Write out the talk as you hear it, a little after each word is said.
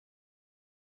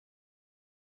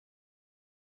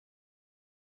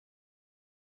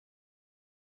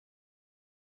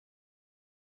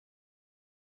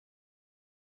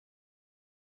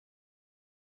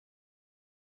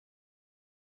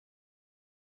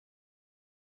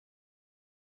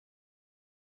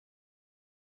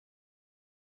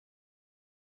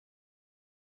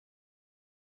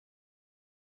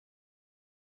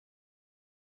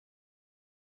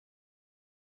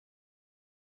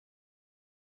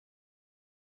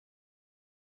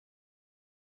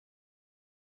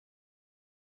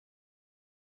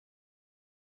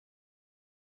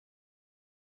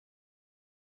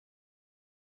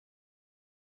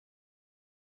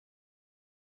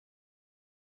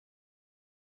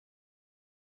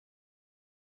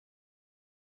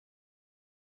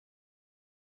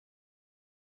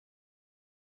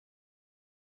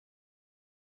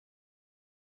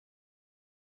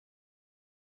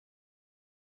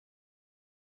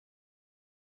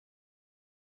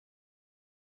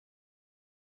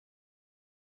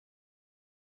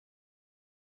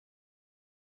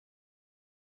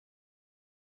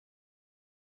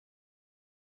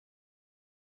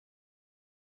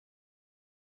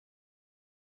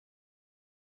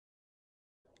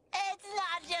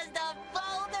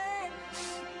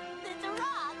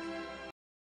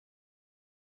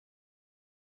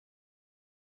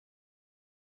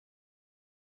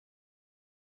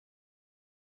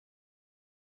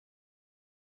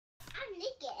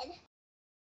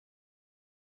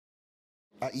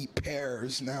I eat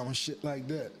pears now and shit like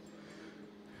that.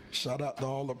 Shout out to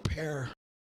all the pear.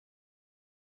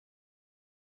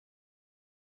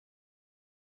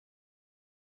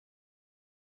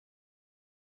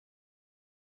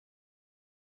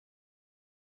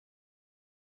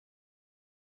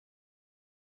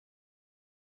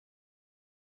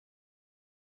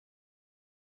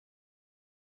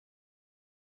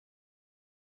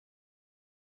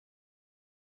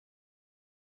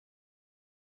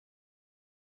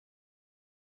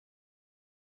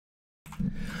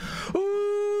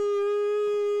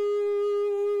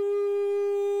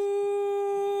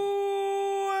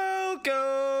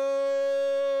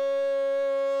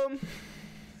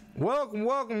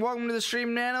 Welcome to the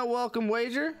stream, Nano. Welcome,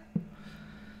 Wager.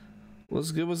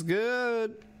 What's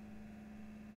good?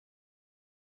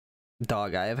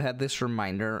 Dog, I have had this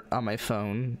reminder on my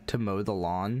phone to mow the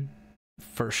lawn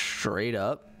for straight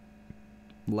up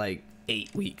like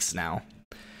 8 weeks now.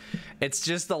 It's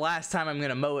just the last time I'm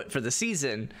gonna mow it for the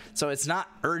season, so it's not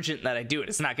urgent that I do it.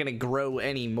 It's not gonna grow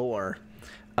anymore.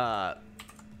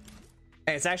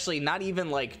 And it's actually not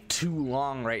even like too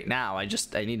long right now. I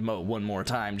need to mow it one more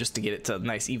time just to get it to a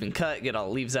nice even cut, get all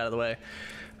the leaves out of the way.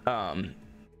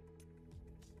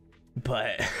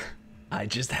 But I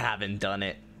just haven't done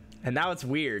it, and now it's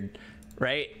weird,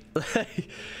 right?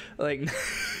 like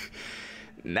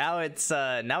now it's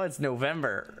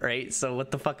November, right? So what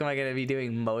the fuck am I gonna be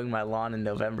doing mowing my lawn in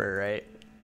November, right?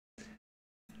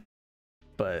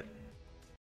 But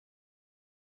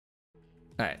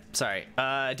all right, sorry.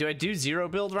 Do I do 0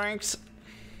 build ranks?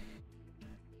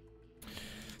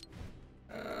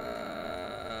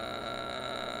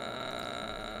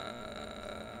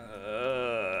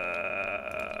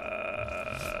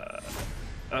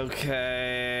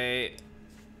 Okay.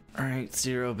 All right,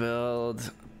 0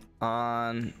 build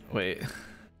on. Wait.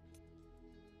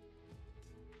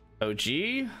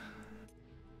 OG?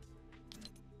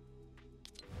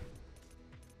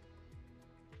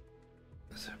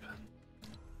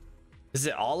 Is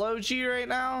it all OG right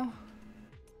now?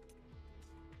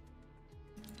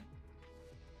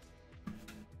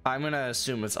 I'm gonna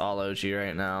assume it's all OG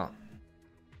right now.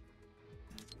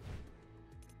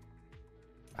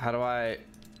 How do I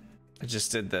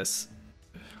just did this.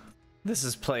 This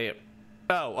is play.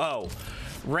 Oh.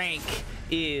 Rank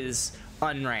is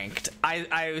unranked. I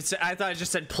thought I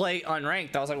just said play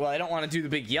unranked. I was like, well, I don't want to do the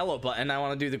big yellow button. I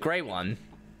want to do the gray one.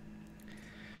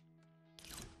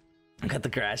 Cut the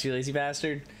grass, you lazy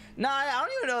bastard. No, I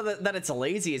don't even know that it's a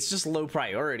lazy. It's just low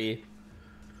priority.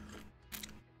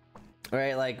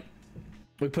 Right, like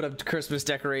we put up Christmas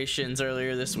decorations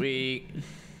earlier this week.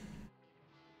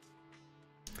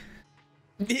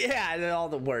 Yeah, all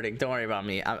the wording. Don't worry about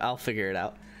me. I'll figure it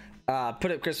out.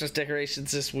 Put up Christmas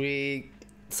decorations this week.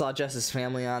 Saw Jess's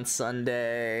family on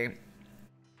Sunday.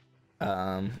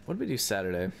 What did we do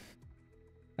Saturday?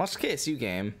 Watched the KSU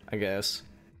game, I guess,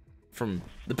 from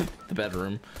the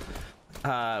bedroom.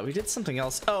 We did something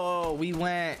else. Oh, we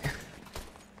went.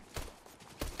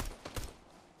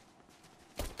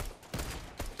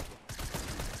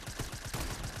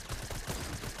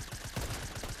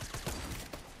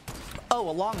 Oh,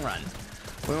 a long run.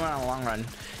 We went on a long run.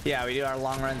 Yeah, we do our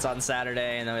long runs on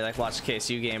Saturday, and then we like watched the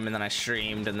KSU game, and then I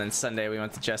streamed, and then Sunday we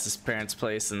went to Jess's parents'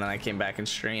 place, and then I came back and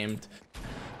streamed.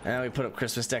 And then we put up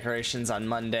Christmas decorations on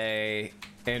Monday.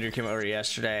 Andrew came over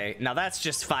yesterday. Now that's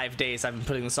just 5 days. I've been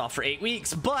putting this off for 8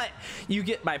 weeks, but you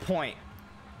get my point.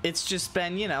 It's just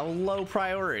been, you know, low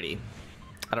priority.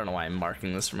 I don't know why I'm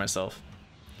marking this for myself.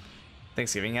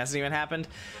 Thanksgiving hasn't even happened.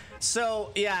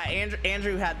 So yeah,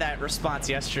 Andrew had that response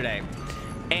yesterday,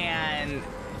 and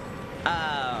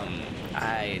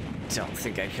I don't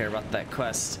think I care about that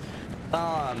quest.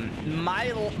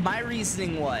 My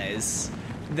reasoning was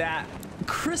that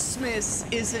Christmas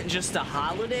isn't just a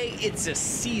holiday, it's a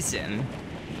season.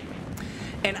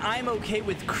 And I'm okay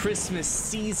with Christmas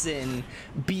season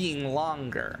being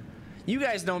longer. You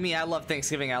guys know me, I love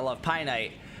Thanksgiving, I love Pie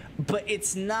Night, but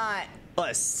it's not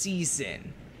a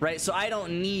season, right? So I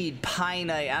don't need Pie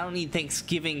Night, I don't need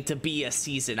Thanksgiving to be a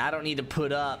season. I don't need to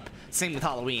put up, same with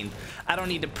Halloween, I don't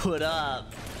need to put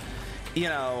up, you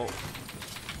know,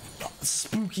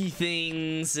 spooky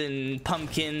things and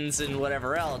pumpkins and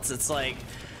whatever else. It's like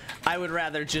I would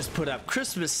rather just put up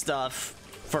Christmas stuff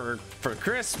for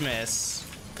Christmas,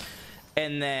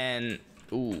 and then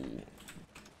ooh,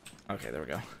 okay, there we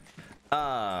go,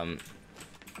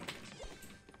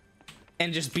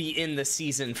 and just be in the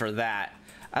season for that.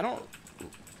 I don't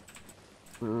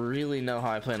really know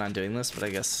how I plan on doing this, but I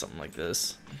guess something like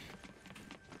this.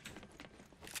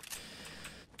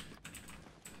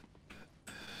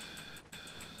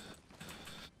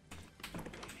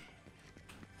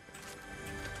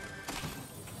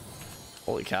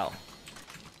 Holy cow.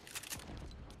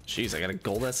 Jeez, I got a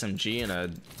gold SMG and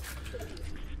a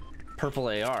purple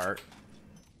AR.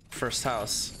 First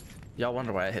house. Y'all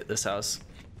wonder why I hit this house.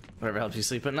 Whatever helps you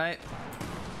sleep at night.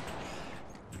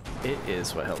 It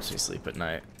is what helps you sleep at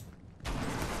night.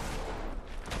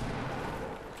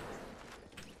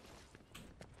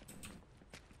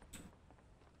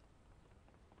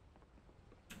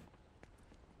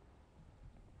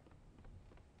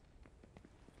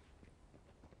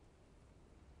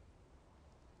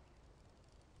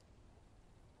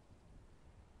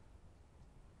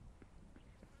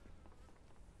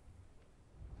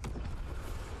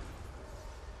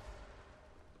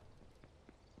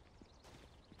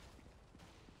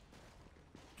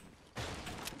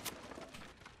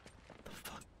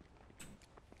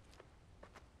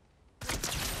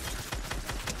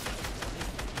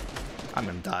 I'm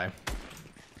gonna die.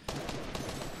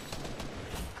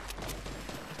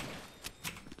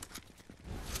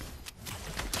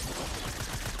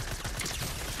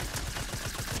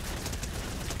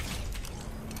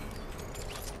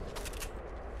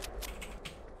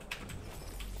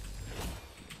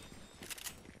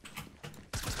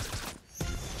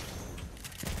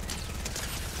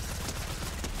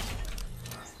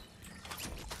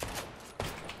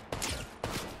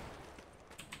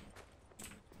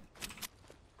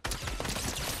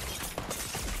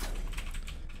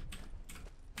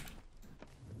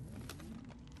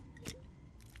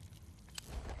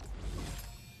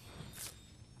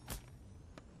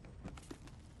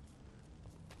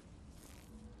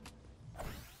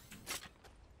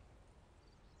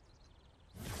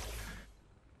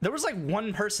 There was like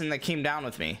one person that came down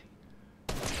with me.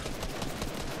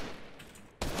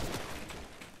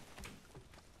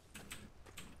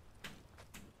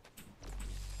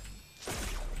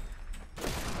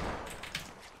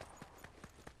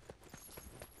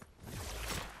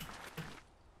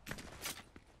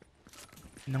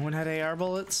 No one had AR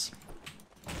bullets?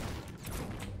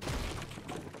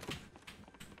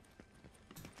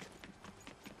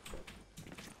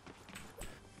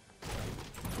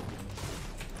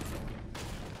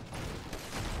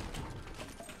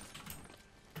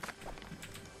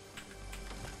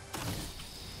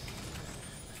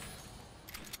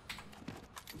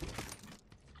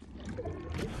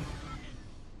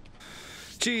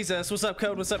 Jesus, what's up,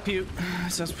 Code? What's up, Pute?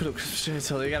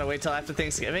 So you gotta wait till after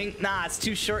Thanksgiving? Nah, it's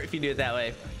too short if you do it that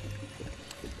way.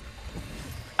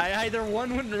 I either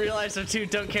one, wouldn't realize, or two,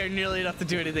 don't care nearly enough to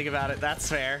do anything about it. That's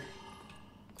fair.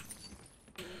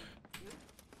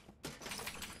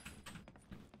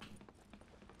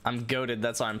 I'm goated,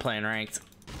 that's why I'm playing ranked.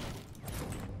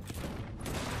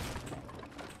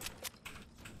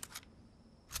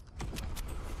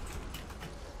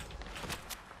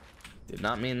 Did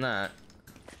not mean that.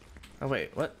 Oh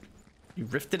wait, what? You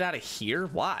rifted out of here?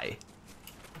 Why?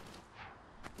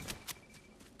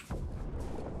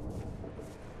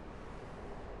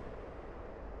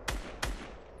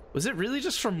 Was it really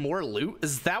just for more loot?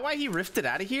 Is that why he rifted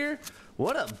out of here?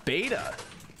 What a beta.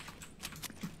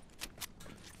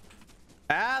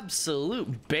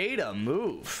 Absolute beta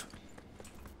move.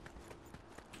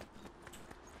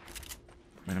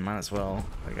 I mean, I might as well,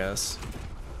 I guess.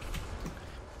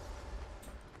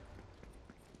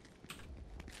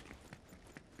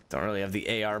 Don't really have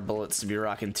the AR bullets to be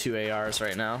rocking 2 ARs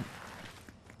right now.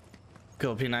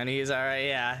 Cool, P90s, alright,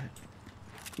 yeah.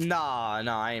 Nah,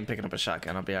 no, I ain't picking up a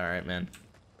shotgun. I'll be alright, man.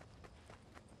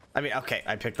 I mean, okay,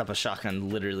 I picked up a shotgun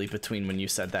literally between when you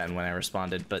said that and when I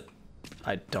responded, but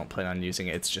I don't plan on using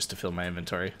it. It's just to fill my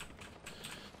inventory.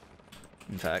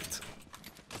 In fact.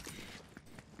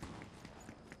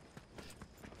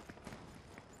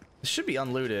 This should be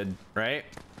unlooted, right?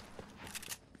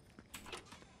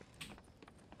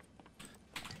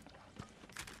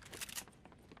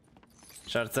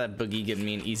 Shout out to that Boogie getting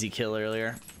me an easy kill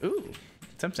earlier. Ooh,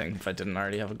 tempting if I didn't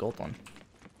already have a gold one.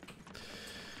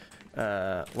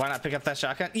 Why not pick up that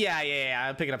shotgun? Yeah,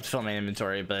 I'll pick it up to fill my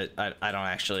inventory, but I don't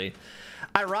actually.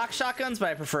 I rock shotguns, but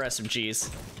I prefer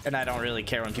SMGs, and I don't really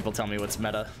care when people tell me what's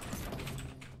meta.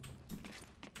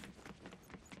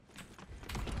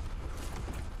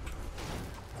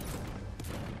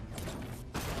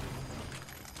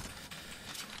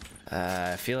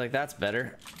 I feel like that's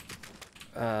better.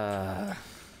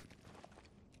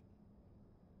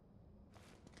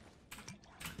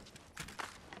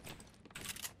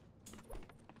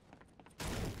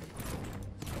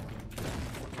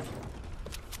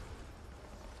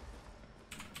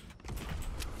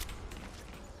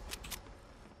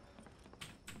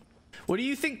 What do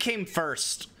you think came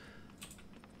first?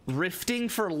 Rifting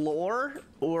for lore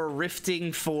or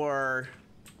rifting for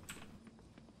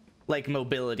like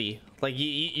mobility. Like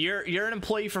you're an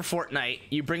employee for Fortnite.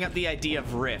 You bring up the idea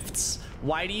of rifts.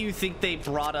 Why do you think they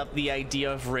brought up the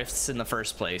idea of rifts in the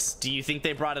first place? Do you think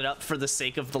they brought it up for the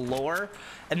sake of the lore?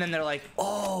 And then they're like,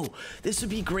 oh, this would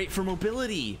be great for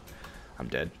mobility. I'm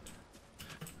dead.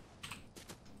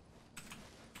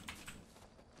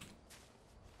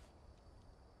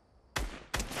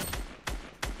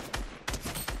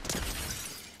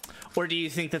 Or do you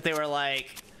think that they were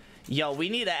like, yo, we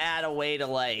need to add a way to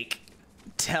like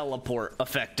teleport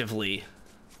effectively?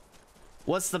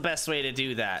 What's the best way to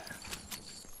do that?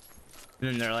 And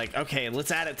then they're like, okay, let's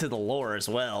add it to the lore as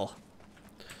well.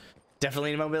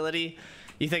 Definitely mobility.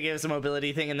 You think it was a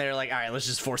mobility thing and they're like, all right, let's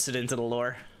just force it into the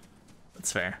lore.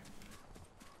 That's fair.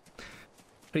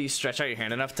 But you stretch out your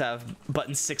hand enough to have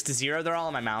buttons 6 to 0. They're all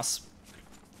on my mouse.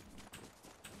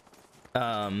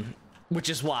 Which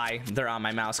is why they're on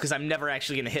my mouse, because I'm never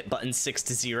actually going to hit buttons 6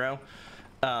 to 0.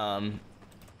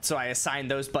 So I assign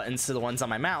those buttons to the ones on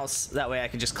my mouse. That way I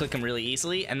can just click them really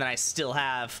easily. And then I still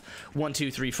have 1,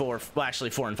 2, 3, 4. Well,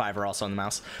 actually 4 and 5 are also on the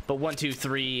mouse. But 1, 2,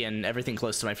 3 and everything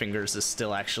close to my fingers is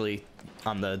still actually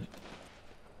on the...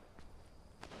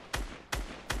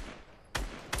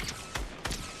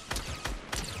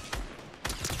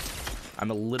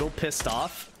 I'm a little pissed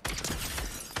off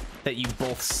that you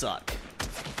both suck.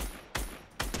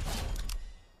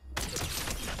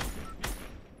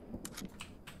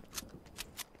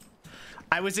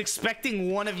 I was expecting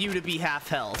one of you to be half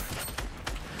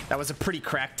health. That was a pretty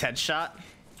cracked headshot.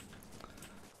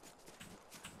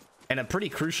 And a pretty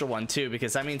crucial one too,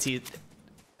 because that means he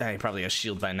probably has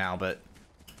shield by now, but...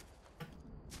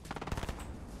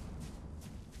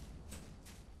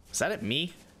 Is that at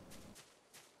me?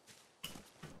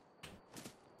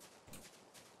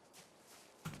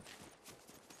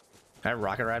 Can I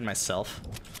rocket ride myself?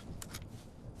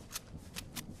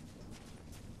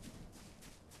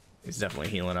 He's definitely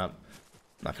healing up.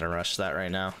 Not gonna rush that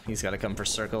right now. He's gotta come for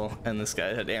circle, and this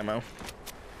guy had ammo.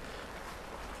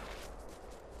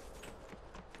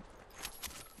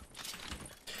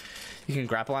 You can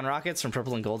grapple on rockets from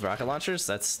purple and gold rocket launchers?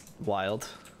 That's wild.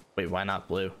 Wait, why not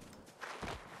blue?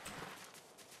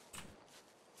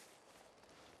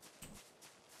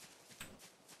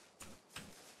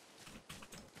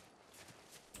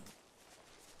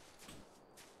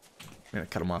 I'm gonna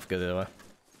cut him off, go the other way.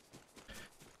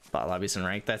 Bot lobbies and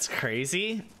ranked, that's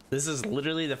crazy. This is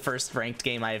literally the first ranked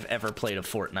game I've ever played of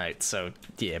Fortnite, so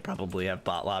yeah, probably have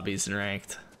bot lobbies and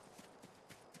ranked.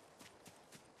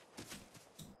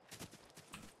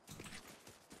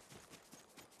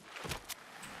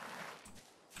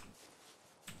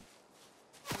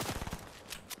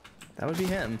 That would be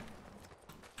him.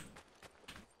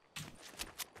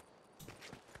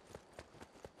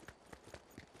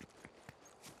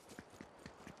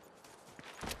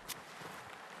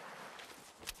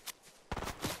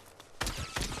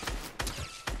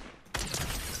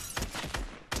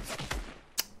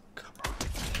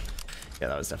 Yeah,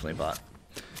 that was definitely bot.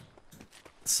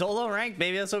 Solo rank,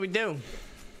 baby, that's what we do.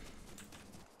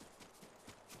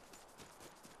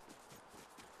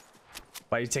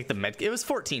 Why you take the med? It was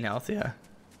 14 health, yeah.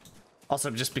 Also,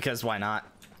 just because why not?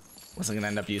 Wasn't gonna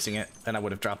end up using it, and I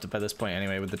would have dropped it by this point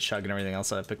anyway with the chug and everything else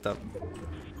that I picked up.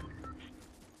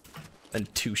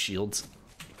 And 2 shields.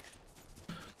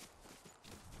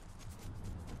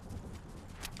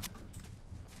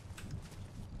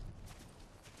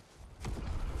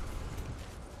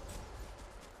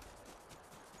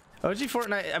 OG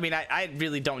Fortnite, I mean, I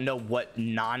really don't know what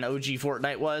non-OG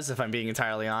Fortnite was, if I'm being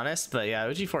entirely honest, but yeah,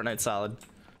 OG Fortnite's solid.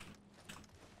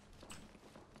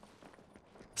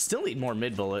 Still need more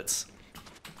mid bullets.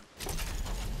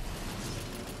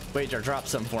 Wager, drop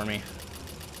some for me.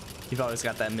 You've always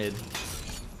got that mid.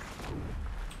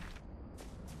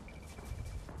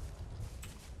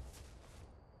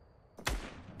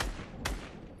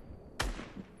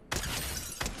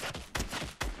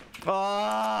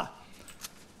 Ah!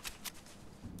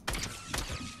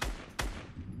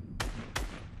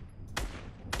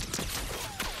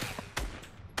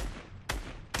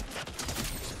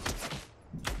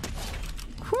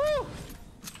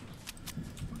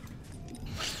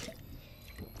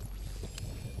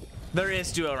 There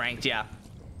is duo ranked, yeah.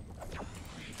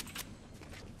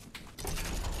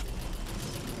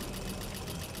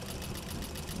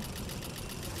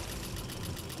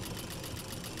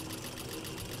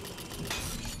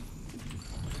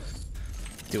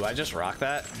 Do I just rock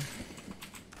that?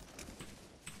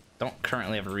 Don't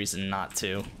currently have a reason not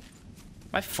to. Am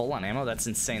I full on ammo? That's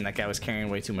insane. That guy was carrying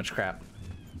way too much crap.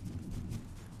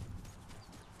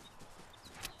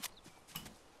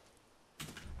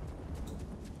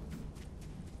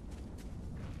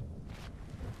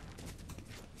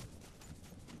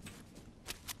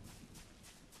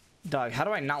 Dog, how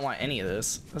do I not want any of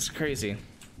this? That's crazy.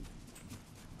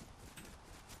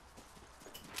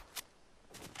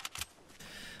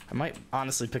 I might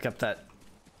honestly pick up that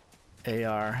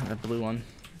AR, that blue one.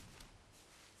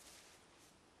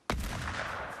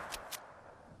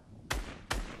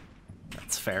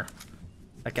 That's fair.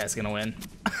 That guy's gonna win.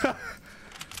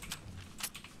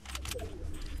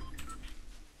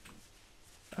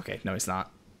 Okay, no he's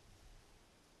not.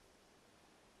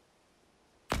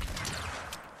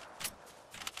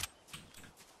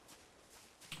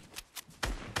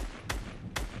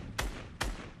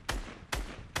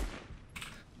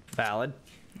 Valid.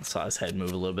 I saw his head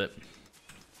move a little bit.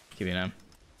 Give you know.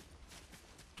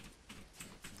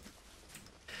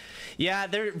 Yeah,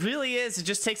 there really is. It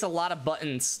just takes a lot of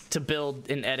buttons to build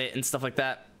and edit and stuff like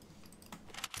that.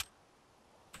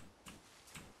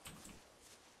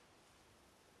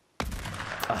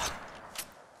 Ugh.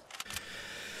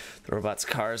 The robots,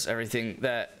 cars, everything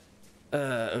that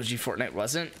OG Fortnite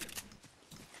wasn't.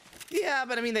 Yeah,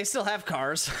 but I mean, they still have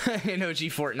cars in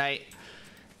OG Fortnite.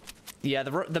 Yeah,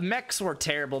 the mechs were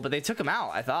terrible, but they took them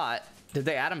out, I thought. Did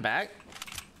they add them back?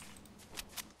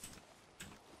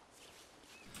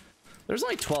 There's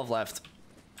only 12 left.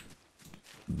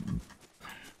 I'm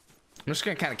just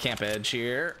gonna kind of camp edge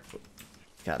here.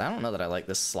 God, I don't know that I like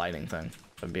this sliding thing,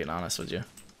 if I'm being honest with you.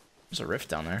 There's a rift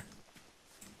down there.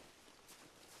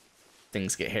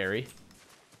 Things get hairy.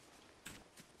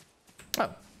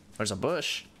 Oh, there's a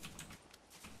bush.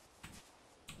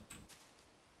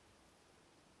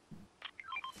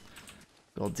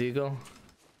 Gold Deagle.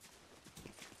 I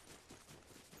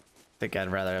think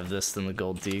I'd rather have this than the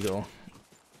Gold Deagle.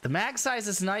 The mag size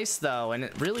is nice though, and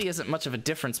it really isn't much of a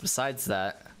difference besides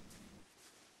that.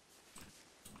 Is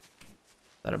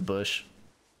that a bush?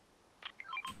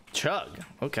 Chug.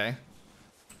 Okay.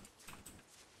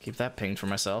 Keep that pinged for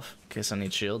myself in case I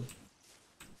need shield.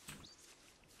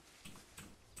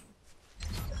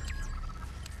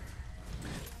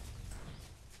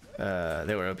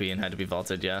 They were OP and had to be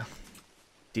vaulted, yeah.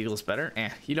 Deagle's better? Eh.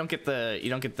 You don't get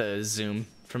the zoom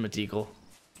from a Deagle.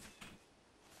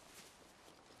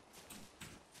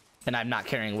 And I'm not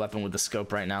carrying a weapon with the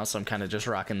scope right now, so I'm kind of just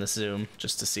rocking the zoom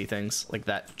just to see things like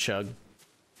that chug.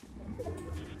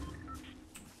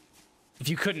 If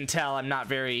you couldn't tell, I'm not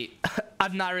very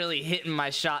I'm not really hitting my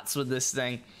shots with this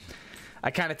thing.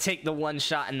 I kind of take the one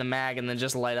shot in the mag and then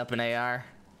just light up an AR.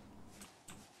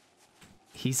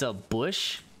 He's a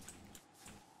bush?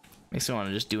 Makes me want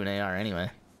to just do an AR anyway.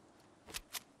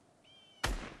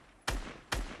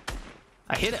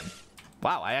 I hit him.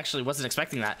 Wow, I actually wasn't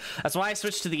expecting that. That's why I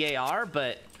switched to the AR,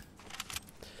 but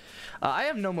I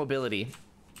have no mobility.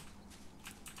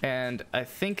 And I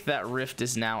think that rift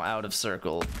is now out of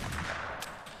circle.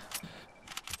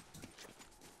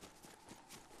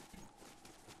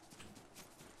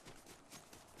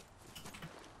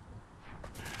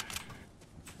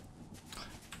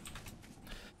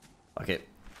 Fuck it.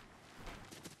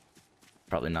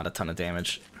 Probably not a ton of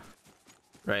damage.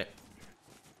 Right?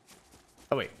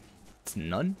 Oh wait. It's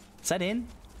none? Is that in?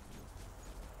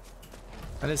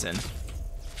 That is in.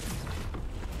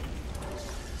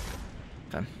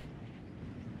 Okay.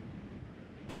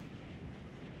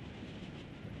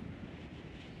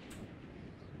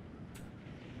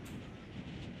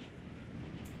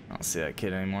 I don't see that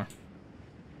kid anymore.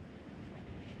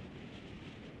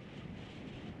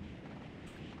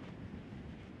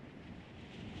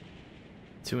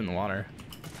 Two in the water.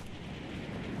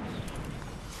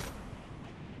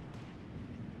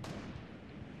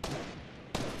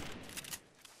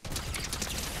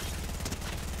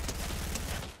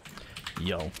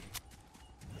 Yo.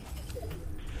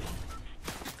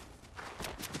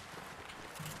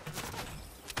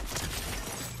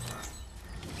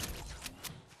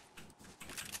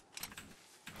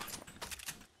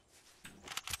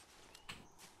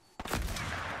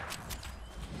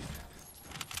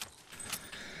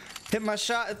 Hit my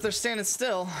shot if they're standing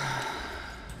still.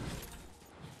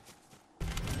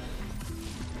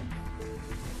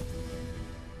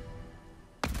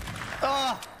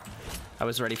 Oh! I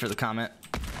was ready for the comment.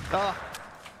 Oh!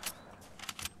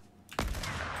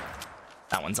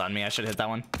 That one's on me. I should hit that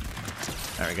one.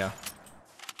 There we go.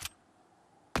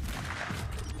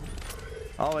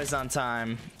 Always on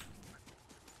time.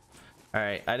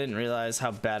 Alright, I didn't realize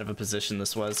how bad of a position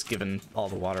this was given all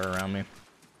the water around me.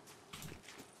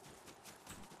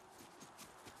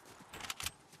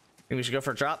 Think we should go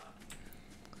for a drop?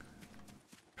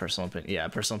 Personal opinion. Yeah,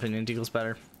 personal opinion, Deagle's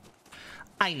better.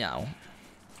 I know.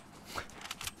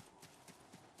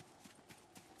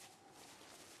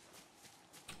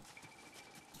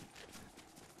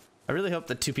 I really hope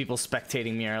the two people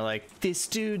spectating me are like, this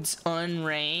dude's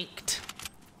unranked.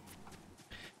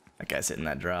 That guy's hitting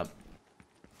that drop.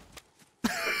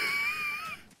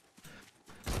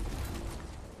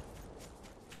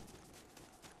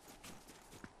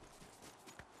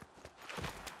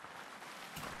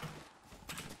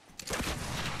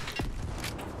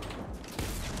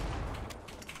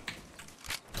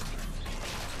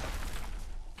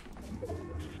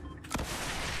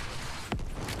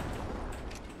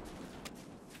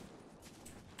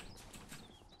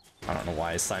 I don't know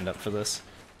why I signed up for this.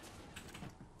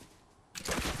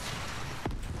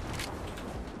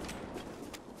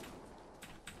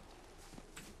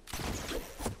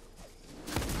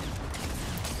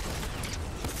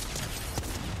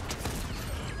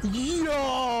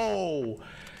 Yo!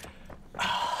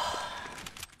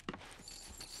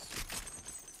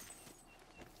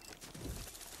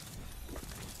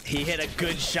 He hit a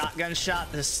good shotgun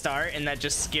shot to start, and that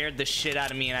just scared the shit out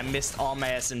of me, and I missed all my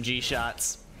SMG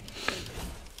shots.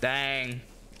 Dang.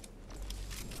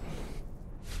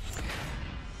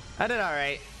 I did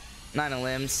alright. 9 of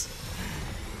limbs.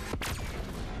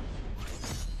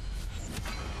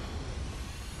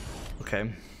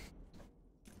 Okay.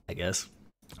 I guess.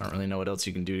 I don't really know what else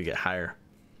you can do to get higher.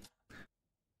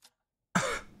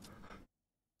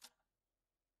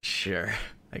 Sure,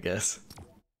 I guess.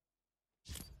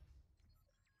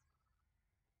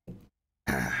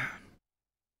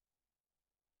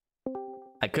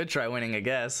 I could try winning, I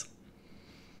guess.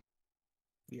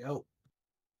 Yo.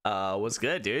 What's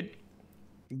good, dude?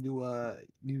 You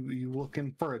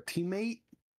looking for a teammate?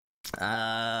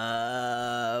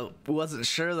 Wasn't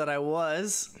sure that I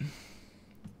was.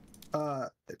 You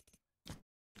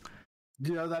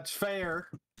know, that's fair,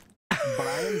 but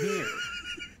I am here.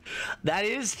 That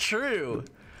is true.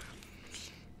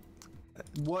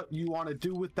 What you want to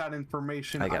do with that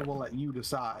information, I will let you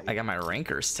decide. I got my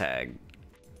rankers tag.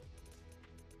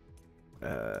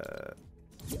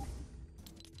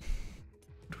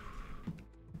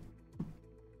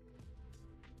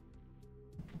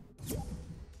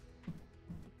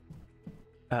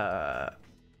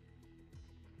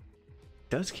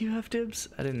 Does Q have dibs?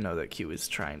 I didn't know that Q was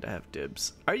trying to have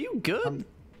dibs. Are you good?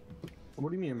 What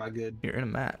do you mean, am I good? You're in a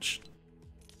match.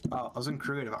 Oh, I was in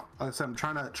creative. Like I said, I'm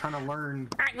trying to learn.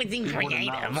 I was in creative.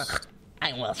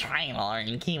 I was trying to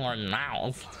learn keyboard and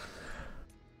mouse.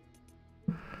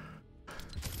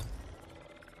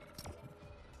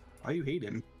 Why you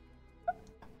hating?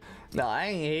 No, I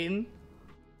ain't hating.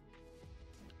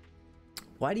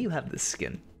 Why do you have this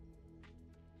skin?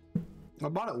 I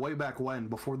bought it way back when,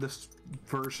 before this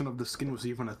version of the skin was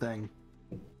even a thing.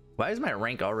 Why is my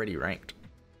rank already ranked?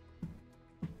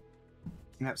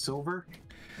 And that silver?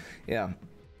 Yeah.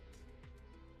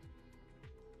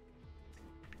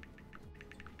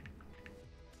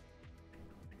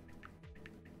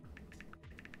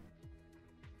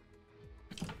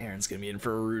 Aaron's gonna be in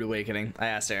for a rude awakening. I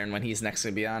asked Aaron when he's next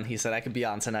gonna be on. He said I could be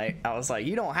on tonight. I was like,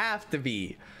 you don't have to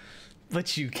be,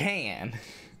 but you can.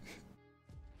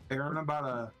 Aaron,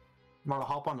 about to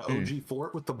hop on the OG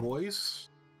fort with the boys?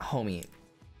 Homie.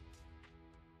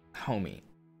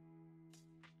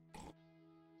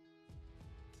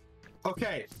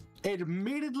 Okay,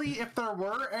 admittedly, if there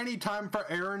were any time for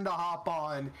Aaron to hop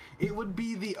on, it would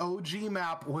be the OG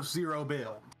map with zero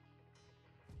build.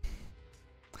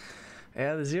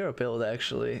 Yeah, the zero build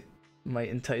actually might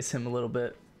entice him a little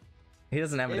bit. He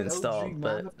doesn't have it installed,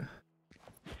 but...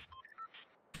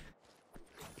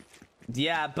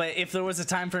 Yeah, but if there was a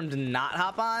time for him to not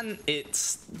hop on,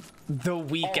 it's the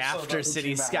week Also after the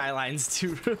City OG map. Skylines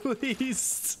 2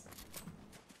 released.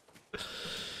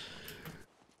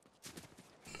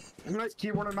 Nice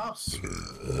keyboard and mouse.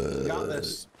 Got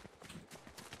this.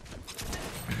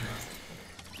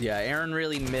 Yeah, Aaron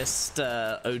really missed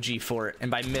OG Fort, and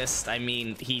by missed I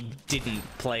mean he didn't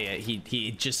play it.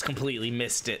 He just completely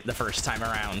missed it the first time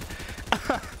around.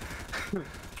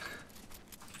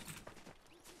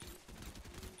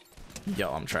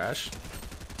 Yo, I'm trash.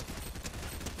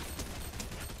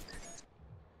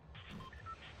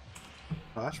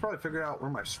 I should probably figure out where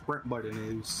my sprint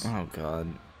button is. Oh god,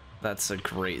 that's a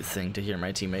great thing to hear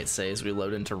my teammates say as we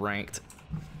load into ranked.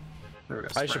 There we go.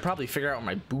 I should probably figure out where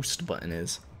my boost button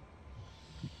is.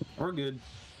 We're good.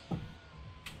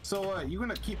 So, you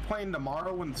gonna keep playing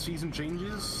tomorrow when the season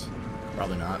changes?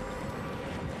 Probably not.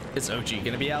 Is OG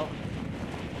gonna be out?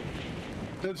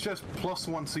 It's just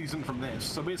 +1 season from this,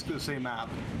 so basically the same map.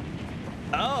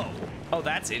 Oh,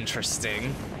 that's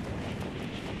interesting.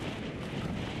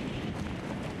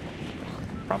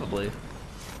 Probably.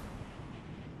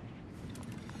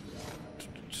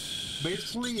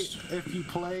 Basically, if you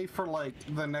play for like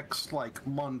the next like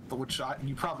month, which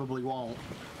you probably won't,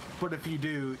 but if you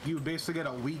do, you basically get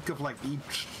a week of like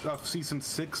each of season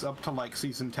 6 up to like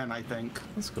season 10, I think.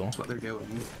 That's cool. That's what they're doing.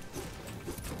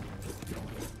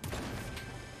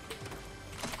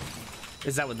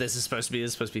 Is that what this is supposed to be? This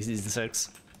is supposed to be season 6?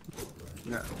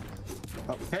 Yeah.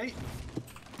 Okay.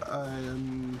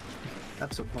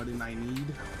 That's a button I need.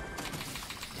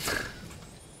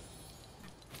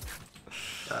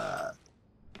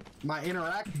 My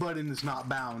interact button is not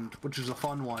bound, which is a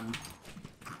fun one.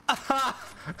 I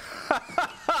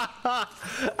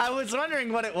was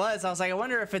wondering what it was. I was like, I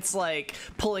wonder if it's like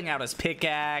pulling out his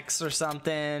pickaxe or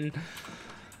something.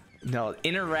 No,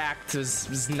 interact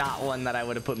was not one that I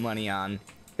would have put money on.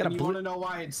 Got And you want to know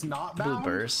why it's not bound?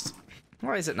 blue burst.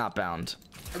 Why is it not bound?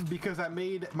 Because I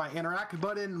made my interact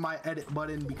button my edit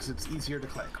button because it's easier to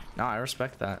click. No, I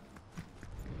respect that.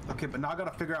 Okay, but now I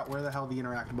gotta figure out where the hell the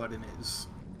interact button is.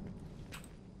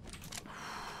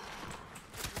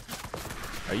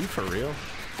 Are you for real?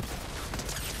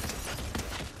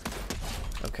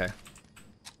 Okay.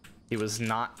 He was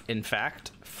not, in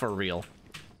fact, for real.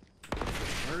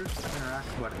 Where's the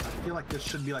interact button? I feel like this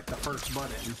should be like the first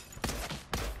button.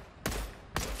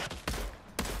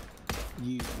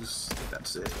 Use.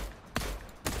 That's it.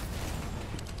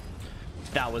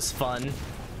 That was fun.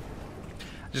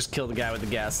 Just killed the guy with the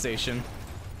gas station.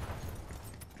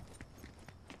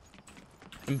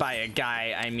 And by a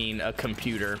guy, I mean a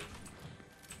computer.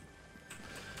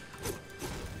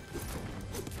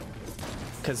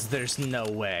 Because there's no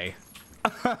way.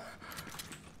 I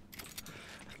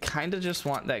kind of just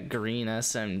want that green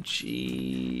SMG.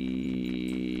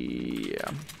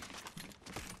 Yeah.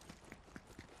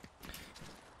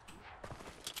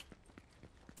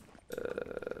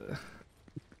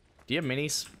 Do you have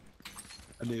minis?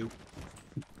 I do.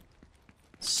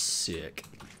 Sick.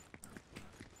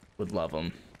 Would love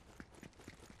them.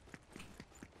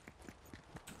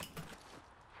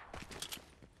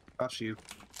 Got you.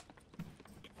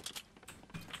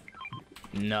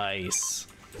 Nice.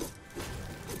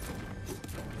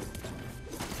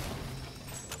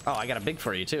 Oh, I got a big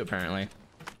for you too, apparently.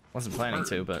 Wasn't planning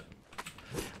to, but...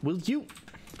 Will you...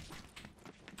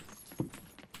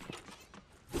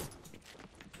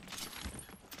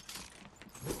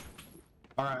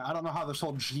 Alright, I don't know how this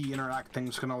whole G interact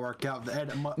thing's gonna work out. The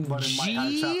edit button might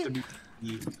G? have to be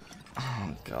G.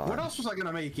 Oh, God. What else was I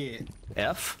gonna make it?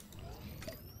 F?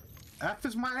 F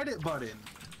is my edit button.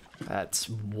 That's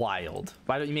wild.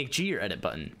 Why don't you make G your edit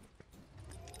button?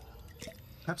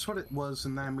 That's what it was,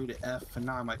 and then I made it F, and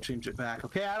now I might change it back.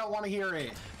 Okay, I don't want to hear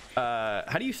it.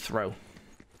 How do you throw?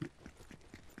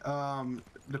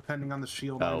 Depending on the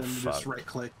shield Oh, item, fuck. just right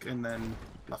click and then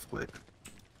left click.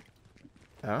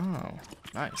 Oh,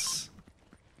 nice.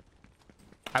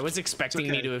 I was expecting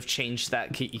me okay. to have changed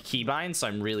that keybind, so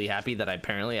I'm really happy that I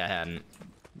hadn't.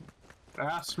 I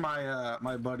asked my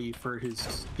my buddy for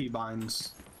his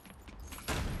keybinds,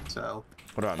 so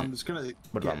What about I'm just gonna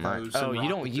what get about mine? those Oh, and you rock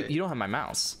don't with you, it. you don't have my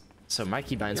mouse, so my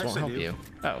keybinds Yes, won't I help do. you.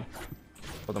 Oh,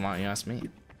 well then why don't you ask me?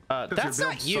 your That's not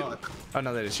builds you. suck. Oh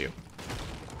no, that is you.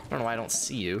 I don't know why I don't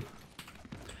see you.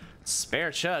 Spare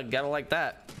chug, gotta like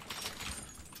that.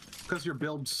 Because your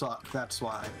builds suck, that's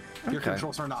why. Your Okay.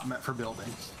 controls are not meant for building.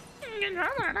 In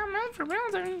fact,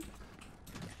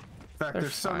 They're they're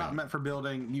so fine. not meant for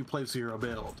building, you play zero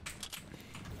build.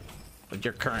 Like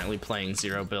you're currently playing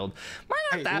zero build. Mine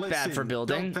aren't that bad for listen,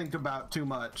 building. Don't think about too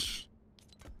much.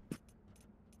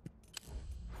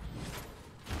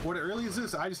 What it really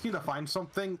is, I just need to find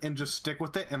something and just stick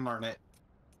with it and learn it.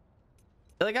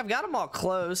 Like I've got them all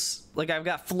close. Like I've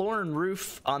got floor and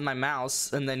roof on my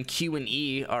mouse, and then Q and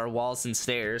E are walls and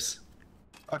stairs.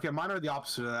 Okay, mine are the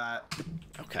opposite of that.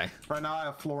 Okay. Right now I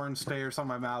have floor and stairs on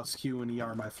my mouse, Q and E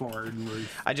are my floor and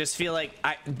roof. I just feel like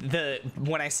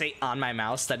when I say on my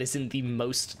mouse, that isn't the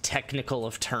most technical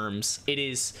of terms. It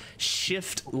is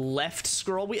shift left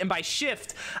scroll wheel, and by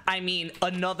shift I mean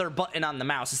another button on the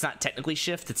mouse. It's not technically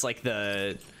shift. It's like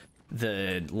the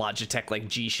Logitech like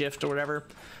G shift or whatever.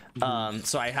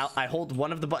 So I hold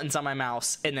one of the buttons on my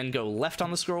mouse and then go left on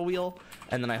the scroll wheel,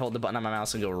 and then I hold the button on my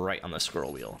mouse and go right on the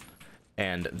scroll wheel.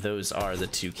 And those are the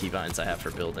two keybinds I have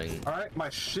for building. All right, my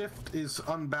shift is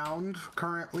unbound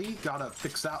currently. Gotta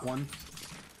fix that one.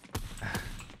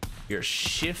 Your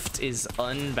shift is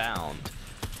unbound.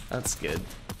 That's good.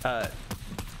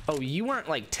 Oh, you weren't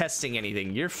like testing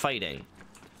anything. You're fighting.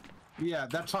 Yeah,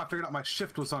 that's how I figured out my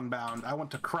shift was unbound. I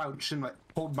went to crouch and like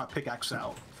pulled my pickaxe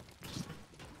out.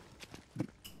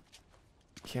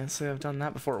 Can't say I've done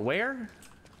that before. Where?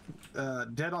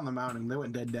 Dead on the mountain. They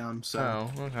went dead down. So.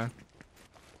 Oh, okay.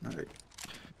 All right.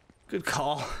 Good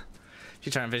call.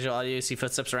 You turn on visual audio, see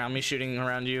footsteps around me, shooting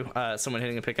around you. Someone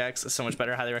hitting a pickaxe. So much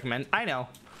better. Highly recommend. I know.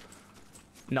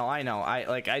 No, I know.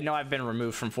 I know I've been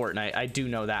removed from Fortnite. I do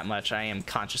know that much. I am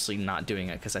consciously not doing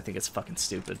it because I think it's fucking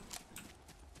stupid.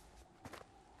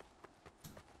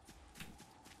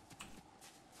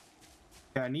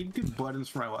 Yeah, I need two buttons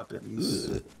for my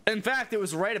weapons. In fact, it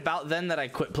was right about then that I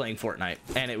quit playing Fortnite,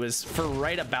 and it was for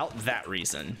right about that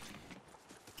reason.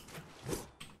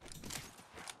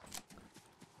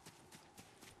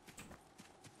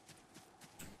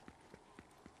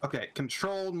 Okay,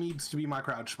 control needs to be my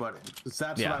crouch button. 'Cause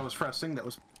that's Yeah. what I was pressing. That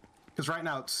was because right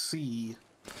now it's C.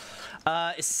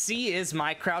 C is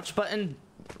my crouch button,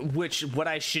 which what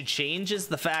I should change is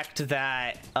the fact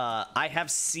that I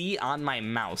have C on my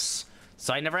mouse.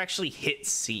 So I never actually hit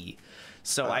C.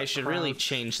 So I should really crouch.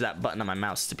 change that button on my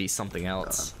mouse to be something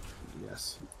else.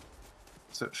 Yes.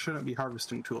 So it shouldn't be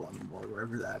harvesting tool anymore,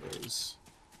 wherever that is.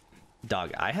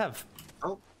 Dog, I have...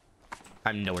 Oh,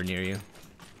 I'm nowhere near you.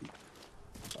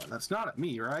 that's not at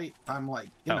me, right? I'm like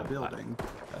in a building.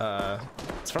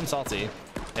 It's from Salty.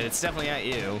 And it's definitely at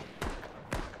you.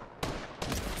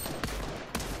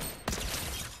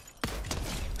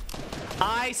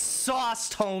 I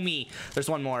sauced homie. There's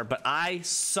one more, but I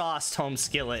sauced home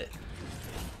skillet.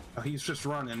 Oh, he's just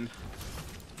running.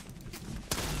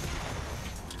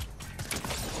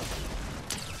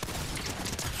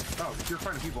 Oh, you're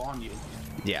fighting people on you.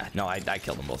 Yeah, no, I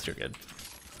killed them both. You're good.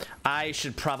 I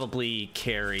should probably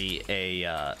carry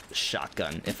a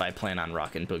shotgun if I plan on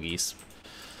rocking boogies.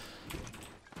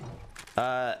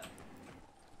 Popping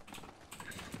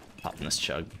this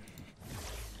chug.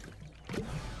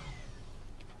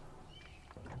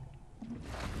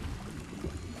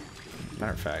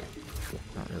 Matter of fact,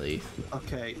 not really.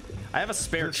 Okay. I have a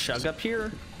spare chug up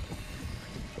here.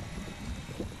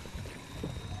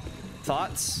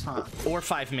 Thoughts? Huh. Or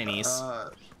 5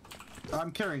 minis.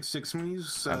 I'm carrying 6 minis,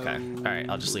 so... Okay, alright,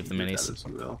 I'll just leave the do that minis. as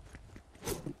you will.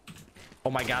 Oh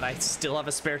my god, I still have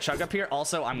a spare chug up here.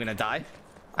 Also, I'm gonna die.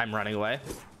 I'm running away.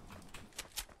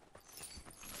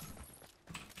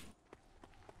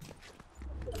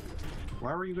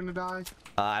 Why were you gonna die?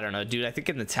 I don't know, dude. I think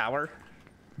in the tower.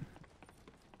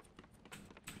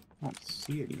 I don't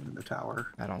see anyone in the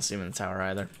tower. I don't see him in the tower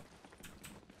either.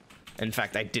 In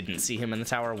fact, I didn't see him in the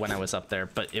tower when I was up there,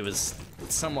 but it was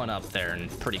someone up there and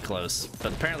pretty close.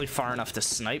 But apparently far enough to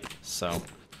snipe, so...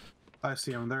 I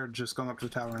see them. They're just going up to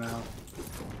the tower now.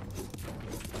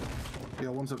 Yeah,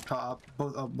 one's up top.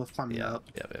 Both climbing up.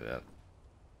 Yep.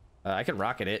 I can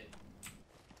rocket it.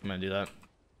 I'm gonna do that.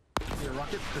 Yeah,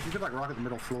 rocket. If you could like rocket the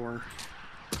middle floor.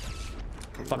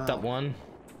 Okay, Fucked wow. up one.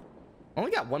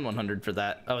 Only got 100 for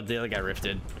that. Oh, the other guy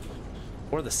rifted.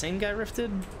 Or the same guy rifted?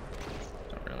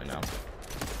 Don't really know.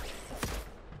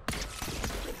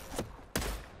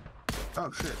 Oh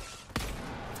shit.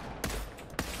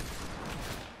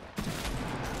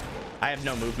 I have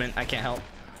no movement. I can't help.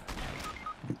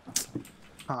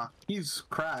 Huh. He's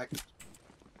cracked.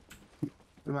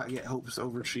 We might get Hope's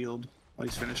over shield while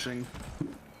he's finishing.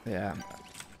 Yeah.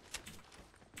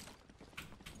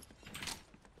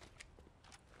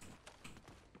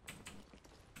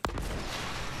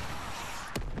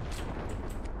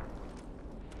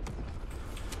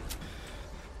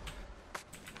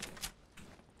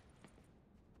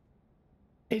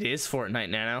 It is Fortnite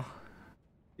Nano.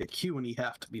 Yeah, Q and E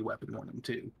have to be weapon 1 and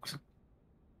 2. I'm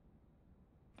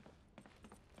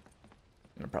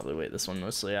gonna probably wait this one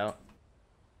mostly out.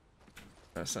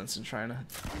 No sense in trying to.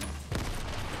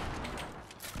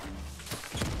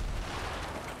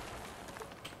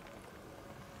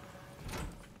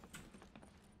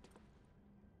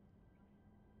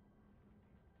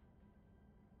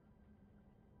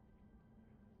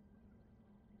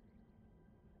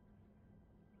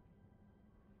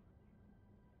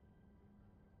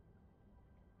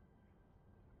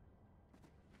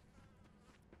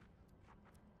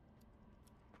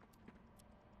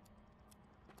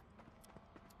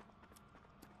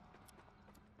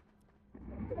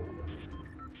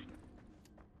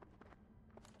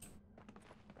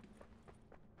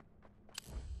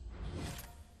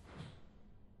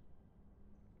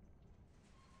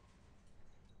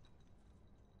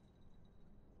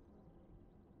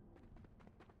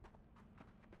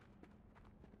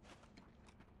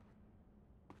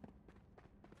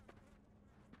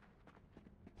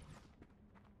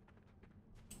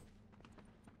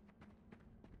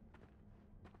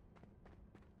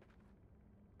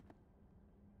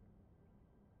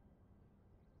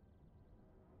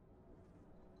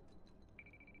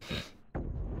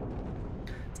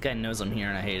 Guy knows I'm here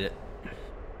and I hate it.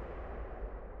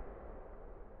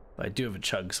 But I do have a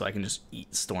chug, so I can just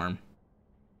eat Storm.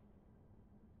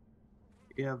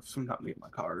 You have some time to get my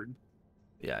card.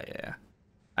 Yeah, yeah, yeah.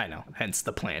 I know. Hence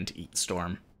the plan to eat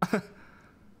Storm.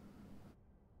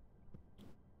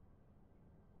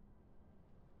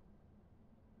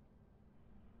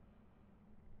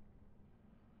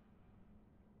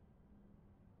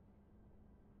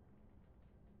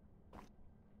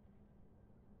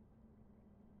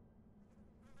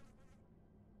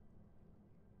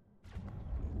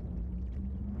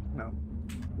 No.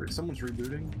 Someone's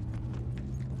rebooting.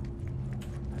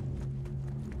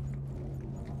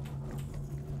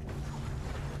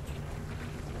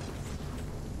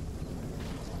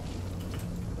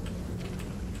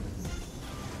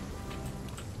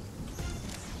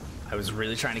 I was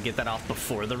really trying to get that off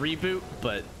before the reboot,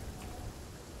 but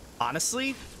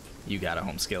honestly, you gotta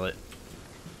home skillet.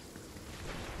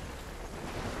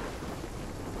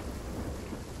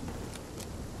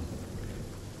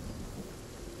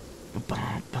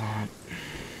 Bum, bum.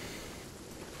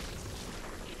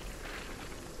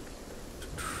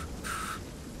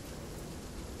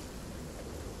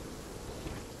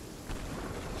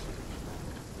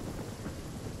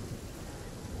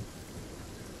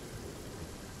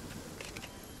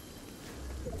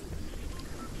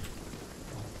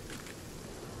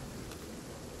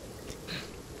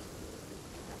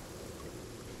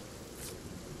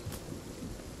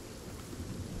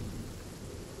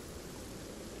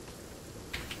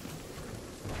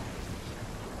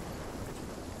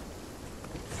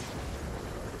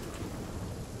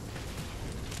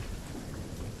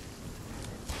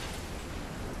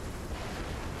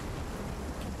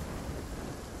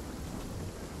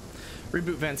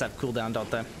 Reboot vents have cooldown,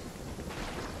 don't they?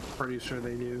 Pretty sure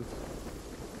they do.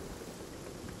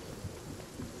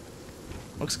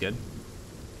 Looks good.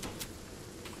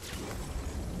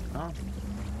 Oh.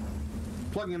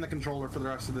 Plugging in the controller for the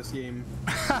rest of this game.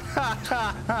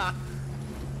 God,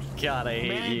 I hate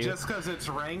Man, you. just because it's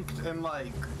ranked and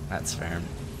like, That's fair.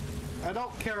 I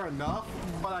don't care enough,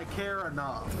 but I care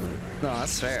enough. No,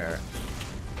 that's fair.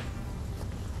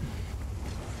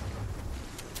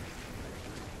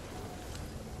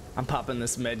 I'm popping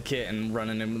this med kit and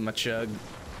running in with my chug.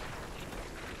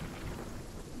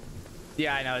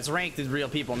 Yeah, I know. It's ranked as real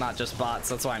people, not just bots.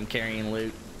 That's why I'm carrying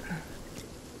loot.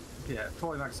 Yeah,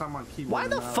 totally next time on keyboard. Why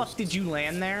and the mouse. fuck did you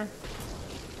land there?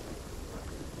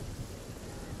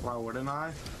 Why wouldn't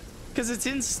I? Because it's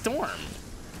in Storm.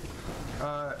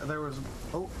 There was.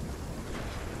 Oh,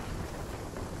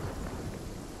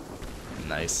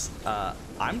 Nice.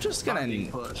 I'm just gonna.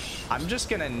 being pushed. I'm just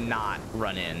gonna not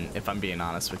run in, if I'm being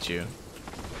honest with you.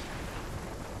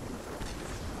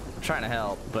 I'm trying to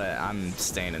help, but I'm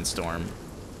staying in Storm.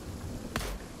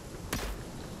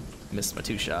 Missed my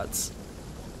 2 shots.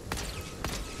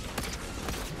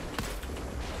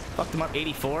 Fucked him up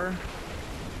 84.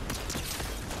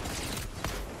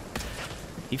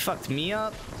 He fucked me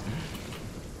up.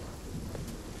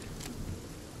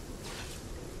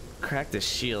 Cracked his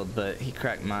shield, but he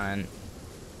cracked mine.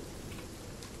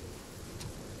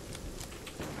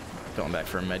 Going back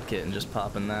for a med kit and just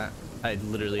popping that. I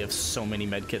literally have so many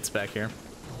med kits back here.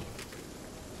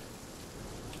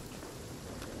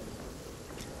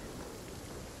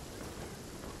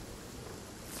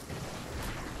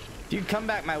 If you come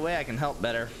back my way, I can help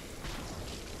better.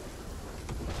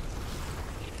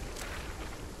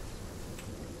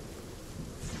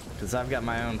 Because I've got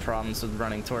my own problems with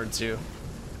running towards you.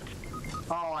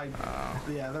 Oh,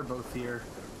 yeah, they're both here.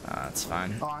 That's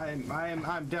fine. Oh,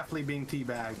 I'm definitely being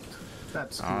teabagged.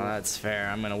 That's cool. Oh, that's fair.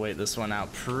 I'm gonna wait this one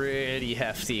out pretty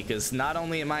hefty, because not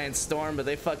only am I in Storm, but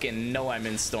they fucking know I'm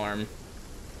in Storm.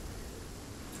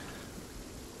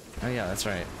 Oh yeah, that's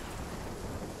right.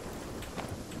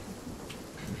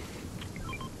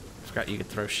 Forgot you could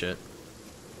throw shit.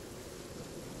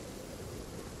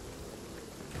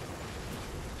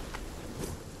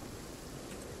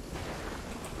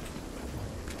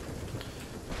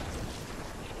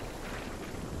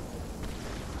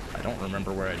 I don't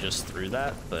remember where I just threw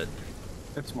that, but...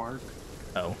 It's Mark.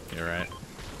 Oh, you're right.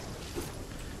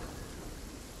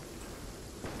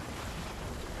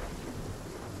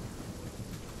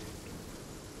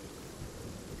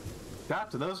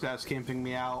 Got to those guys camping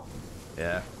me out.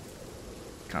 Yeah.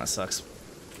 Kinda sucks.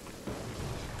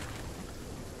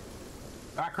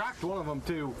 I cracked one of them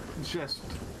too. It's just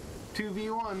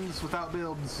 2v1s without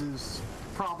builds is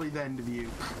probably the end of you.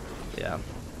 Yeah.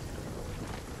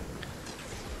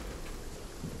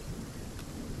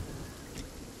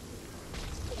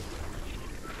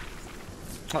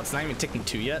 Oh, it's not even ticking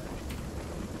 2 yet?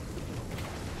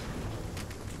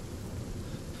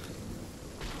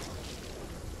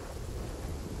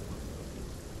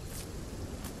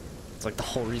 It's like the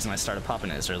whole reason I started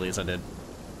popping it as early as I did.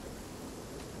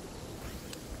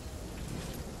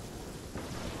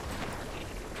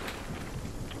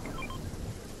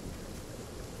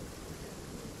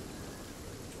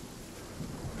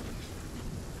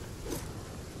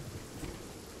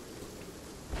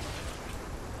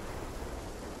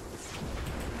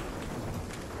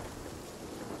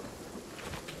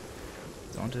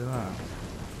 don't do that.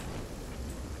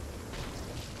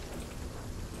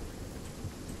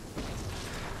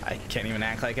 I can't even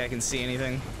act like I can see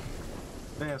anything.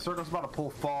 Yeah, circle's about to pull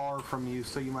far from you,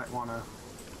 so you might want to.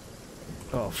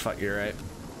 Oh, fuck, you're right.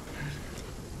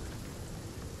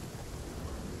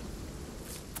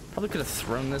 Probably could have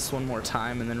thrown this one more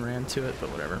time and then ran to it, but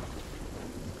whatever.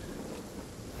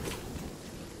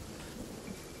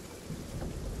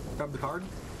 Grab the card.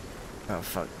 Oh,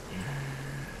 fuck.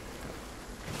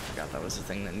 Forgot that was the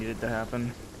thing that needed to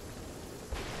happen.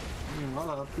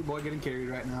 Your boy getting carried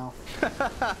right now.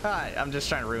 I'm just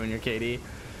trying to ruin your KD.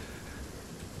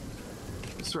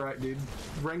 That's right, dude.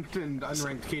 Ranked and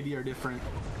unranked KD are different.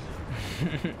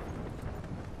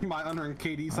 My unranked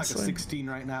KD is like a Honestly. 16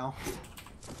 right now.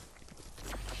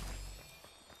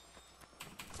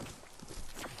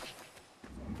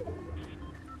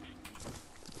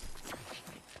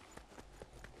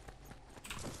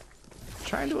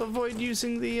 Trying to avoid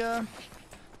using the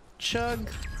chug,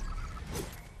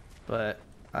 but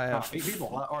I have 8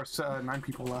 people or 9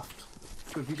 people left.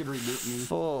 So if you could reboot me.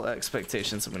 full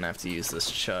expectations I'm gonna have to use this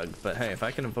chug. But hey, if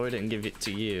I can avoid it and give it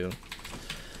to you,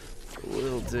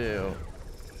 will do.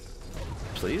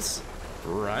 Please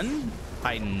run.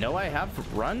 I know I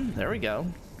have run. There we go.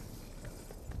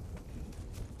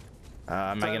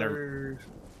 Am I gonna? Is it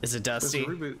There's a Dusty?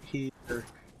 reboot here.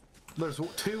 There's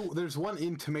 2. There's one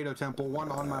in Tomato Temple,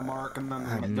 one on my mark, and then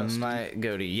one at Dusty. Might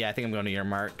go to. Yeah, I think I'm going to your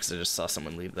mark because I just saw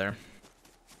someone leave there.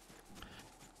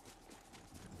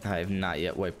 I have not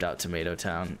yet wiped out Tomato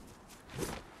Town.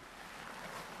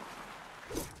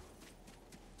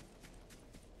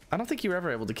 I don't think you were ever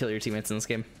able to kill your teammates in this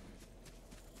game.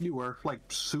 You were like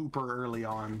super early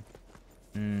on.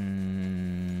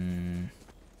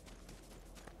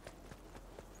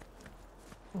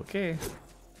 Okay.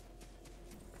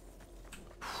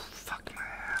 Fuck my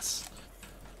ass.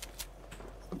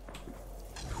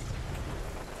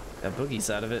 That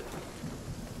boogie's out of it.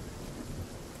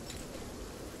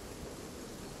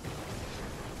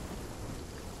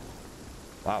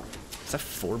 Wow. Is that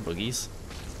 4 boogies?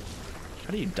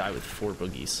 How do you die with 4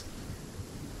 boogies?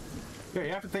 Yeah,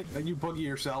 you have to think that you boogie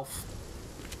yourself.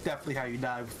 Definitely how you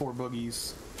die with 4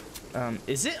 boogies.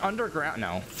 Is it underground?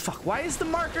 No. Fuck, why is the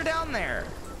marker down there?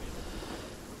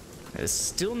 It's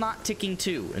still not ticking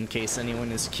 2, in case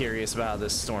anyone is curious about how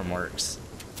this storm works.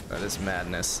 That is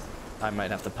madness. I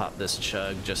might have to pop this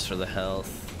chug just for the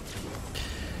health.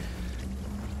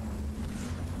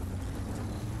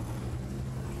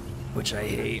 Which I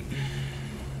hate.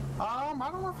 I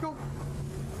don't know if you'll...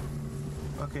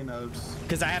 Okay, no.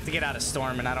 Because I have to get out of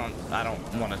storm and I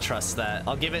don't want to trust that.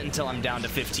 I'll give it until I'm down to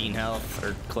 15 health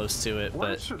or close to it,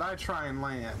 Where but should I try and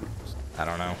land? I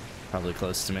don't know. Probably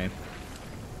close to me.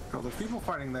 Oh, there's people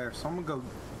fighting there, so I'm gonna go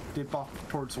dip off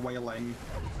towards Wailing.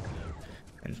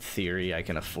 In theory, I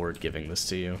can afford giving this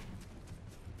to you.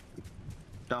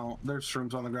 Don't. There's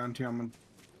shrooms on the ground too. I'm gonna...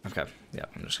 Okay, yeah,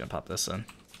 I'm just gonna pop this in.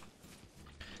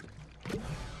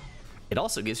 It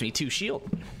also gives me 2 shield.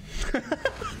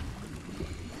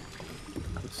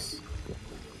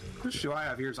 What issue I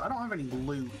have here is I don't have any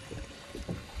loot.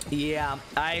 Yeah,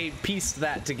 I pieced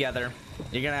that together.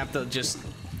 You're gonna have to just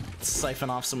siphon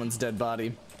off someone's dead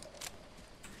body.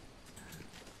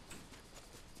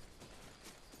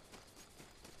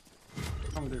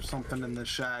 Oh, there's something in this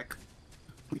shack.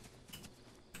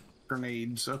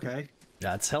 Grenades, okay.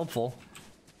 That's helpful.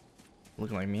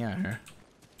 Looking like me out here.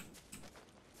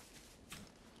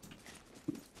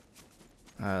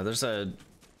 There's a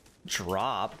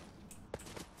drop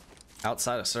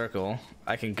outside a circle.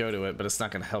 I can go to it, but it's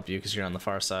not gonna help you because you're on the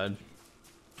far side.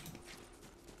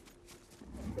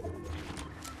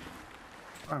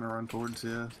 Trying to run towards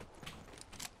you.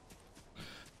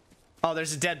 Oh,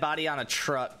 there's a dead body on a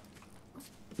truck.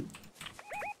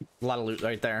 A lot of loot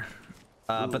right there.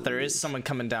 But there is someone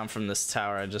coming down from this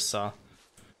tower I just saw.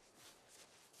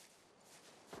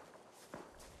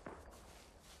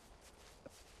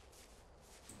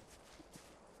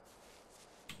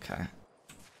 Okay.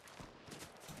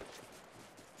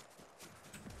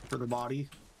 For the body.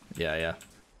 Yeah, yeah.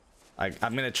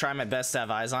 I'm gonna try my best to have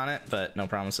eyes on it, but no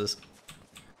promises.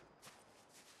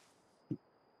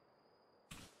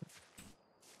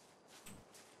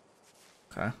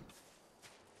 Okay.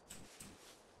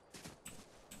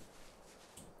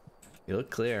 You look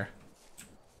clear.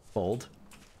 Bold.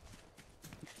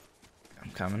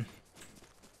 I'm coming.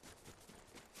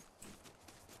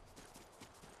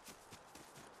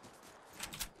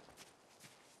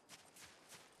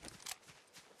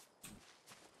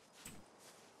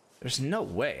 There's no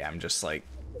way I'm just like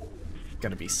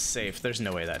gonna be safe. There's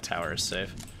no way that tower is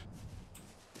safe.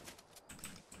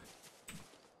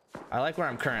 I like where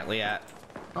I'm currently at.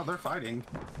 Oh, they're fighting.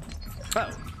 Oh,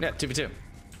 yeah, 2v2.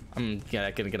 I'm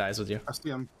gonna get eyes with you. I see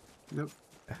them. Yep.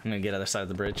 I'm gonna get other side of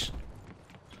the bridge.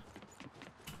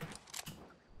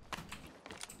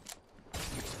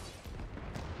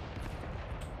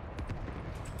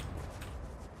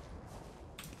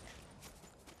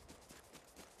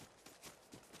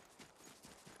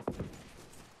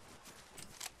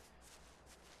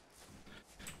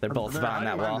 They're both They're behind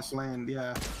that hiding wall. This land,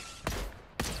 yeah.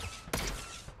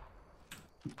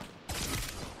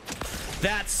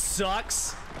 That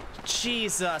sucks.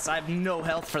 Jesus, I have no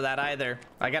health for that either.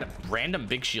 I got a random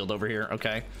big shield over here.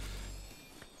 Okay.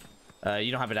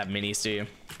 You don't happen to have minis, do you?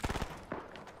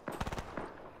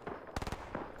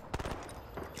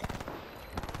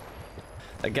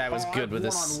 That guy was good with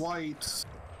one this. on white.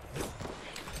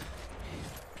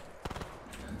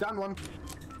 Down one.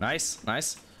 Nice,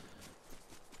 nice.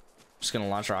 Just gonna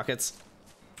launch rockets.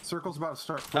 Circle's about to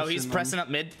start. Oh, he's pushing pressing them. up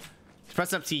mid. He's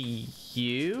pressing up to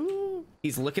you.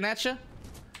 He's looking at you.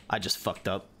 I just fucked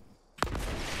up.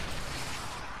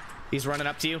 He's running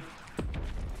up to you.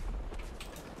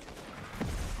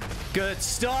 Good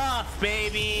stuff,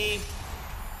 baby.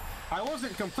 I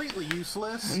wasn't completely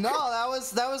useless. No,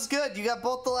 that was good. You got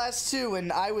both the last two,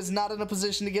 and I was not in a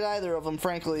position to get either of them,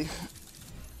 frankly.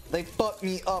 They fucked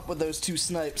me up with those two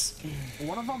snipes.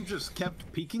 One of them just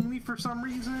kept peeking me for some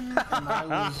reason, and I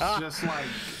was just like,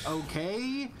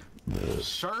 okay,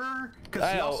 sure,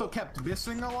 because he also kept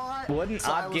missing a lot. What an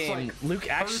so I odd was game. like, Luke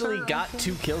actually further, got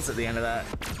 2 kills at the end of that.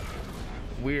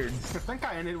 Weird. I think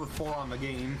I ended with 4 on the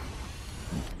game.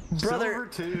 Brother,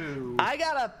 Silver 2. I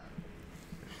got a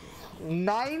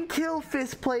 9 kill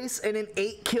 5th place and an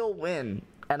 8 kill win,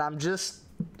 and I'm just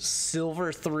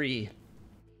silver 3.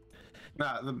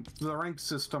 Nah, the ranked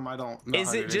system, I don't know. Is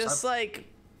how it just like...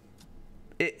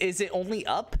 Is it only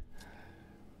up?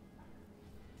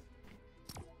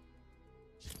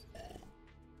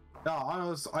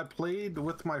 No, I played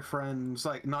with my friends,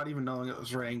 like, not even knowing it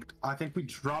was ranked. I think we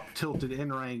dropped tilted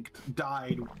in ranked,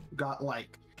 died, got,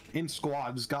 like, in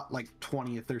squads, got, like,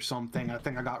 20th or something. I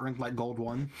think I got ranked, like, gold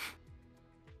 1.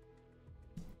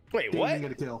 Wait, Didn't what? even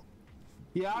get a kill.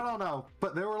 Yeah, I don't know.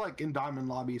 But they were, like, in diamond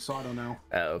lobby, so I don't know.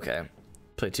 Oh, okay.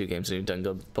 Played 2 games and you've done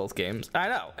good both games. I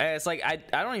know. And it's like, I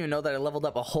don't even know that I leveled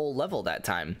up a whole level that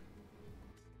time.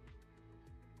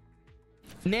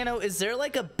 Nano, is there,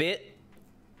 like, a bit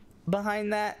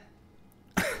behind that?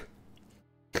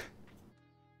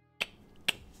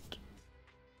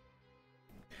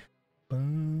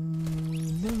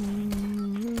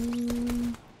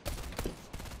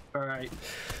 Alright.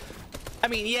 I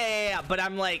mean, yeah, but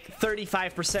I'm like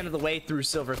 35% of the way through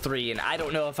Silver 3, and I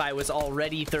don't know if I was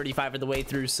already 35 of the way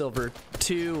through Silver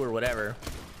 2 or whatever.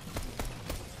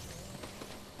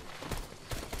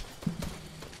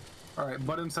 Alright,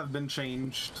 buttons have been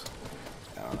changed.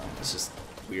 I don't know. It's just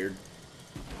weird.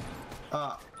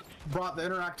 Brought the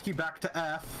interact key back to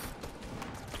F.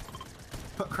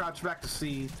 Put crouch back to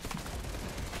C.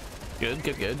 Good,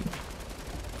 good, good.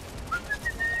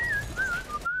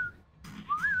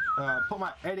 Put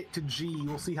my edit to G.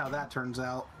 We'll see how that turns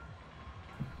out.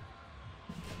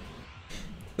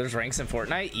 There's ranks in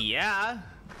Fortnite? Yeah.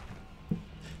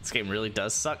 This game really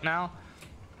does suck now.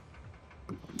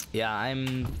 Yeah,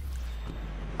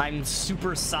 I'm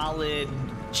super solid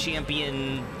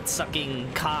champion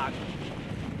sucking cock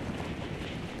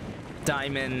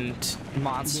diamond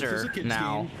monster kid's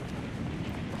now. game.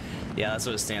 Yeah, that's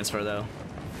what it stands for though.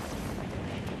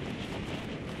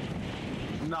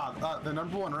 Nah, the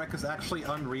 #1 rank is actually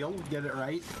Unreal. Get it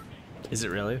right? Is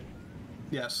it really?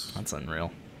 Yes, That's unreal.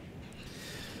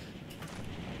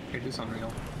 it is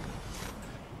Unreal.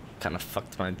 Kind of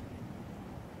fucked my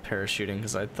parachuting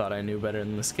because I thought I knew better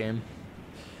in this game.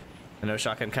 I know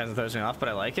shotgun kind of throws me off, but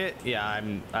I like it. Yeah,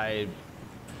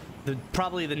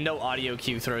 probably the no audio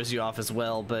cue throws you off as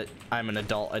well, but I'm an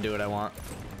adult. I do what I want.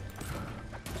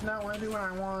 No, I do what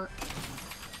I want.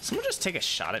 Someone just take a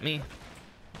shot at me.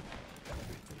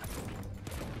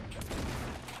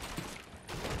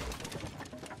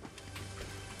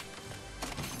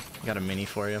 Got a mini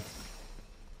for you.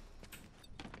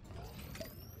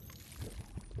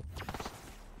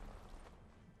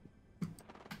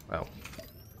 Oh,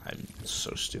 I'm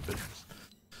so stupid.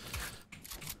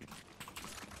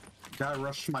 Guy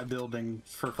rushed my building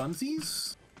for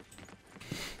funsies?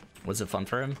 Was it fun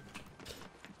for him?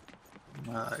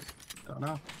 I don't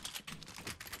know.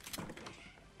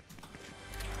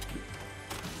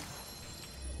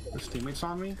 His teammates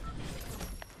on me?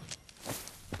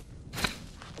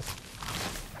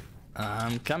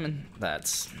 I'm coming.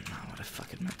 That's not what I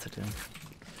fucking meant to do.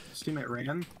 His teammate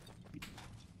ran.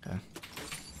 Okay.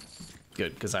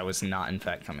 good, because I was not, in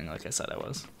fact, coming like I said I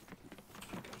was.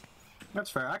 That's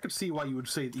fair. I could see why you would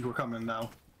say that you were coming, though.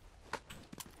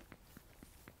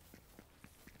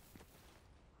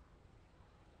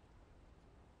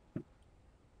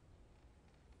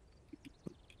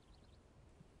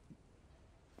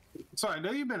 So I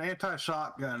know you've been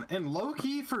anti-shotgun, and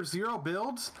low-key for 0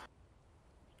 builds,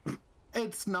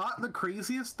 it's not the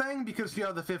craziest thing because you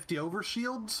have the 50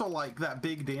 overshield, so like that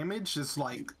big damage is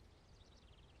like,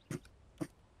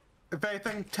 if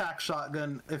anything, tack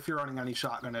shotgun if you're running any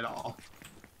shotgun at all.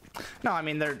 No, I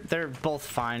mean they're both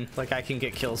fine. Like I can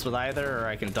get kills with either, or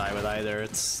I can die with either.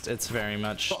 It's very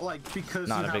much. But like because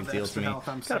not you a have big the deal extra to me. health,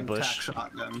 I'm Got a saying tack bush.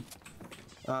 shotgun.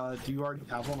 Do you already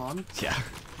have one on? Yeah.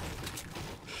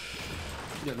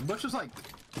 Yeah, the bush is like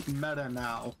meta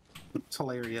now. It's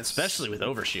hilarious. Especially with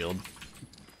overshield.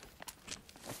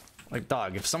 Like,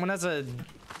 dog, if someone has a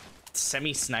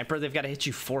semi-sniper, they've got to hit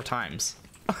you 4 times.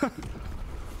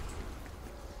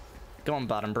 Go on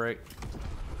bottom brick.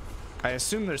 I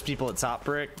assume there's people at top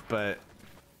brick, but...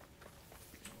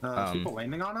 people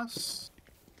landing on us?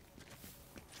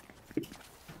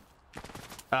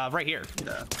 right here.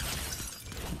 Yeah.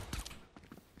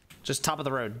 Just top of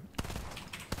the road.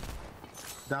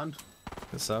 Down.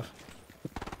 Good stuff.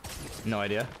 No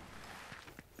idea.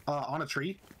 On a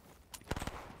tree.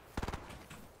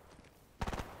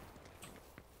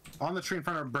 On the tree in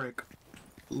front of a brick.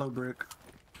 Low brick.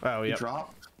 Oh, yeah.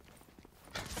 Drop.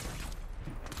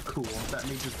 Cool. That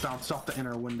made just bounced off the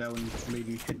inner window and made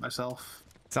me hit myself.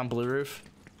 It's on blue roof.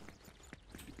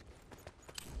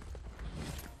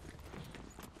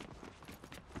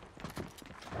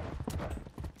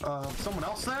 Someone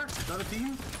else there? Another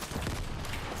team?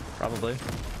 Probably.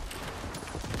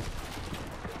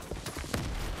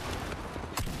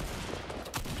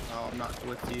 Oh, I'm not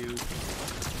with you.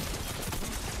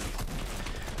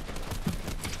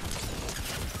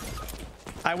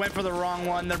 I went for the wrong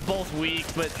one. They're both weak,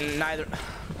 but neither...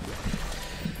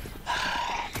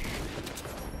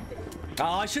 Oh,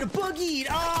 I should have boogied!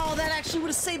 Oh, that actually would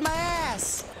have saved my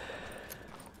ass!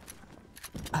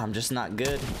 I'm just not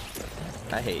good.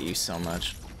 I hate you so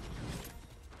much.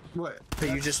 What?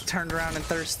 But you just turned around and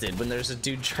thirsted when there's a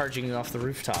dude charging you off the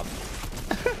rooftop.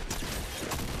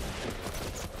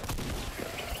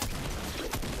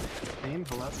 Aim,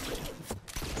 hello?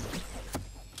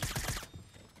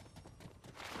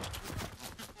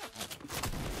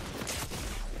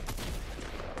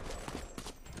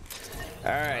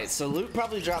 Alright, so loot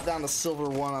probably dropped down to silver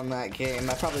 1 on that game.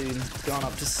 I probably gone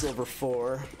up to silver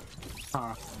 4.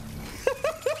 Huh.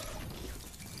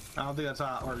 I don't think that's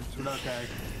how it works, but okay.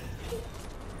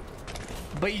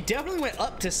 But you definitely went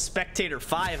up to spectator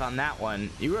 5 on that one.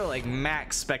 You were like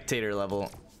max spectator level.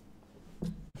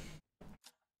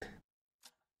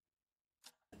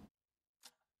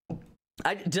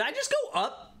 Did I just go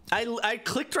up? I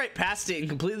clicked right past it and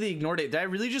completely ignored it. Did I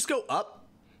really just go up?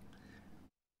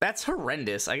 That's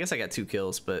horrendous. I guess I got 2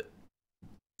 kills, but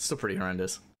still pretty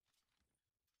horrendous.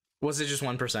 Was it just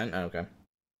 1%? Oh, okay.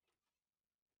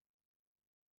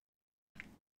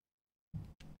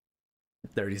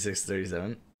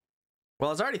 $36-37.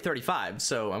 Well, it's already 35,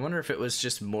 so I wonder if it was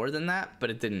just more than that, but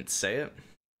it didn't say it.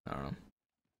 I don't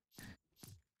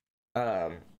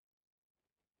know.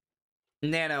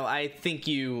 Nano, I think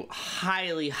you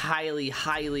highly, highly,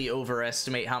 highly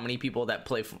overestimate how many people that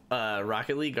play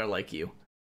Rocket League are like you.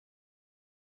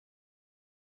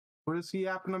 What is he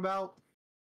yapping about?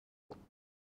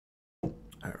 All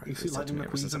right, You see Lightning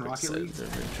McQueen's in Rocket League?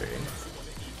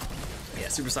 Yeah,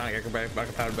 supersonic acrobatic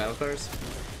powered battle cars.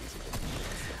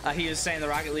 He was saying the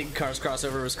Rocket League cars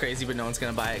crossover was crazy, but no one's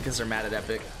gonna buy it because they're mad at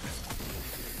Epic.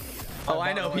 Oh,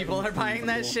 I know people are buying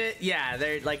that shit. Yeah,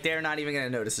 they're not even gonna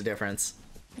notice the difference.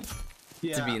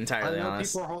 Yeah, to be entirely I know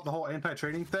honest. people are the whole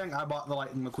anti-trading thing. I bought the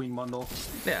Lightning McQueen bundle.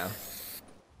 Yeah.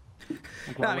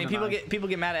 Like, No, why I mean wouldn't people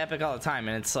get mad at Epic all the time,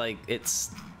 and it's like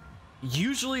it's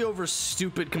usually over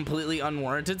stupid, completely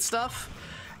unwarranted stuff,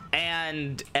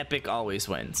 and Epic always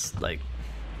wins. Like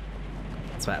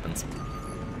that's what happens.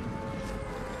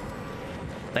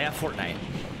 They have Fortnite.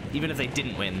 Even if they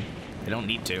didn't win, they don't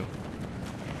need to.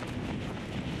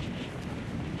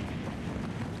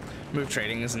 Move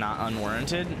trading is not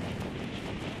unwarranted.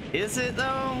 Is it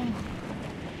though?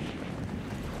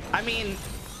 I mean,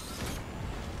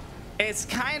 it's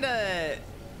kinda...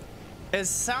 It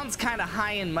sounds kinda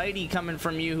high and mighty coming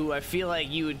from you, who I feel like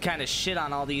you would kinda shit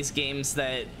on all these games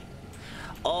that...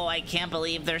 Oh, I can't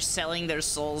believe they're selling their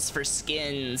souls for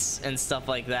skins and stuff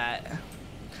like that.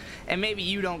 And maybe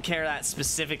you don't care that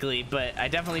specifically, but I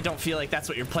definitely don't feel like that's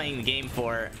what you're playing the game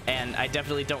for, and I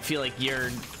definitely don't feel like you're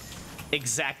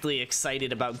exactly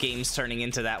excited about games turning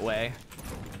into that way.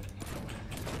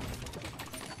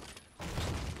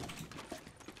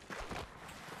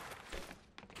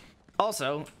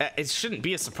 Also, it shouldn't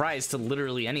be a surprise to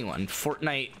literally anyone.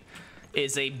 Fortnite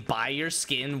is a buy your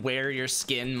skin, wear your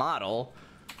skin model.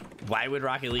 Why would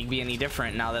Rocket League be any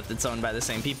different now that it's owned by the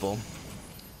same people?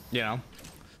 You know?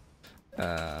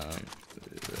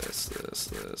 This.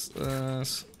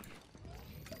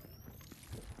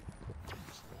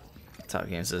 Top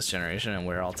games this generation and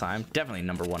we're all time. Definitely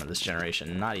number one of this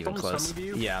generation. Not even close.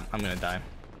 Yeah, I'm gonna die.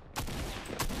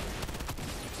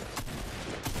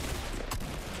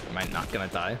 Am I not gonna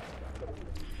die?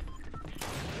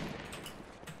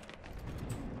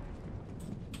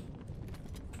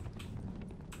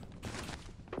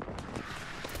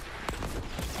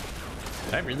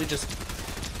 Did I really just...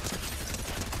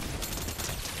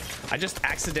 I just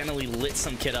accidentally lit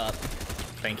some kid up.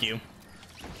 Thank you.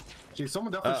 Gee,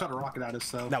 someone definitely shot a rocket at us,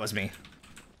 so. That was me.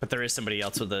 But there is somebody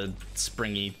else with a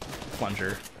springy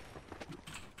plunger.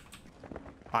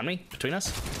 On me? Between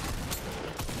us?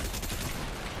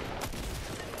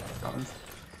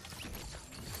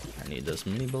 I need those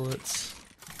mini bullets.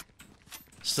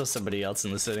 Still somebody else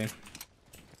in the city.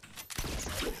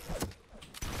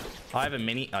 Oh, I have a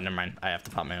mini. Oh, never mind. I have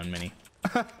to pop my own mini.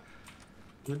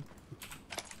 Good.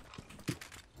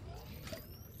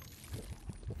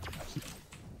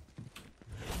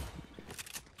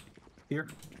 Here.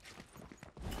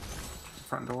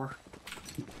 Front door.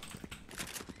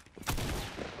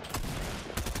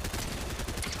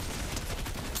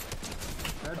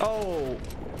 Oh!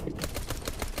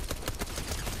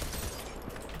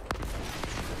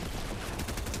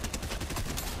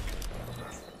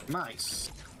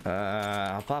 Nice.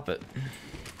 I'll pop it.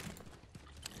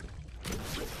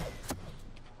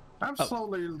 I'm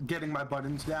slowly getting my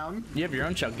buttons down. You have your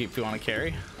own chug if you want to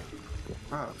carry.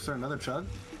 Oh, is there another chug?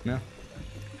 No.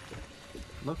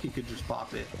 Look, you could just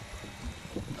pop it.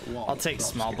 Wall, I'll take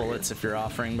small bullets if you're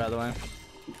offering, by the way.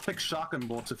 Take shotgun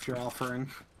bullets if you're offering.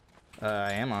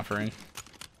 I am offering.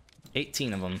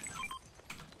 18 of them.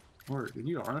 Word,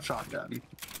 you don't run a shotgun.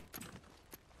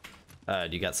 Do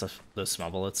you got those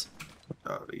small bullets?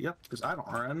 Yep, because I don't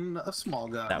run a small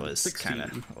gun. That was 16. kind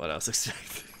of what I was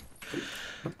expecting.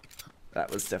 That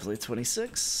was definitely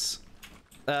 26.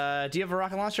 Do you have a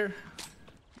rocket launcher?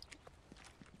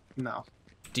 No,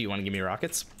 Do you want to give me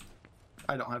rockets?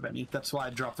 I don't have any. That's why I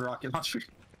dropped the rocket launcher.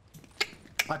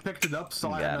 I picked it up,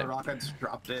 so I Got had no it. rockets,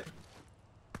 dropped it.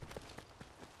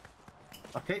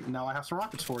 Okay, now I have some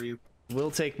rockets for you.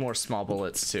 We'll take more small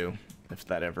bullets too, if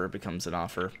that ever becomes an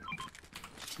offer.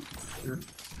 Sure.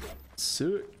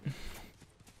 Suit.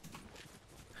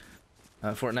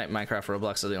 Fortnite, Minecraft,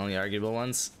 Roblox are the only arguable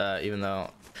ones. Even though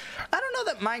I don't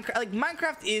know that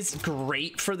Minecraft is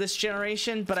great for this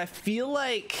generation, but I feel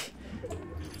like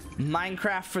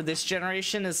Minecraft for this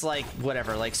generation is like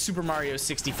whatever, like Super Mario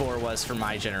 64 was for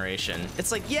my generation.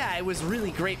 It's like, yeah, it was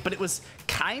really great, but it was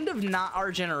kind of not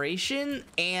our generation,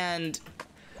 and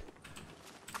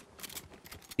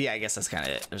yeah, I guess that's kind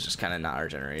of it. It was just kind of not our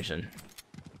generation.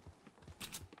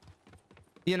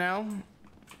 You know?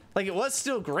 Like, it was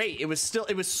still great. It was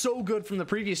so good from the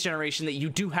previous generation that you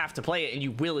do have to play it and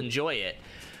you will enjoy it.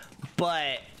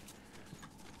 But,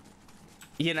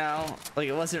 you know, like,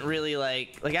 it wasn't really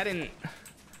like I don't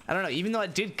know, even though I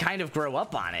did kind of grow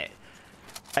up on it,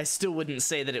 I still wouldn't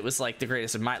say that it was like the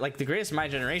greatest of my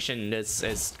generation.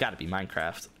 It's got to be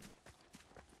Minecraft.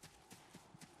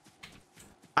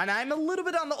 And I'm a little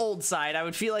bit on the old side. I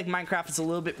would feel like Minecraft is a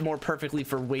little bit more perfectly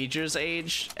for Wager's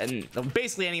age, and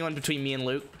basically anyone between me and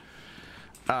Luke.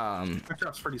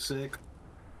 Minecraft's pretty sick.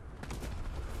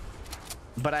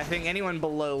 But I think anyone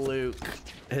below Luke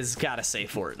has got to say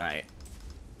Fortnite.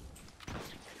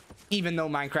 Even though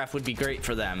Minecraft would be great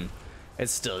for them,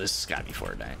 it's still just got to be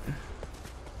Fortnite.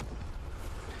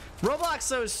 Roblox,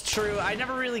 though, is true. I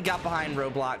never really got behind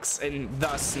Roblox, and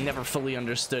thus never fully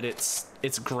understood its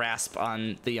grasp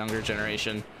on the younger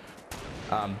generation.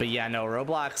 But yeah, no,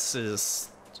 Roblox is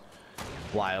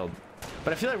wild.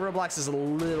 But I feel like Roblox is a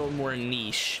little more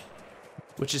niche,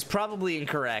 which is probably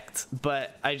incorrect,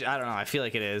 but I don't know. I feel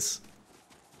like it is.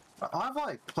 I've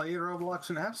like played Roblox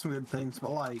and have some good things,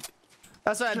 but like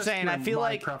that's what I'm saying. I feel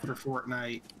like Minecraft or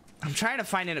Fortnite. I'm trying to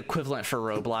find an equivalent for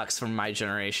Roblox from my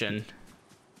generation.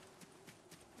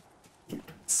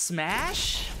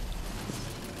 Smash?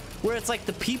 Where it's like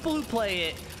the people who play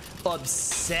it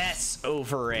obsess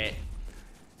over it,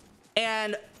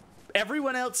 and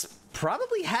everyone else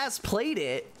probably has played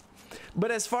it,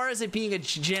 but as far as it being a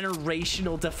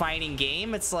generational defining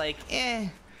game, it's like,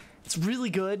 it's really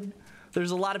good.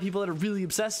 There's a lot of people that are really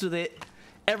obsessed with it.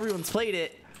 Everyone's played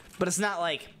it, but it's not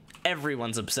like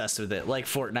everyone's obsessed with it, like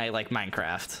Fortnite, like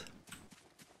Minecraft.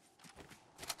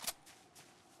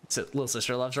 So little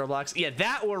sister loves Roblox. Yeah,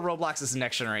 that or Roblox is the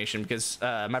next generation because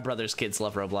my brother's kids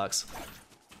love Roblox.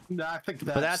 No, I think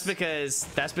that's... But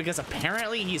that's because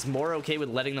apparently he's more okay with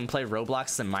letting them play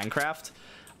Roblox than Minecraft.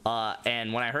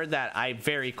 And when I heard that, I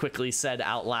very quickly said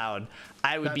out loud,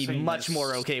 I would be much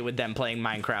more okay with them playing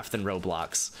Minecraft than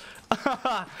Roblox.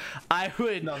 I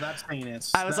would. No, that's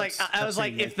heinous. I was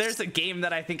like, if there's a game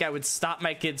that I think I would stop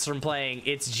my kids from playing,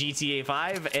 it's GTA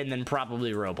 5 and then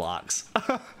probably Roblox.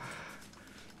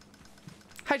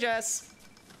 Hi, Jess.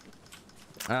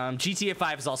 GTA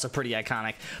 5 is also pretty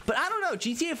iconic, but I don't know,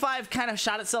 GTA 5 kind of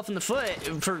shot itself in the foot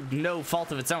for no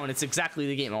fault of its own. It's exactly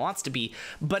the game it wants to be,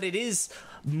 but it is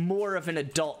more of an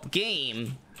adult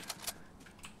game,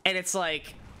 and it's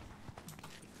like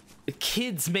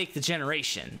kids make the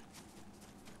generation.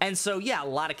 And so yeah, a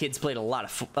lot of kids played a lot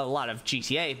of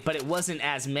GTA, but it wasn't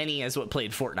as many as what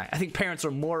played Fortnite. I think parents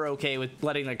are more okay with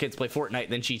letting their kids play Fortnite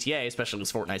than GTA, especially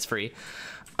because Fortnite's free.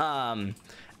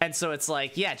 And so it's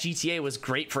like, yeah, GTA was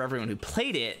great for everyone who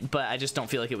played it, but I just don't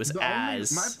feel like it was my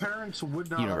parents would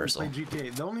not universal. play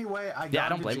GTA. The only way I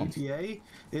got into GTA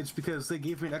is because they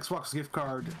gave me an Xbox gift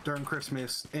card during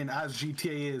Christmas, and as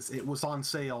GTA is, it was on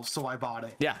sale, so I bought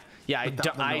it. Yeah, I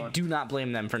do not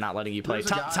blame them for not letting you play.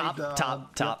 Top.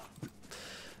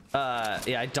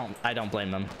 Yeah, I don't blame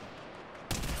them.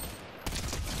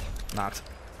 Knocked.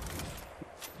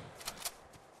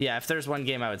 Yeah, if there's one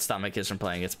game I would stop my kids from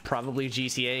playing, it's probably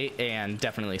GTA and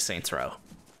definitely Saints Row.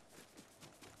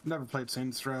 Never played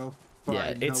Saints Row.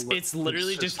 Yeah, it's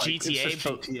literally just GTA,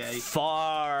 but GTA.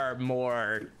 Far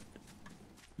more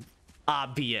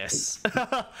obvious.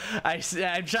 I'm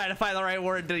trying to find the right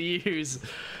word to use.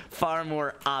 Far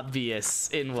more obvious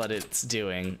in what it's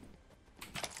doing.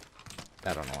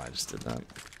 I don't know why I just did that.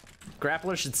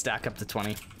 Grappler should stack up to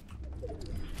 20.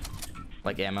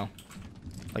 Like ammo.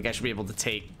 Like I should be able to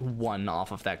take one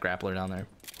off of that grappler down there.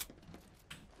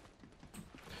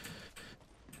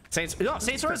 Saints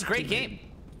Row is a great game.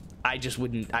 I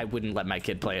wouldn't let my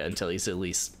kid play it until he's at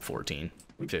least 14,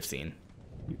 15.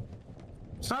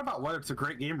 It's not about whether it's a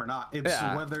great game or not. It's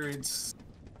whether it's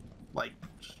like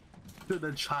should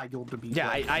a child to be. Yeah,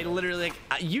 I literally,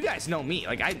 like, you guys know me.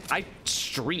 Like I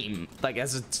stream like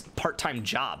as a part-time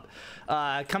job.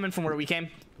 Coming from where we came,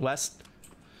 west.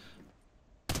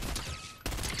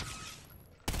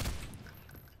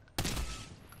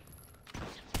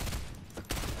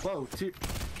 Whoa, to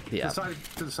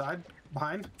the side,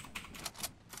 behind.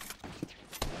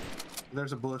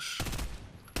 There's a bush.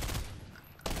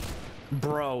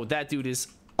 Bro, that dude is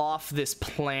off this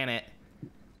planet.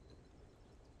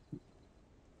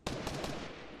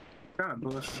 Kind of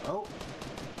bush. Oh,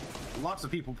 lots of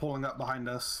people pulling up behind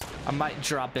us. I might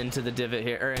drop into the divot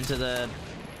here, or into the...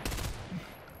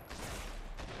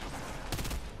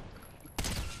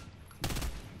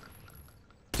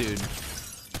 Dude.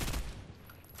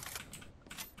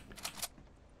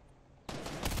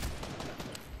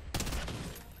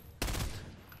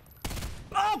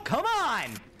 Oh, come on!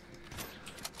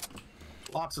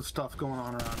 Lots of stuff going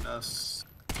on around us.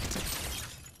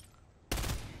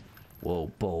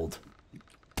 Whoa, bold.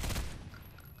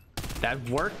 That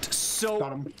worked so...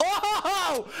 Got him.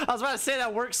 Oh! I was about to say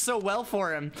that worked so well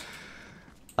for him.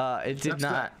 It did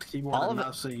not.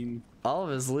 All of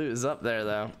his loot is up there,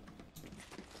 though.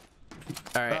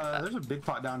 All right. There's a big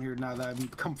pot down here now that I'm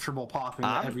comfortable popping.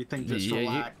 Everything just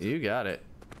relaxed. You got it.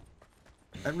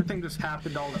 Everything just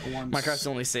happened all at once. Minecraft's the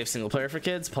only safe single player for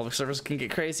kids. Public servers can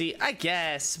get crazy, I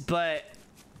guess, but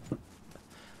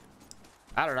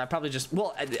I don't know. I probably just,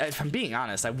 well, if I'm being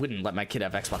honest, I wouldn't let my kid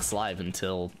have Xbox Live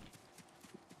until,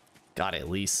 God, at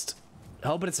least.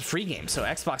 Oh, but it's a free game, so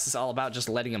Xbox is all about just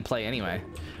letting him play anyway.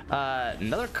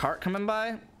 Another cart coming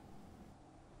by.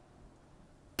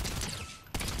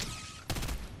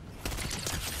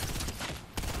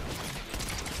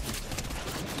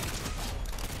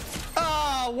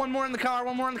 Oh, one more in the car,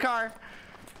 one more in the car.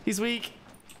 He's weak.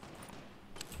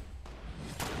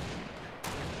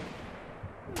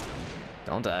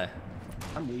 Don't die.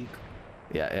 I'm weak.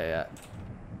 Yeah.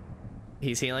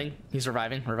 He's healing. He's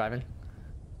reviving. If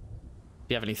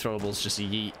you have any throwables, just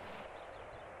yeet.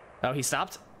 Oh, he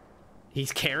stopped.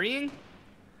 He's carrying.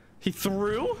 He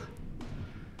threw.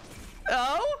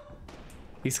 Oh.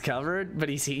 He's covered, but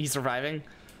he's surviving.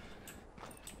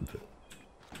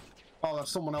 Oh,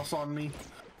 that's someone else on me.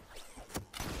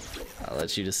 I'll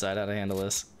let you decide how to handle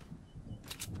this.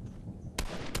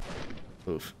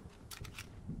 Oof.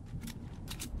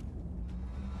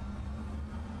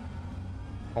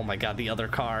 Oh my God, the other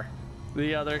car.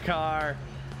 The other car.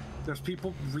 There's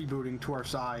people rebooting to our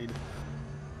side.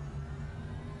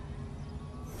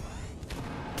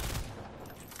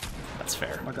 That's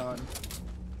fair. Oh my god.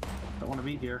 Don't want to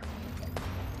be here.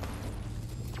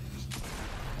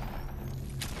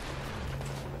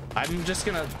 I'm just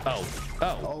gonna. Oh.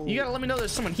 You gotta let me know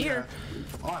there's someone here. Yeah.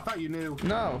 Oh, I thought you knew.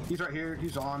 No. He's right here.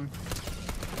 He's on.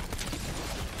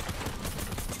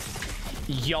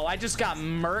 Yo, I just got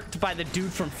murked by the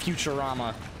dude from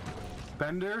Futurama.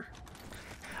 Bender?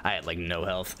 I had like no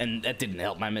health, and that didn't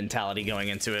help my mentality going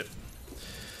into it.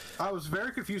 I was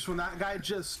very confused when that guy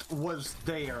just was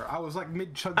there. I was like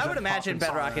mid-chug. I would imagine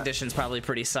Bedrock Edition's probably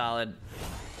pretty solid,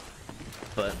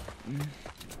 but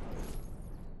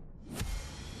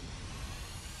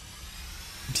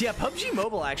yeah, PUBG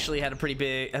Mobile actually had a pretty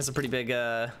big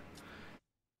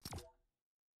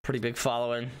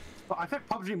following. I think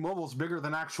PUBG Mobile's bigger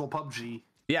than actual PUBG.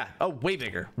 Yeah. Oh, way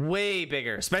bigger,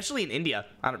 especially in India.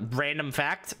 Random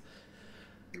fact.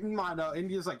 I know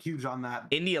India's like huge on that.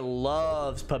 India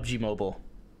loves PUBG Mobile.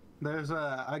 There's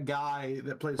a guy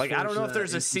that plays. Like, I don't know if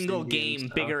there's a Forza single games, game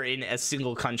so. bigger in a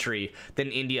single country than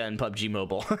India and PUBG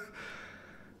Mobile.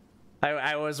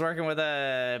 I was working with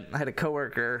I had a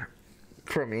coworker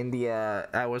from India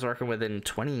I was working with in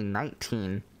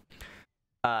 2019.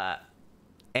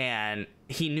 And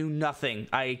he knew nothing.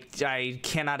 I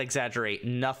cannot exaggerate,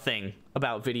 nothing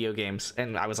about video games.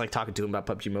 And I was like talking to him about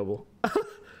PUBG Mobile.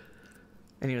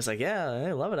 And he was like, yeah,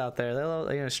 they love it out there. They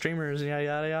love, streamers and yada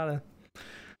yada yada.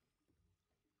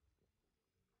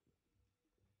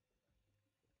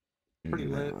 Pretty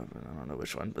lit. I don't know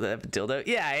which one, but they have a dildo.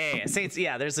 Yeah. Saints.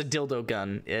 Yeah, there's a dildo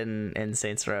gun in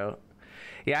Saints Row.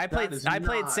 Yeah, I played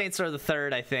Saints Row the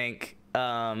Third, I think.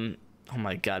 Oh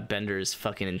my god, Bender is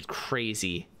fucking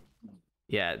crazy.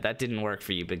 Yeah, that didn't work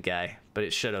for you, big guy, but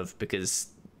it should have, because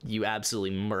you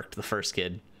absolutely murked the first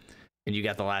kid, and you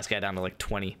got the last guy down to like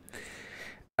 20.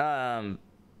 Yeah,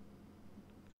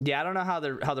 I don't know how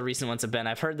the recent ones have been.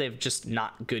 I've heard they've just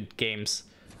not good games,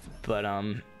 but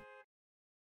I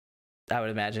would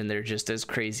imagine they're just as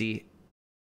crazy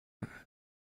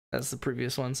as the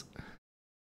previous ones.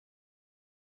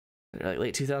 They're like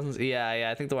late 2000s. Yeah.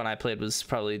 I think the one I played was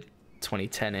probably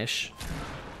 2010-ish.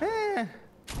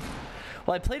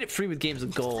 Well, I played it free with Games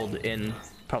of Gold in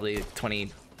probably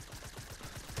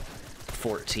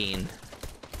 2014. I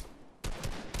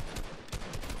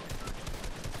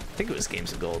think it was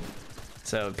Games of Gold.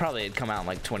 So it probably had come out in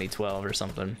like 2012 or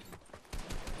something.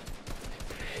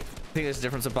 I think there's a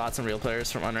difference of bots and real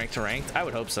players from unranked to ranked. I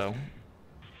would hope so.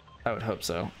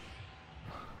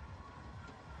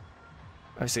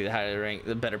 I see the higher rank,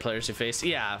 the better players you face.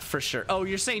 Yeah, for sure. Oh,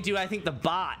 you're saying, do I think the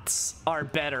bots are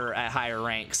better at higher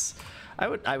ranks?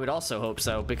 I would also hope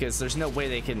so, because there's no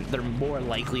way they're more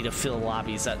likely to fill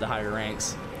lobbies at the higher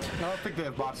ranks. I don't think they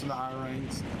have bots in the higher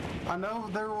ranks. I know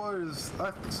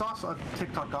I saw a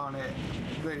TikTok on it,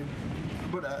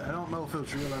 but I don't know if it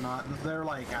was real or not. They're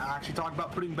like actually talking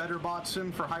about putting better bots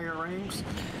in for higher ranks.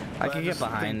 I can get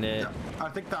behind it. I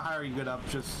think the higher you get up,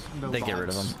 just no they bots. get rid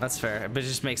of them. That's fair, but it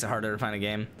just makes it harder to find a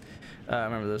game. I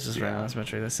remember this is right last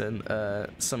metric that said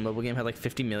some mobile game had like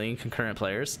 50 million concurrent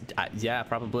players. Yeah,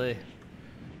 probably.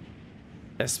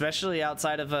 Especially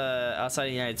outside of the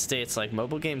United States, like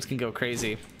mobile games can go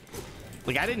crazy.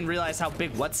 Like, I didn't realize how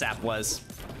big WhatsApp was.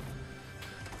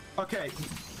 Okay,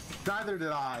 neither did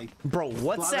I. Bro,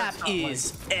 WhatsApp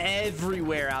is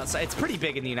everywhere outside. It's pretty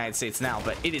big in the United States now,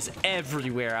 but it is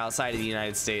everywhere outside of the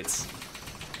United States.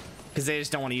 Because they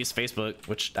just don't want to use Facebook,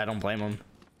 which I don't blame them.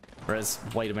 Whereas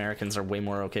white Americans are way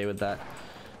more okay with that.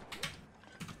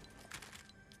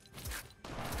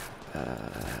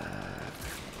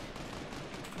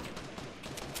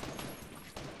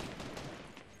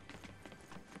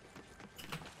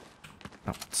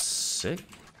 Oh, sick.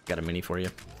 Got a mini for you.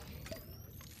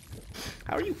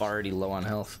 How are you already low on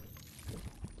health?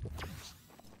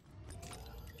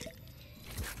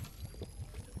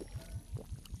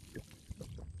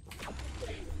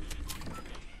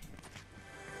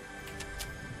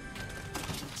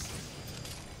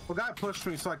 Well, guy pushed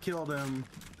me, so I killed him.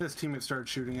 His teammate started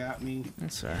shooting at me.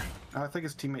 That's fair. I think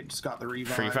his teammate just got the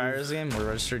revive. Free Fire is a game. We're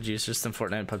registered users than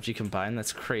Fortnite and PUBG combined.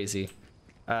 That's crazy.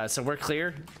 So we're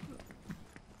clear.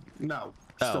 No,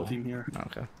 still team here.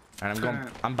 Okay. All right,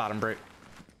 I'm bottom break.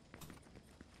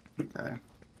 Okay.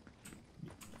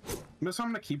 I'm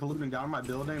gonna keep looting down my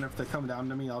building, and if they come down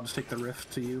to me, I'll just take the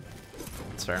rift to you.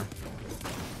 That's fair.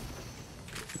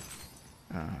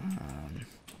 I'm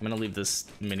gonna leave this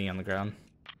mini on the ground.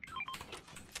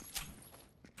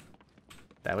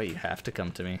 That way you have to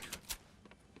come to me.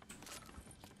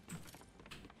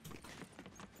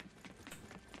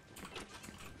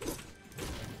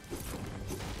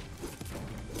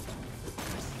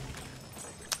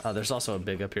 Oh, there's also a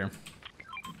big up here.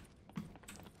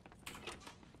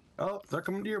 Oh, they're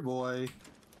coming to your boy.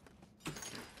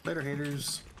 Later,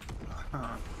 haters.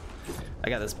 Huh. I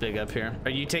got this big up here.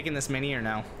 Are you taking this mini or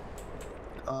no?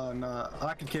 No,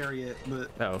 I can carry it, but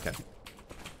Oh, okay.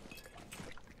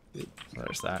 So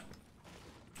there's that.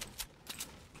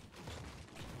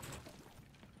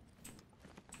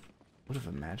 Would have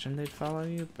imagined they'd follow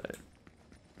you, but I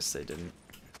guess they didn't.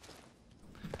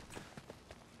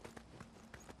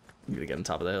 I'm gonna get on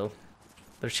top of the hill.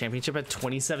 Their championship had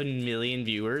 27 million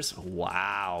viewers.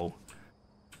 Wow.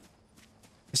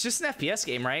 It's just an FPS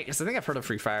game, right? Because I think I've heard of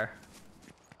Free Fire.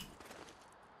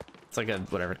 It's like a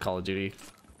whatever Call of Duty,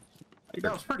 I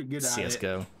was pretty good at it.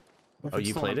 CS:GO. If Oh, it's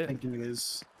you the played one I'm it? thinking it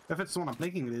is. If it's the one I'm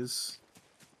thinking it is.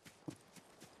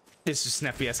 It's just an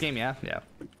FPS game, yeah, yeah.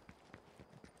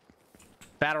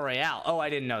 Battle Royale. Oh, I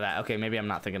didn't know that. Okay, maybe I'm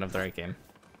not thinking of the right game.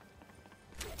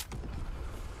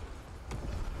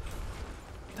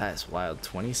 That is wild.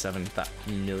 27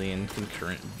 million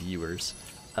concurrent viewers.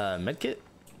 Medkit,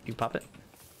 you pop it.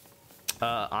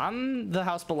 On the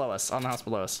house below us. On the house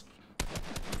below us.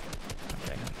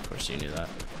 Okay, of course you knew that.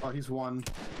 Oh, he's one.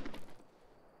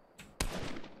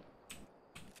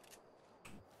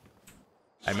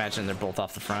 I imagine they're both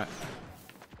off the front.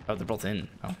 Oh, they're both in.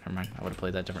 Oh, never mind. I would have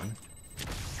played that differently.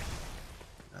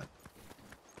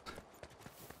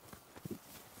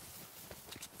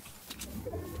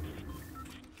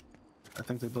 I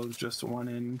think they both just one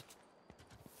in.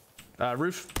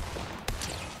 Roof.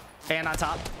 And on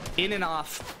top. In and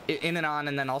off. In and on,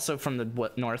 and then also from the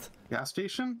what, north. Gas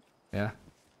station? Yeah.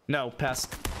 No,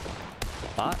 past.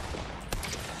 Bot?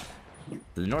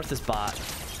 The north is bot.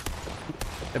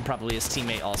 And probably his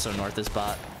teammate also north is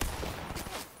bot.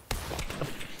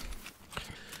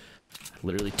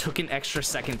 Literally took an extra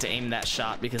second to aim that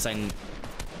shot because I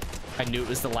knew it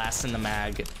was the last in the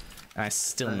mag. And I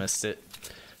still missed it.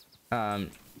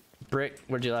 Brick,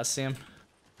 where'd you last see him?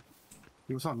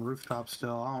 He was on the rooftop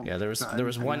still. I don't Yeah, there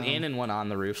was one in and one on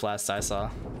the roof last I saw.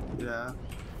 Yeah.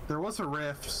 There was a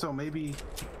rift, so maybe...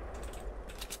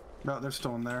 No, they're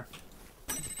still in there.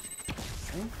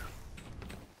 Okay.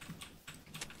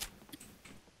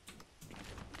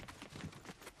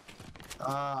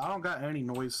 I don't got any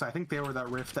noise. I think they were that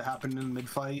rift that happened in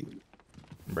mid-fight.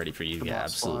 I'm ready for you to get boss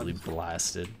absolutely squad.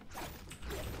 blasted.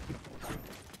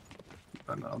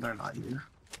 But no, they're not here.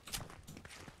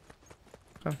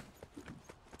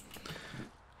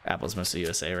 Apple's mostly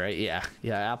USA, right? Yeah,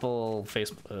 yeah. Apple,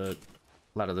 Facebook, a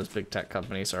lot of those big tech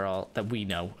companies are all that we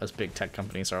know as big tech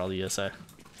companies are all the USA.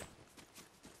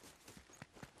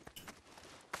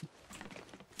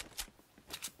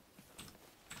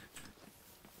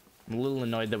 I'm a little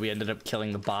annoyed that we ended up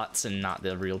killing the bots and not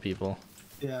the real people.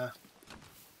 Yeah.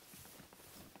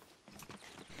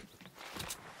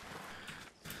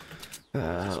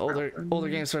 Older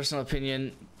games, personal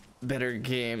opinion. Better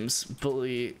games,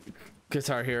 Bully,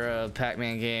 Guitar Hero,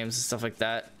 Pac-Man games, stuff like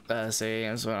that. Say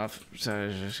games went off.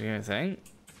 Thing.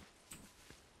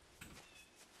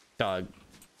 Dog.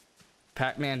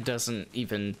 Pac-Man doesn't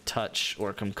even touch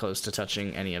or come close to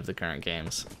touching any of the current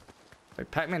games. Like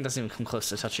Pac-Man doesn't even come close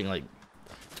to touching like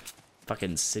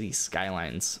fucking City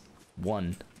Skylines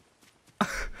 1.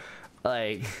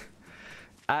 Like,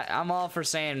 I'm all for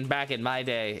saying back in my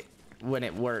day when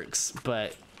it works,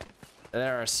 but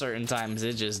there are certain times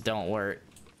it just don't work.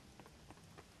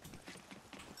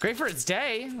 Great for its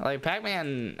day, like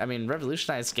Pac-Man, I mean,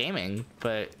 revolutionized gaming,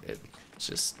 but it's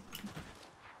just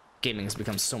gaming has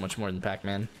become so much more than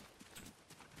Pac-Man.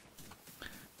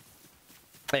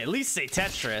 At least say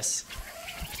Tetris.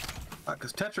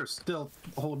 Because Tetris still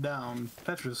hold down.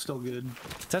 Tetris is still good.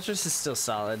 Tetris is still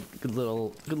solid. Good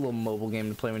little mobile game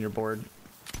to play when you're bored,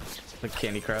 like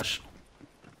Candy Crush.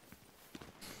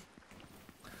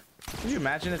 Could you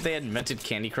imagine if they had invented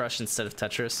Candy Crush instead of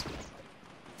Tetris?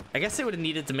 I guess they would have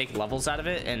needed to make levels out of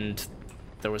it, and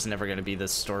there was never going to be the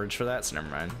storage for that, so never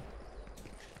mind.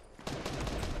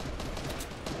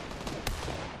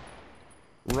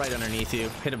 Right underneath you.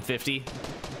 Hit him 50.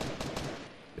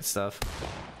 Good stuff.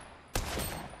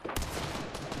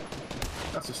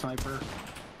 That's a sniper.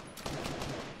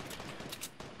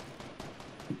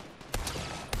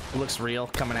 Looks real,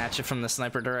 coming at you from the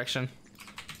sniper direction.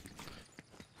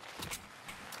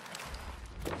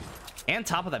 And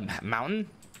top of the mountain?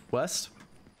 West?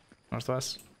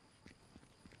 Northwest?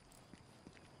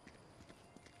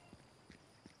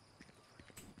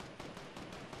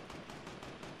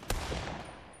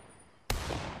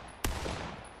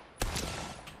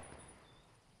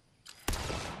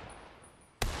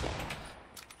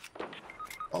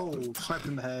 Oh, sniped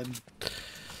in the head.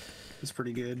 It's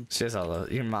pretty good. She has all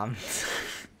the, your mom.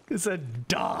 It's a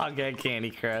dog at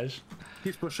Candy Crush.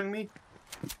 He's pushing me.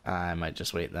 I might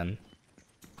just wait then.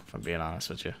 If I'm being honest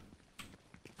with you.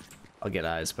 I'll get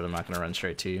eyes, but I'm not gonna run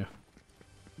straight to you.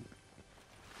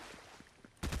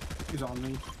 He's on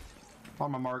me. On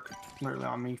my mark. Literally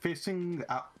on me. Facing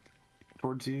out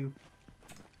towards you.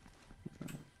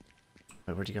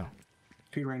 Wait, where'd you go?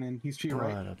 He ran in. He's to your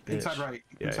What right. a bitch. Inside right.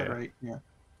 Yeah, Inside yeah. right. Yeah.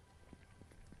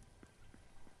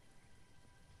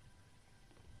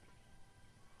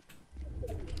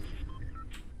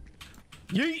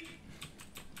 Yeet!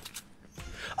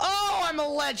 Oh, I'm a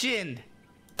legend!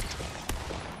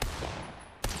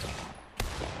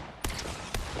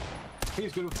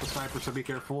 He's good with the sniper, so be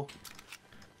careful.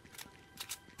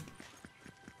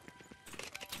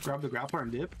 Grab the grappler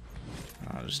and dip.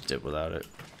 I'll just dip without it.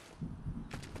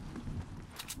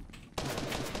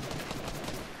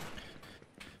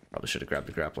 Probably should have grabbed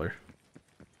the grappler.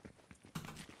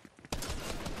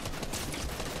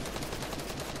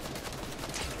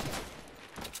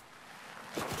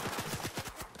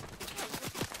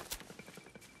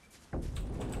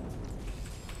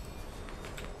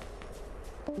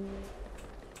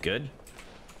 Good.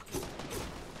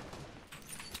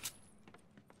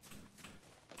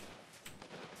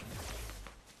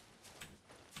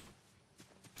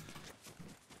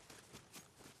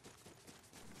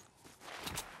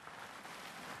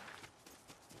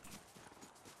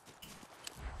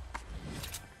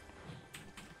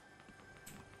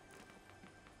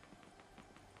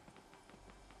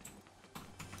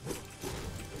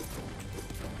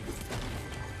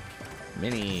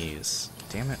 Minis.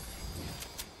 Damn it.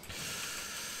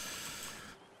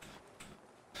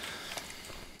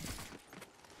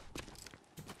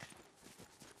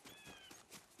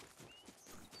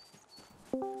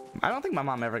 I don't think my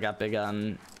mom ever got big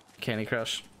on Candy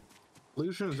Crush.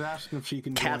 Lucian is asking if she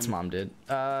can Kat's join. mom did.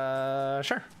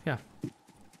 Sure. Yeah.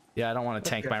 Yeah, I don't want to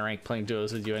tank Okay. my rank playing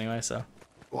duos with you anyway, so.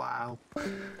 Wow.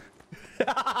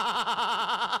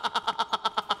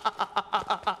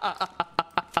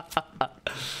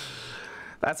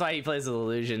 That's why he plays with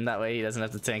Illusion. That way he doesn't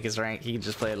have to tank his rank. He can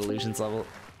just play at Illusion's level.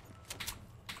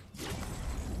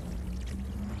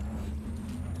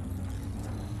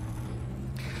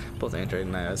 Both Android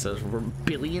and iOS says we're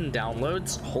billion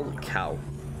downloads. Holy cow.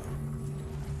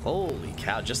 Holy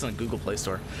cow, just on the Google Play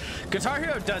Store. Guitar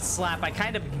Hero does slap. I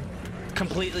kind of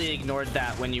completely ignored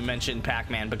that when you mentioned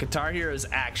Pac-Man, but Guitar Hero is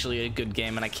actually a good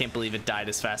game, and I can't believe it died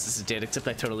as fast as it did, except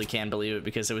I totally can believe it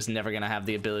because it was never going to have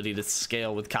the ability to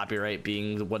scale with copyright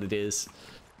being what it is.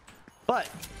 But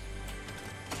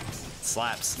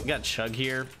slaps. We got Chug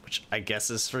here, which I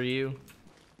guess is for you.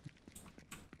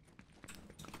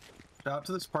 Shout out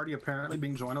to this party apparently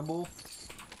being joinable.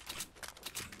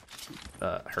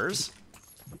 Hers?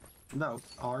 No,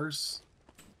 ours.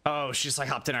 Oh, she's like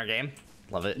hopped in our game.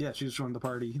 Love it. Yeah, she just joined the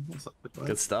party. What's up with that?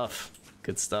 Good stuff.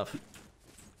 Good stuff.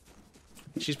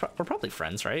 We're probably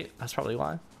friends, right? That's probably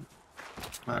why.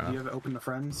 Do you have it open to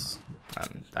friends?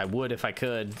 I would if I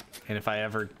could, and if I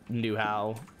ever knew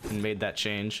how and made that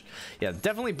change. Yeah,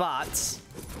 definitely bots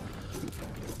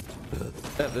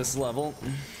at this level.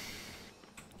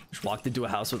 Just walked into a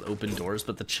house with open doors,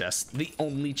 but the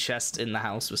only chest in the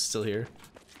house was still here.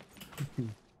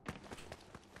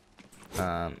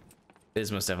 It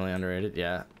is most definitely underrated.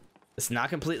 Yeah, it's not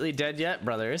completely dead yet,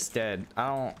 brother. It's dead.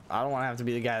 I don't want to have to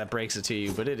be the guy that breaks it to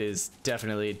you, but it is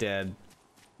definitely dead.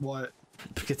 What?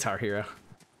 Guitar Hero.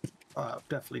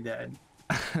 Definitely dead.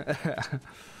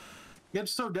 Yeah,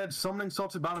 it's so dead. Summoning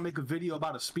Salt's about to make a video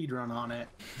about a speedrun on it.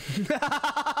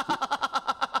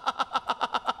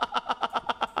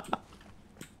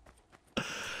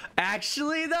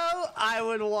 Actually, though, I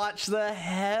would watch the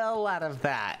hell out of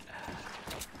that.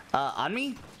 On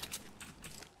me?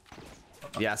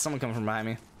 Yeah, someone coming from behind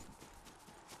me.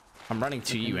 I'm running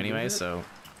to you anyway, so.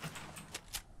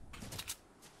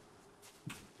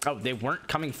 Oh, they weren't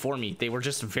coming for me. They were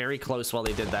just very close while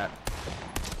they did that.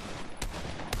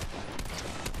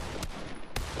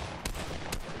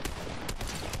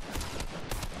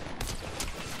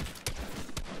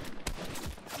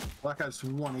 Black guy's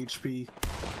 1 HP.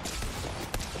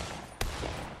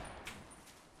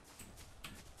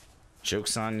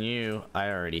 Joke's on you. I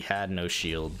already had no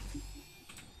shield.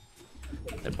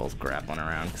 They're both grappling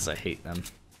around because I hate them.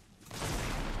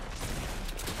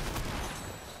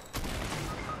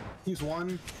 He's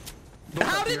one.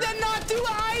 How did that not do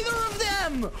either of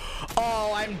them?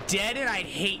 Oh, I'm dead and I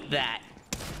hate that.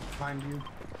 Behind you.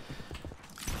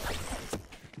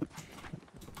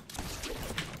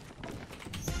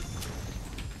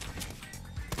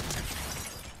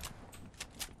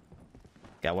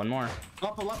 Got one more.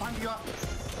 Up the left behind you. Up.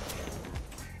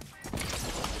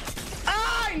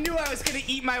 Ah, I knew I was gonna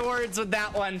eat my words with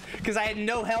that one because I had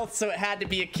no health, so it had to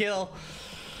be a kill.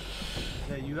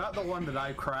 Yeah, you got the one that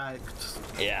I cracked.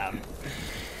 Yeah.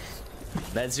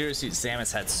 That Zero Suit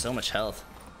Samus had so much health.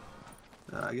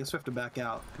 I guess we have to back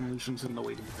out. Lucian's in the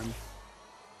waiting room.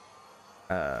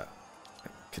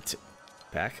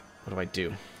 Back? What do I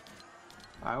do?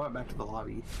 I went back to the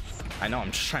lobby. I know,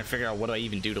 I'm just trying to figure out what do I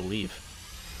even do to leave.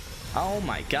 Oh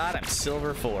my god, I'm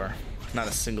silver 4. Not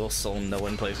a single soul, no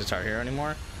one plays Guitar Hero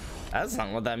anymore. That's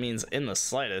not what that means in the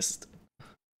slightest.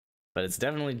 But it's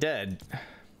definitely dead.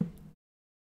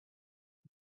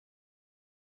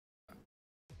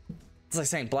 It's like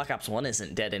saying Black Ops 1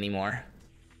 isn't dead anymore.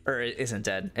 Or it isn't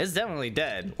dead. It's definitely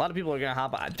dead. A lot of people are gonna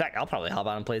hop on. In fact, I'll probably hop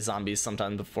on and play zombies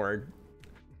sometime before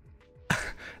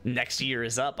next year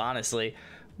is up, honestly.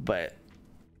 But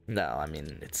no, I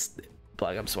mean, it's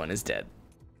Black Ops 1 is dead.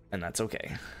 And that's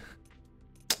okay.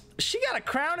 She got a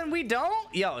crown and we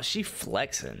don't? Yo, she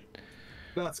flexing.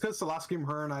 No, it's because the last game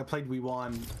her and I played, we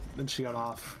won. Then she got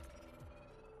off.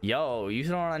 Yo, you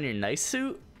throwing on your nice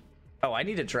suit? Oh, I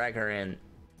need to drag her in.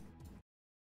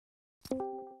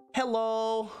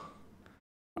 Hello.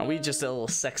 Are we just a little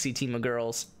sexy team of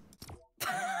girls?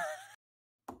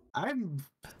 I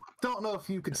don't know if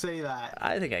you could say that.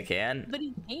 I think I can. But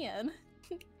he can.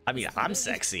 I mean, I'm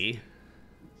sexy.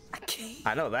 Okay.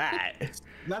 I know that.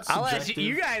 That's I'll let subjective.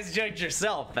 you guys judge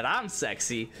yourself, but I'm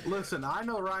sexy. Listen, I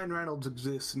know Ryan Reynolds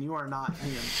exists, and you are not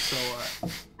him. So,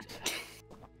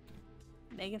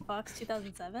 Megan Fox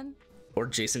 2007. Or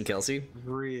Jason Kelsey.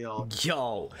 real.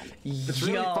 Yo, It's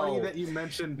really funny that you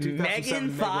mentioned 2007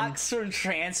 Megan Fox from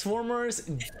Transformers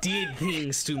did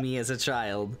things to me as a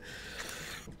child.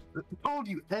 I told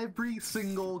you, every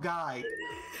single guy.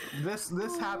 This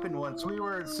happened once. We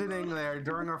were sitting there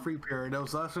during our free period. It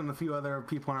was us and a few other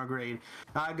people in our grade.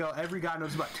 And I go, every guy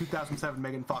knows about 2007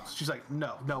 Megan Fox. She's like,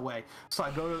 no way. So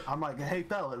I'm like, hey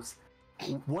fellas,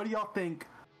 what do y'all think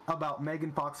about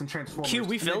Megan Fox and Transformers? Q,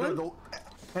 we And they feeling? go,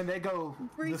 And they go,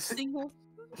 Every single.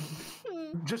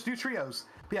 just do trios.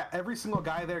 But yeah, every single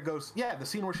guy there goes, yeah, the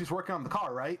scene where she's working on the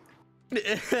car, right?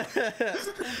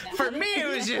 For me,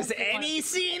 it was just any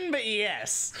scene, but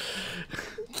yes.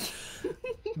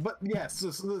 But yes,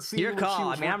 the scene Your where she call.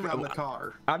 was I mean, working on the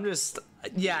car. I'm just,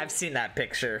 yeah, I've seen that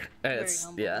picture. It's,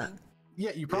 humbling. yeah.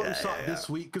 Yeah, you probably Yeah, saw yeah, it this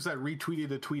week because I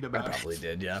retweeted a tweet I about it. probably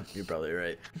did, yeah. You're probably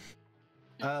right.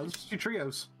 Let's just do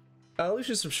trios. Let's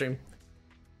do some stream.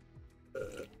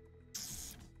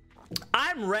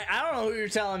 I'm ready. I don't know who you're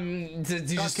telling me to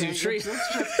just do tree. It's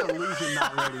just illusion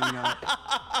not ready, you know.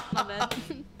 My bad.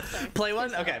 Sorry. Play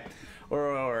one? Okay.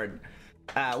 Or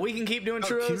we can keep doing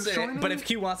trios, Q's joining? but if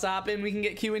Q wants to hop in, we can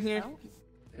get Q in here.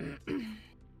 No?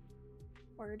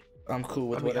 Word. I'm cool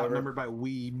with I'd be whatever. outnumbered by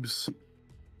weebs.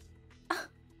 Oh,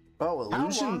 How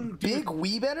illusion. long do you- Big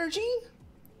weeb energy?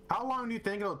 How long do you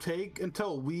think it'll take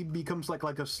until weeb becomes like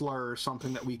a slur or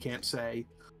something that we can't say?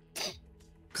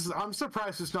 Because I'm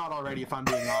surprised it's not already, if I'm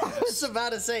being I was honest.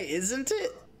 about to say, isn't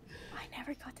it? I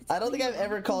never got to. I don't think tell I've you.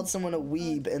 ever called someone a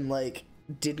weeb and like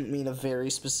didn't mean a very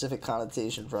specific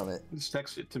connotation from it. Just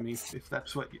text it to me if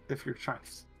that's what if you're trying.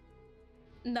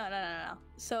 No.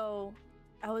 So,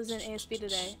 I was in ASB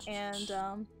today,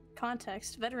 and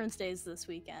context, Veterans Day is this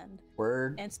weekend,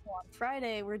 Word. and so on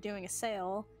Friday we're doing a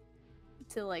sale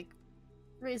to like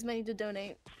raise money to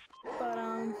donate. But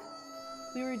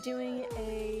we were doing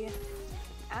a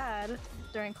ad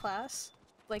during class,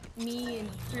 like me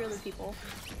and 3 other people,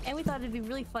 and we thought it'd be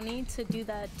really funny to do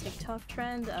that TikTok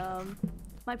trend.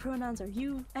 My pronouns are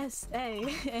USA,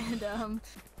 and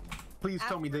Please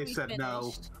tell me they after we said no.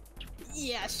 finished-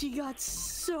 Yeah, she got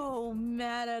so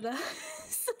mad at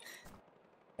us.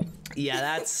 Yeah,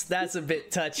 that's a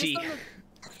bit touchy. Just on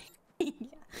the- yeah.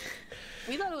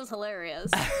 We thought it was hilarious,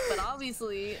 but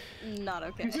obviously not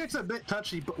okay. It's a bit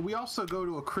touchy, but we also go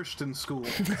to a Christian school.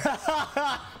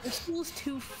 The school's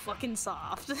too fucking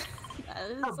soft.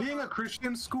 That is For being a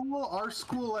Christian school, our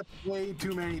school lets way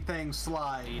too many things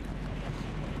slide.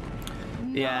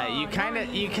 Yeah, you kind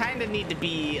of need to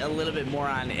be a little bit more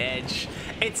on edge.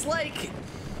 It's like,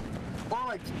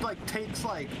 Or like takes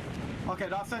like, okay,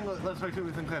 not saying let's make sure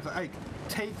we think clear. Like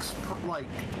takes like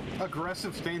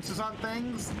aggressive stances on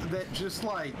things that just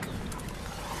like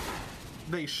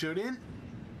they shouldn't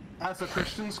as a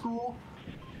Christian school.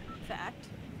 fact.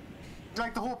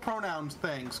 Like the whole pronouns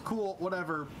things, cool,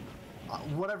 whatever,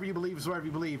 whatever you believe is whatever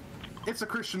you believe. It's a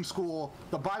Christian school.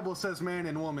 The Bible says man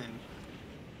and woman.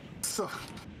 So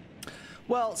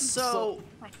well, so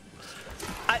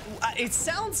it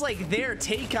sounds like their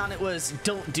take on it was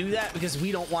don't do that because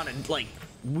we don't want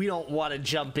to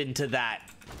jump into that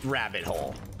rabbit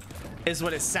hole. is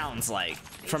what it sounds like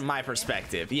from my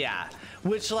perspective. Yeah,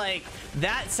 which like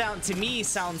that to me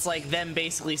sounds like them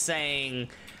basically saying,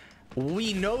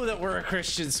 we know that we're a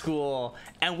Christian school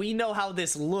and we know how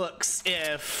this looks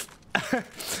if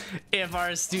if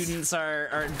our students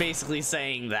are basically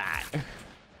saying that.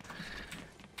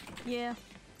 Yeah.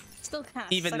 Still kind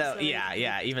of Even though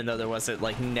even though there wasn't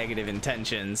like negative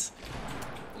intentions.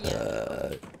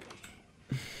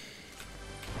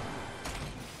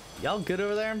 Y'all good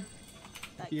over there?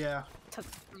 Yeah. Took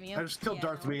from you. I just killed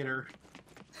Darth Vader.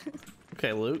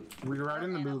 Okay, loot. We were right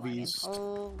in the movies.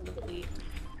 Holy.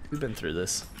 We've been through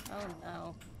this. Oh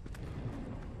no.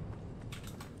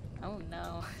 Oh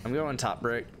no. I'm going top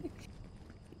brick.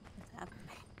 What's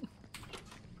happening?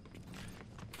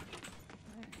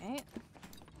 Alright.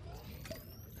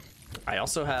 I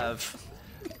also have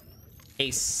a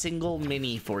single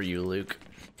mini for you, Luke.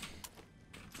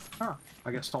 Huh.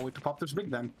 I guess I'll wait to pop this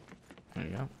big then. There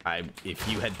you go. If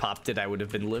you had popped it, I would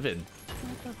have been livid.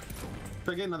 If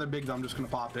I get another big, I'm just gonna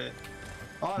pop it.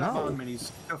 Oh, I No. found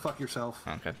minis. Go fuck yourself.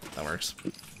 Okay, that works.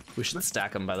 We should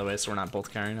stack them, by the way, so we're not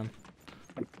both carrying them.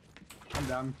 I'm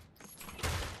done.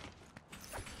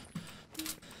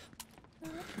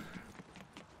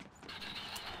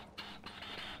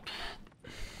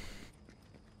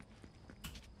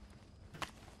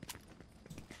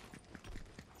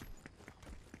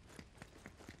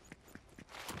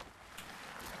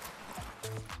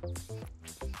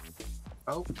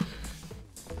 Oh.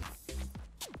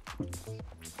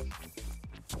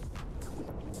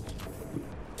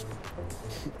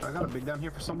 I got a big down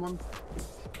here for someone.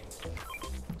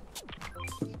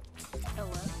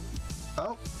 Hello.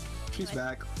 Oh, she's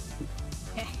back.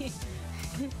 Hey.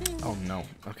 Oh no.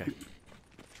 Okay.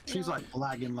 She's like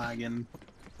lagging.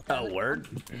 Oh, word.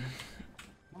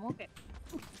 I'm okay.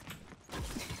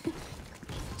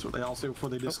 That's what they all say before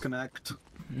they disconnect.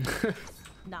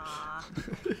 Nah.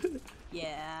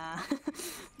 Yeah.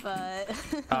 But.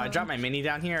 Oh, I dropped my mini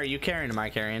down here. Are you carrying or am I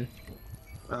carrying?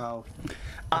 Oh.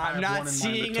 I'm have not one in my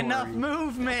seeing enough inventory.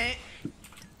 movement.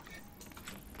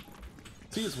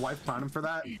 See his wife clowned him for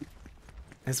that?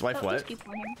 His wife Oh, what? just keep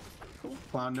on him. Cool.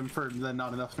 Clowned him for the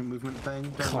not enough movement thing.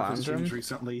 Don't know if Clowned it's him? changed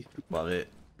recently. Love it.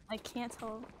 I can't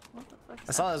tell what the fuck.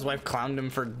 I saw his wife clowned him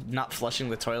for not flushing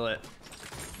the toilet.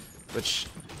 Which,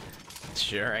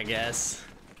 sure, I guess.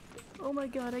 Oh my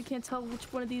god, I can't tell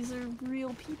which one of these are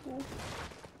real people.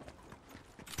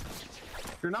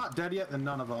 If you're not dead yet, then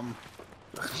none of them.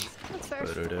 That's fair.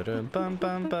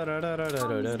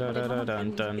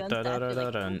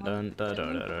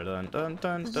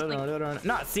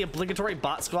 No, it's the obligatory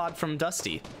bot squad from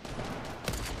Dusty.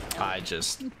 I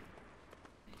just...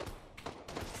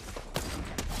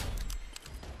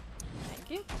 Thank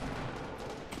you.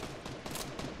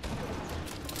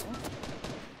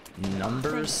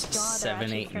 Numbers Thank God they're 7,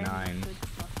 actually 8, carrying 9. good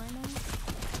stuff right now.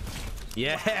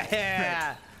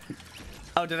 Yeah!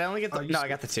 Oh, did I only get the... you No, I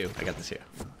skipped. got the 2. I got the 2.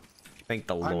 Thank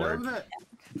the I Lord. know that,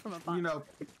 From a bot. you know,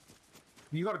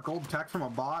 you got a gold tech from a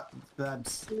bot,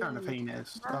 that's kind of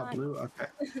heinous. Oh, blue? Okay.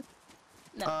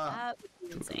 No, that would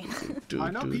be insane.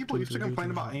 I know people used to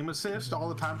complain about aim assist all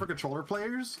the time for controller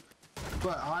players,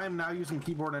 but I am now using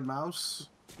keyboard and mouse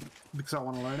because I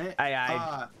want to learn it.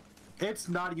 It's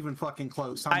not even fucking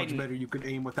close how much better you could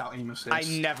aim without aim assist. I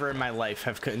never in my life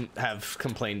have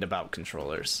complained about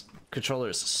controllers.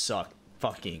 Controllers suck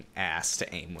fucking ass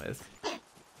to aim with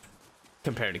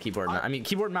compared to keyboard. I mean,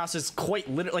 keyboard and mouse is quite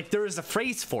literally like there is a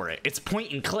phrase for it. It's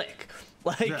point and click.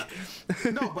 Like Yeah.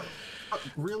 No, but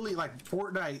really, like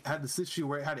Fortnite had this issue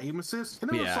where it had aim assist,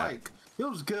 and it was Yeah. like it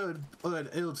was good,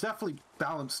 but it was definitely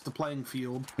balanced the playing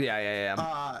field.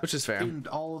 yeah. Which is fair. And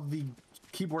all of the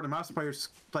keyboard and mouse players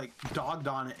like dogged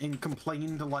on it and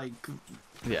complained like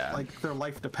their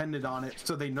life depended on it,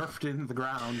 so they nerfed it into the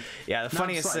ground. Yeah, the Now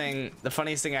it's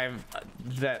funniest thing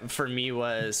that for me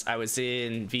was I was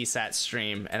in VSAT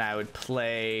stream and I would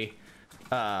play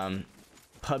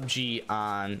PUBG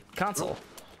on console.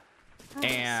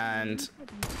 And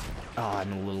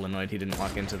I'm a little annoyed he didn't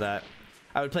walk into that.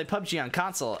 I would play PUBG on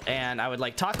console and I would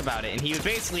like talk about it and he would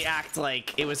basically act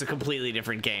like it was a completely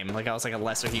different game, like I was like a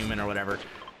lesser human or whatever.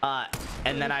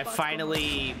 And then I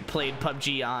finally played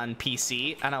PUBG on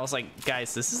PC and I was like,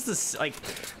 guys, this is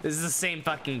the same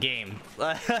fucking game.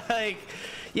 Like,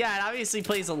 yeah, it obviously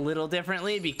plays a little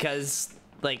differently because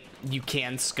like you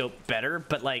can scope better,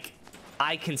 but like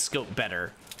I can scope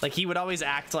better. Like he would always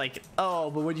act like, oh,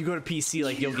 but when you go to PC,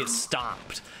 like you'll get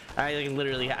stomped. I like,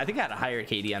 literally, I think I had a higher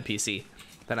KD on PC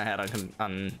than I had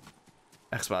on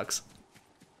Xbox.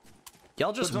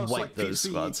 Y'all just But it's also wipe like those PC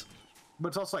squads. But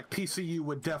it's also like PCU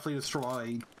would definitely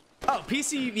destroy Oh,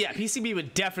 PC, yeah, PCB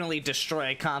would definitely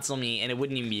destroy console me, and it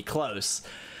wouldn't even be close.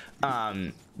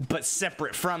 But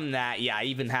separate from that, yeah, I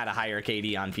even had a higher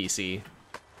KD on PC.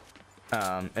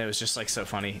 It was just like so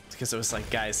funny because it was like,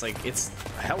 guys, like it's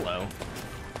hello.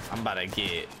 I'm about to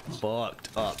get fucked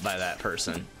up by that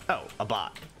person. Oh, a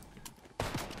bot.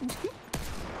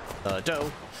 A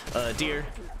doe, a deer,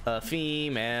 a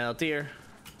female deer.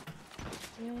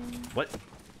 What?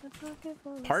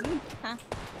 Pardon? Huh?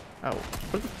 Oh.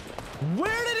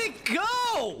 Where did it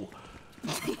go?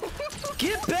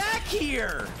 Get back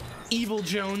here, Evil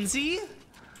Jonesy.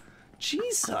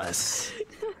 Jesus.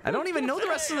 I don't even know the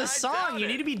rest of the song. You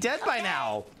need to be dead by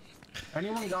now.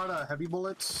 Anyone got heavy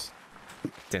bullets?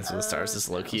 Dance with the Stars is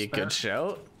low-key a good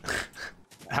show.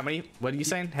 How many? What are you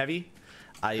saying? Heavy?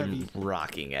 I am Heavy.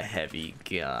 rocking a heavy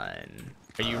gun.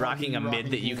 Are you rocking a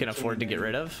mid that you can afford to get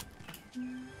rid of?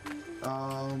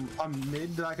 A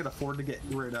mid that I could afford to get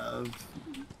rid of.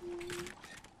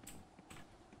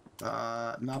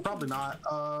 No, probably not.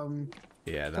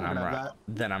 Yeah, Don't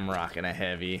then I'm rocking a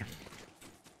heavy.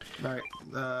 Right.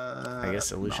 I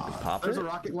guess Illusion could pop There's it. a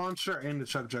rocket launcher and a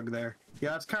chug jug there.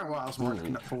 Yeah, that's kind of what I was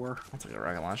marking it for. I'll take a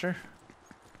rocket launcher.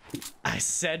 I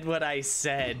said what I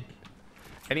said.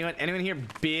 Anyone here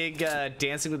big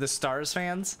Dancing with the Stars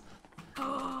fans?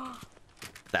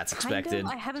 That's expected. Kind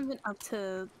of. I haven't been up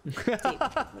to date,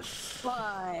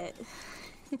 but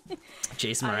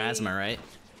Jason Mraz, am I right?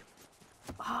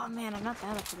 oh man, I'm not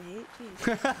that up to date.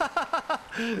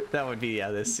 Jeez. That would be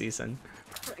this season.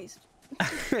 Christ.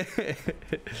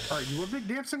 Alright, you a big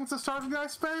Dancing with the Stars guy,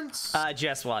 Spence?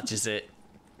 Jess watches it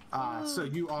So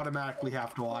you automatically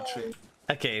have to watch it.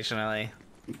 occasionally.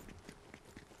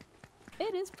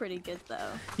 It is pretty good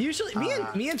though. Usually,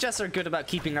 me and Jess are good about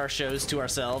keeping our shows to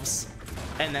ourselves,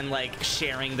 and then like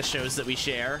sharing the shows that we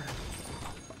share.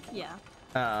 Yeah.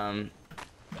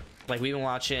 Like we've been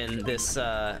watching this.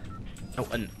 Oh,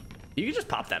 and you can just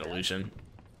pop that illusion.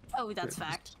 Oh, that's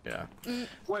fact. Yeah.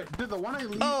 Wait, did the one I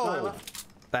leave? Oh,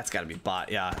 that's got to be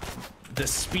bot. Yeah. The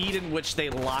speed in which they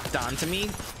locked onto me.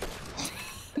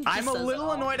 I'm a says little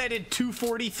all. annoyed I did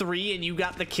 243 and you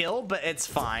got the kill, but it's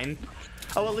fine.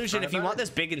 Oh, illusion, if you want this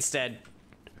big instead.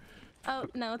 Oh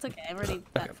no, it's okay. I've already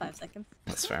got 5 seconds.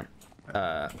 That's fair.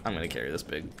 I'm gonna carry this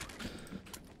big.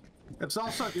 It's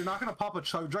also, you're not gonna pop a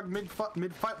chug jug mid fight,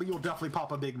 but you'll definitely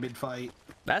pop a big mid fight.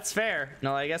 That's fair.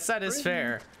 No, I guess that is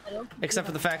fair. Except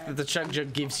for the fact that the chug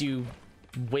jug gives you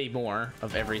way more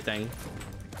of everything.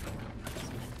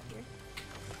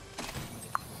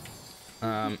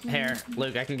 Here,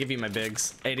 Luke, I can give you my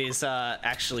bigs. It is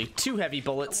actually 2 heavy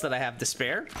bullets that I have to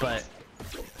spare, but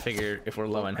figure if we're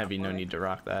low on heavy, no need to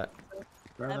rock that.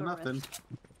 Better than nothing.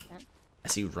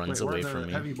 As he runs Wait, where away are the from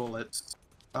me. heavy bullets?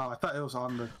 Oh, I thought it was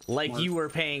on the. Like mark. you were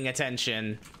paying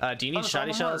attention. Do you need Oh, it's on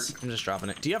shoddy the shells? mark. I'm just dropping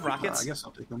it. Do you have rockets? I guess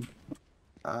I'll take them.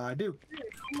 I do.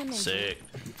 Sick.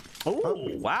 Oh,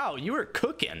 wow, you were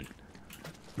cooking.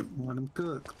 Let them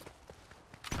cook.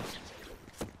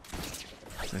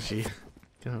 Is she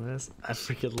doing this? I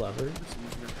freaking love her.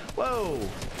 Whoa!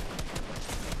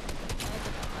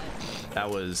 That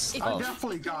was. If I you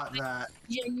definitely got that.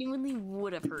 genuinely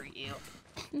would have hurt you.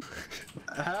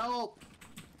 Help!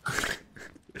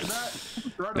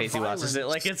 Maisie watches it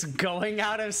like it's going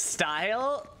out of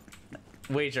style.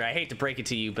 Wager, I hate to break it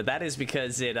to you, but that is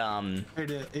because it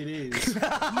It is.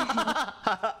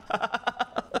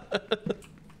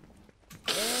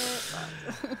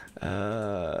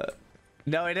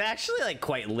 no, it actually like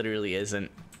quite literally isn't.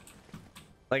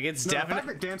 Like it's No, the fact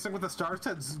definitely that Dancing with the Stars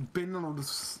has been on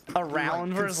this,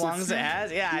 around like, for as long as it consistent-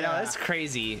 has. Yeah, I know, that's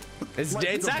crazy. It's Like,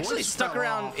 it's The actually Voice stuck fell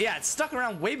around. off. Yeah, it's stuck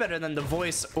around way better than The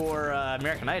Voice or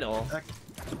American Idol.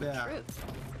 Yeah. True.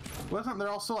 Wasn't there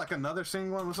also like another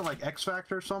single one? Was it like X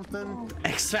Factor or something?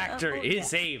 X Factor Oh,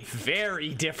 is yeah. a very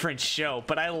different show,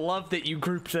 but I love that you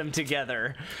grouped them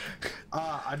together.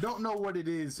 I don't know what it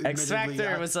is. X admittedly.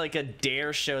 Factor was like a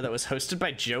dare show that was hosted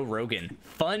by Joe Rogan.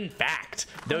 Fun fact.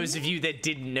 Those of you that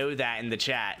didn't know that in the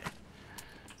chat.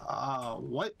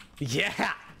 What?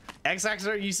 Yeah. X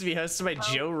Factor used to be hosted by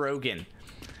Joe Rogan.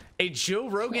 A Joe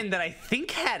Rogan that I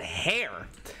think had hair.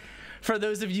 For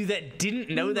those of you that didn't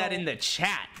know that in the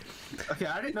chat. Okay,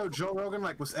 I didn't know Joe Rogan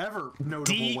like was ever notable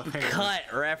Deep with hair. cut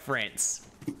reference.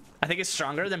 I think it's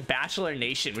stronger than Bachelor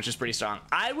Nation, which is pretty strong.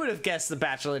 I would have guessed the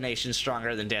Bachelor Nation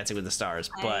stronger than Dancing with the Stars,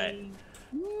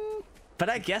 but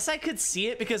I guess I could see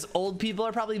it because old people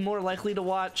are probably more likely to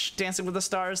watch Dancing with the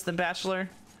Stars than Bachelor.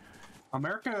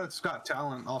 America's Got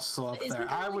Talent also up Isn't there.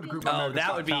 that I would like group. a- Oh, America's that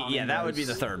Got would be Talent in that would be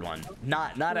the those. third one.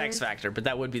 Not X Factor, but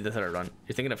that would be the third one.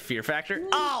 You're thinking of Fear Factor?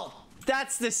 Oh,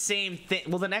 that's the same thing.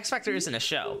 Well, the X Factor isn't a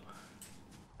show,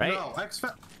 right? No, X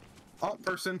Factor. Oh,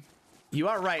 person. You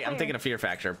are right. I'm Where? thinking of Fear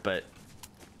Factor, but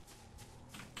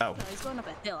oh, No, he's going up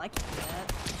a hill. I can't do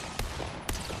that.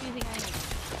 What do you think I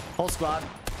need? whole squad.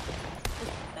 This is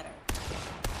better.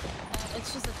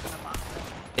 It's just a ton of bots.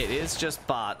 It is just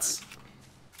bots.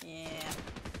 Yeah.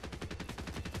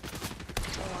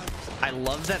 I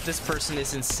love that this person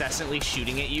is incessantly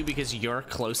shooting at you because you're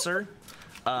closer.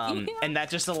 Yeah. And that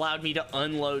just allowed me to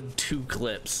unload 2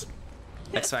 clips.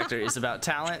 X Factor is about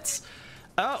talents.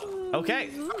 Oh, okay.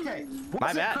 Okay. My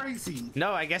Was it bad. crazy?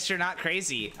 No, I guess you're not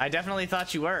crazy. I definitely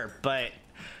thought you were, but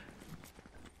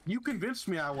You convinced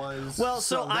me I was. Well,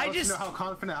 so that I lets you just- know how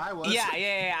confident I was.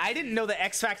 yeah. I didn't know that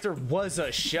X Factor was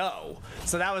a show.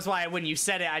 So that was why when you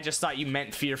said it, I just thought you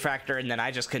meant Fear Factor, and then I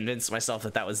just convinced myself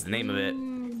that that was the name of it.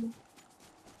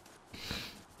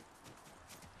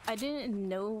 I didn't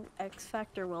know X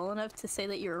Factor well enough to say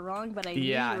that you were wrong, but I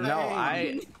Yeah, knew you were no, wrong.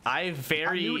 I knew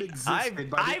very, it existed,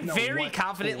 but I I didn't know very what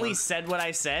confidently for. said what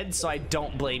I said, so I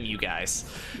don't blame you guys.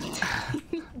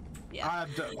 Yeah.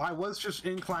 I was just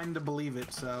inclined to believe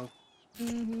it, so.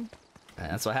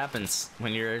 That's what happens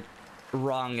when you're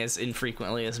wrong as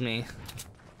infrequently as me.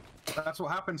 That's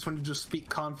what happens when you just speak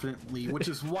confidently, which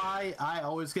is why I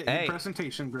always get Hey, good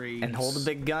presentation grades. And hold a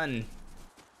big gun.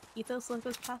 Ethos,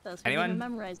 Locos, Pathos. We Anyone? didn't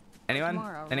memorize it Anyone?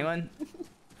 tomorrow, right? Anyone?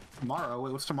 Tomorrow?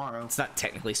 Wait, what's tomorrow? It's not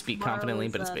technically speak Tomorrow confidently,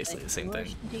 is, but it's basically the same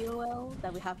thing. English DOL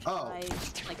that we have to Oh.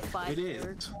 try like 5 It is.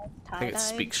 words. I think it's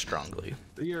speak strongly.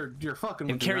 You're fucking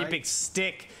And with me, carry a right? big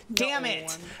stick. Damn it!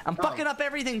 one. I'm Oh. fucking up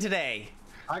everything today.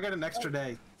 I got an extra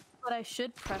day. But I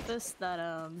should preface that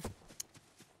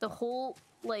the whole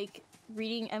like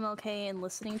reading MLK and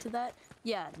listening to that,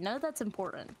 yeah, none of that's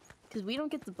important because we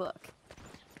don't get the book.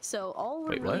 So all we're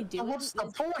Wait, really what? doing What's the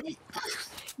is point?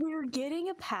 we're getting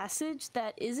a passage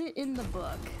that isn't in the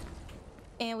book,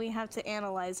 and we have to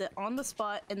analyze it on the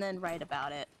spot and then write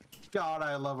about it. God,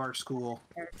 I love our school.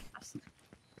 Paragraphs.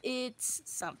 It's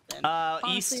something. East,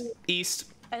 Honestly,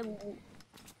 east, I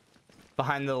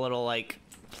behind the little like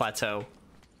plateau,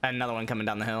 and another one coming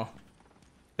down the hill.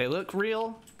 They look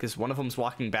real because one of them's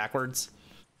walking backwards.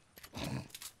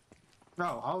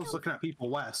 No, I was looking at people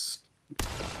west.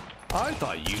 I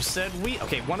thought you said we.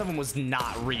 Okay, one of them was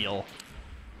not real,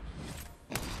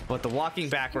 but the walking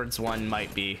backwards one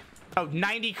might be. Oh,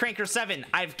 90 Cranker 7.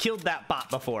 I've killed that bot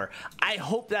before. I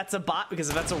hope that's a bot because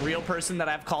if that's a real person that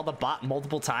I've called a bot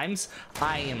multiple times,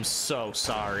 I am so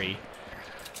sorry.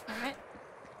 alright.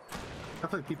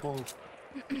 Definitely people.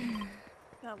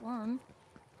 Got one.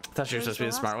 I thought you were supposed Where's to be the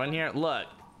the smart last one one? here. Look.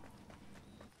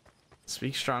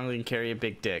 Speak strongly and carry a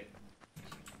big dick.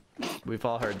 We've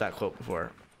all heard that quote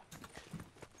before.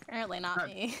 Apparently not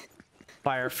me.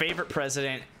 By our favorite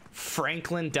president,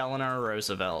 Franklin Delano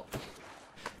Roosevelt.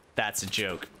 That's a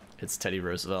joke. It's Teddy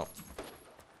Roosevelt.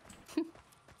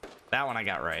 That one I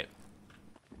got right.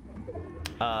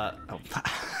 Oh.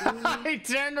 I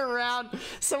turned around.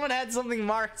 Someone had something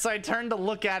marked, so I turned to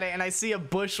look at it, and I see a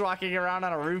bush walking around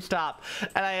on a rooftop,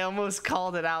 and I almost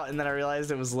called it out, and then I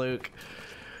realized it was Luke.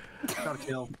 Got a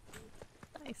kill.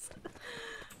 Nice.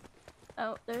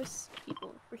 Oh, there's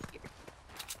people over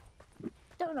here.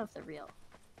 Don't know if they're real.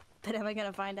 But am I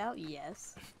gonna find out?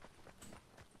 Yes.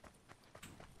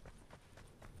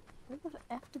 Where the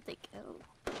F did they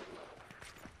go?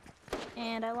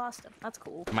 And I lost them. That's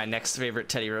cool. My next favorite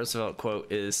Teddy Roosevelt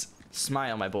quote is,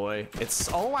 "Smile, my boy. It's,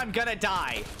 oh, I'm gonna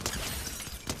die."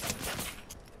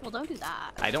 Well, don't do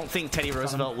that. I don't think Teddy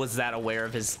Roosevelt was that aware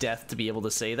of his death to be able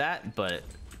to say that, but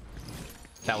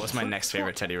that was my next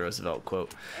favorite Teddy Roosevelt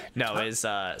quote. No, is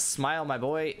 "Smile, my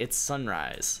boy, it's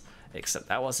sunrise." Except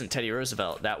that wasn't Teddy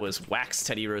Roosevelt. That was Wax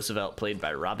Teddy Roosevelt, played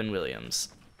by Robin Williams.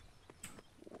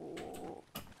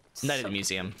 Night at the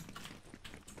Museum.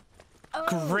 Oh,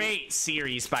 Great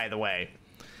series, by the way.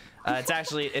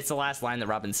 It's the last line that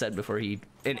Robin said before he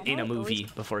in a movie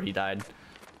before he died.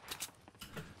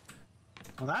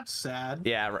 Well, that's sad.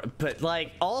 Yeah, but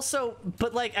like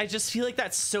I just feel like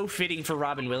that's so fitting for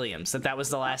Robin Williams that was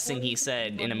the last thing he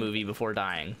said in a movie before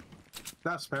dying.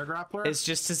 That's Bear Grappler. It's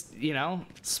just to,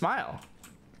 smile.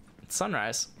 It's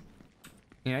sunrise.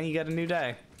 You got a new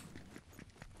day.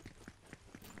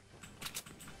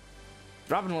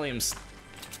 Robin Williams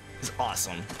is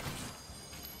awesome.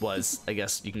 Was, I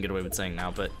guess you can get away with saying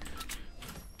now, but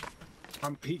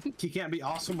he can't be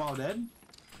awesome while dead.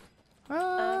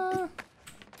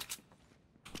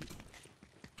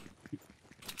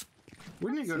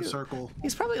 We need to go to Circle.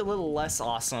 he's probably a little less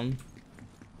awesome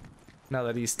now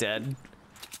that he's dead.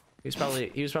 He was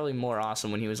probably more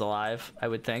awesome when he was alive, I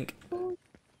would think.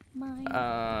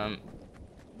 my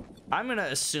I'm gonna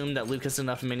assume that Luke has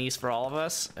enough minis for all of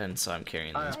us, and so I'm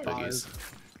carrying I these have boogies.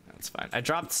 It's fine. I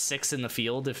dropped 6 in the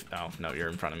field. If oh no, you're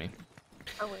in front of me.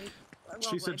 Oh wait.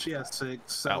 She said she has 6.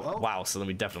 So, Oh, wow. So then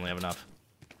we definitely have enough.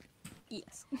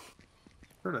 Yes.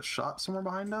 Heard a shot somewhere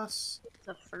behind us.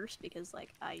 The first because like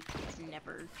I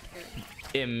never cared.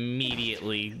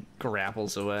 Immediately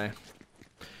grapples away.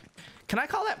 Can I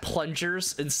call that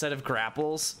plungers instead of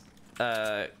grapples?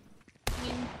 Got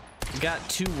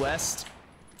 2 west,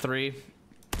 3.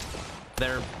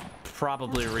 They're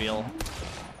probably real.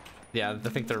 Yeah, I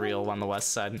think they're real on the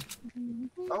west side.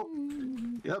 Oh,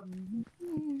 yep.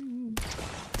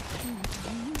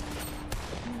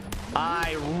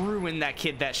 I ruined that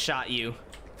kid that shot you.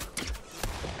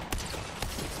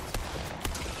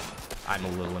 I'm a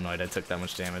little annoyed I took that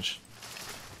much damage.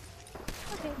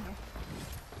 Okay.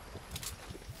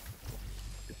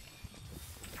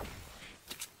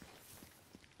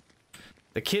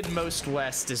 The kid most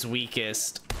west is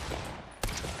weakest.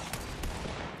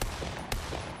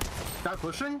 Guy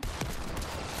pushing.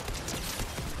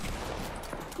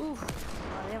 Ooh.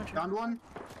 Damage. Found one.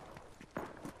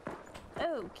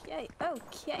 Okay.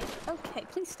 Okay.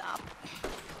 Please stop.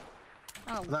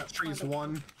 Oh. That tree's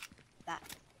one. That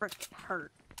frickin'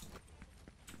 hurt.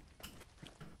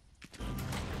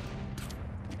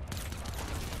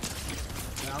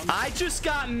 Down. I just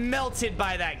got melted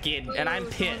by that kid, and I'm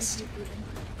pissed.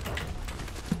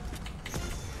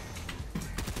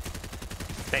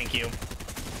 Thank you.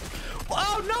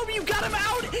 Oh no, you got him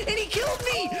out, and he killed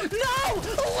me! No!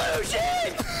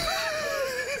 Illusion!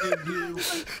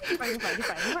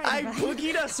 I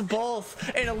boogied us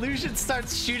both, and Illusion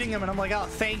starts shooting him, and I'm like, oh,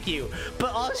 thank you.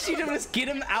 But all she did was get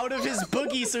him out of his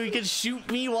boogie so he could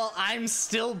shoot me while I'm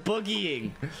still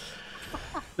boogieing.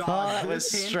 Dog, Oh, that was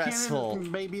this hand stressful. cannon is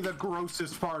maybe the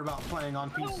grossest part about playing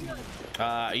on PC.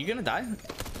 Are you gonna die?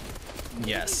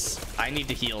 Yes. I need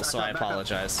to heal, so I Back up, back up.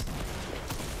 apologize.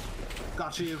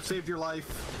 Got you. Saved your life.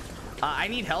 I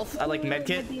need health. I like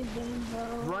medkit.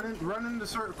 Run in the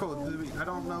circle. I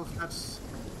don't know if that's.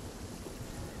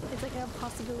 It's like a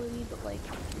possibility, but like,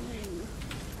 ooh,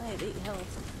 I have 8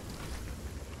 health.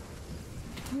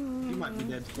 You might be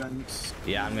dead, Spence.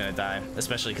 Yeah, I'm gonna die,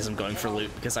 especially because I'm going for loot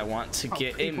because I want to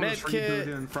get a People just rebooted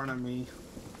medkit. in front of me.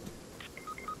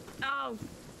 Oh,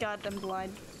 God, I'm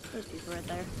blind. There's people right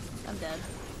there. I'm dead.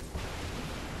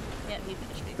 Yeah, he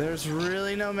finished me. There's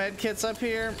really no medkits up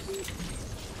here.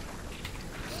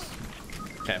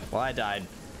 Okay, well I died,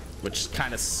 which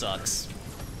kind of sucks.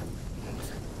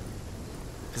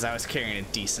 Because I was carrying a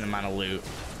decent amount of loot,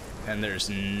 and there's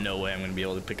no way I'm gonna be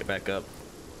able to pick it back up.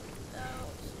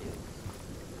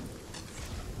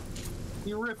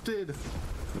 You rifted.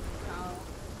 Oh,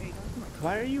 there you go.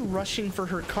 Why are you rushing for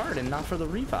her card and not for the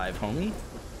revive, homie?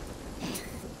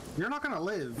 You're not gonna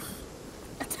live.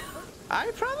 I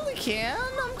probably can.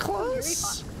 I'm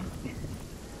close.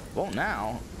 Won't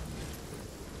now.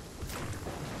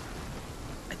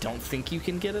 I don't think you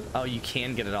can get it. Oh, you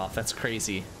can get it off. That's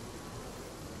crazy.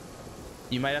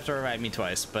 You might have to revive me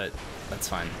twice, but that's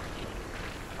fine.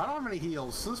 I don't have any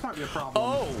heals, so this might be a problem.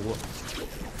 Oh!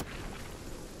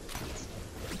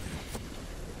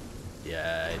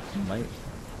 Yeah, it might.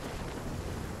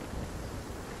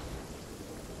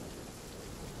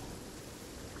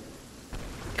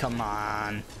 Come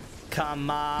on. Come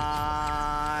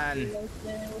on.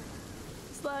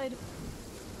 Slide.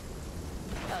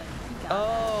 Oh, you got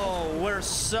Oh, we're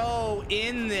so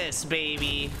in this,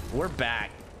 baby. We're back.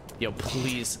 Yo,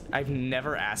 please. I've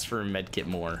never asked for a medkit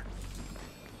more.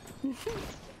 it.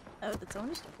 Oh, that's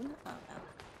orange? Oh, no.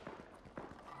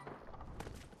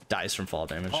 Dies from fall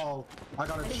damage. Oh, I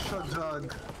got a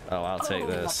chug. Oh, I'll take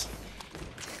this.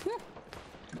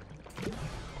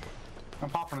 I'm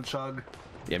popping a chug.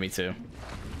 Yeah, me too.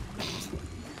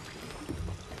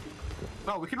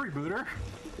 Oh, we can reboot her.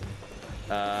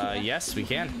 Yes, we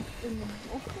can.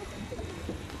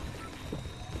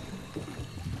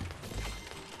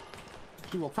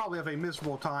 She will probably have a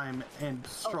miserable time and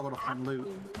struggle to find loot.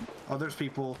 Oh, there's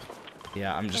people.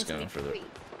 Yeah, I'm just going for the...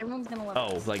 Everyone's gonna love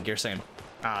Oh, this. like you're saying...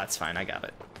 Ah, that's fine. I got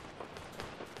it.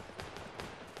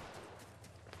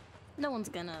 No one's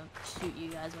gonna shoot you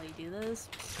guys while you do this.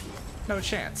 No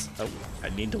chance. Oh, I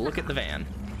need to look at the van.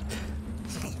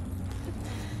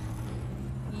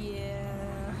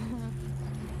 Yeah.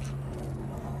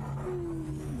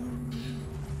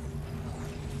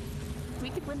 We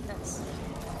could win this.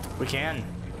 We can.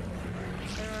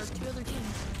 There are 2 other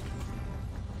teams.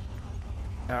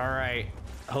 All right.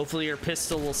 Hopefully your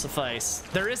pistol will suffice.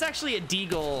 There is actually a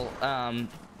deagle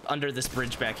under this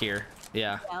bridge back here.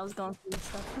 Yeah. Yeah, I was going through this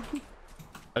stuff.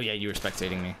 Oh yeah, you were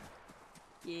spectating me.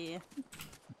 Yeah.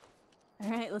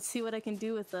 Alright, let's see what I can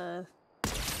do with the...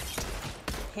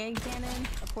 hand cannon,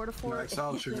 a porta-fort. Nice,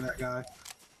 I'll shoot that guy.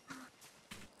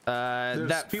 There's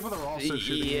That people that are also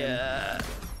shooting him. yeah.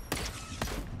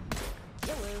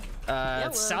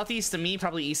 Yellow. Southeast of me,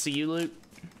 probably east of you, Luke.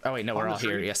 Oh wait, no, we're On the all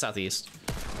here. tree. Yeah, southeast.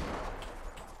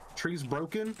 Tree's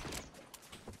broken.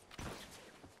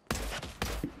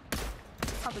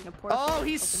 Popping a porta-fort. Oh,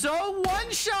 he's so one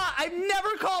shot. I've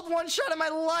never called one shot in my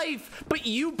life, but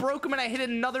you broke him and I hit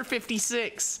another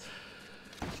 56.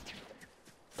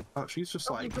 Oh, she's just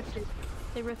They like, rifted.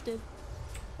 They rifted.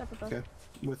 Separate bus. okay,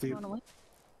 with Run you. away.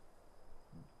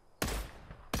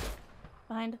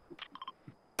 Behind.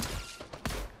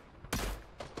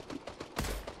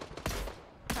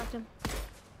 Cracked him.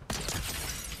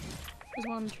 There's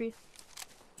one on the tree.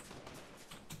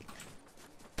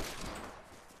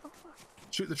 Oh, fuck.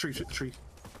 Shoot the tree, shoot the tree.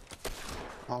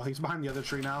 Oh, he's behind the other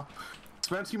tree now.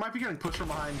 Spence, you might be getting pushed from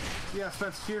behind. Yeah,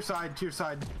 Spence, to your side, to your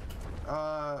side.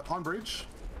 On bridge.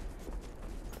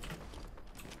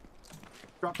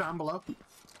 Drop down below.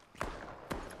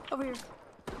 Over here.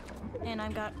 And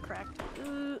I got cracked.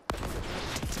 It's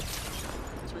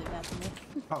really bad for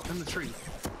me. Oh, in the tree.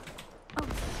 Oh,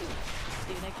 shoot.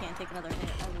 Dude, I can't take another hit.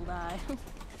 I will die.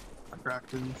 I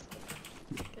cracked him.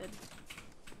 Good.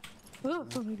 Oh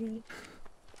my god.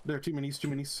 There are two minis, two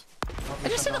minis. Oh, I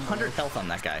just hit down 100 below. health on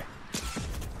that guy.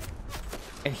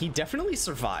 And he definitely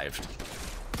survived.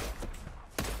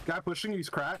 Guy pushing, he's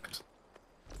cracked.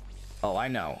 Oh, I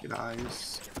know.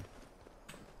 Nice.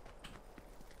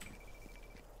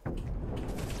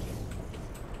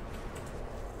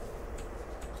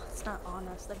 It's not on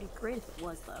us. That'd be great if it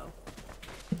was, though.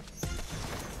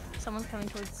 Someone's coming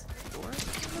towards the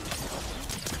door.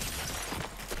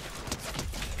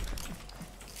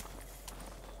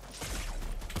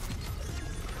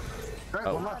 Alright,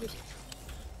 Oh. one left.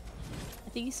 I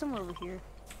think he's somewhere over here.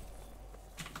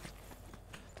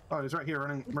 Oh, he's right here,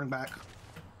 running back.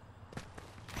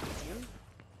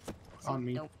 On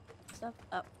me. Nope. Stuff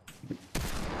up.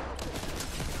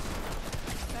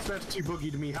 That's too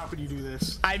boogie to me. How could you do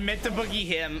this? I meant to boogie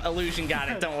him. Illusion got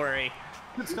it. Don't worry.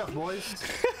 Good stuff, boys.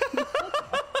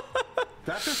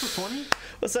 That's it for 20?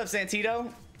 What's up,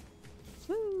 Santito?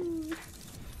 Woo!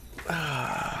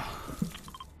 I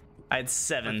had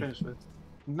 7. Finish with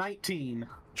 19.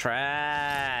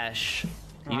 Trash.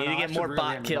 You need to I get should more really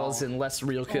bot end it kills all. and less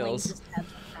real Only kills. just had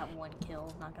that one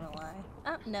kill, not gonna lie.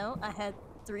 Oh, no, I had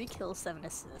 3 kills, 7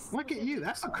 assists. Look at you.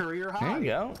 That's a career high. There you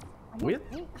go. We had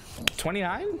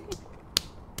 29.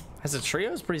 As a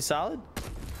trio is pretty solid.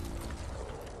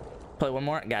 Play one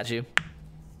more. Got you.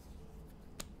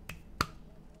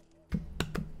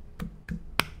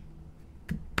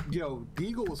 Yo,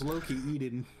 Deagle was low-key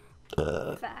eating.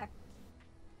 Fact.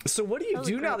 So what do you That was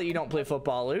do now great. that you don't play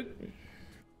football, Luke?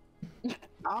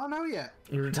 I don't know yet.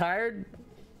 You retired?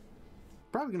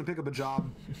 Probably gonna pick up a job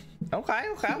Okay.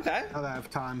 now that I have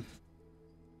time.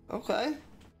 Okay.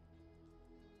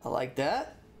 I like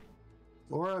that.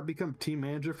 Or become team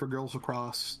manager for girls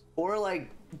lacrosse. Or like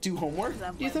do homework.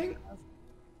 That Do you was- think?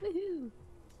 Woohoo!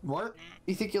 What?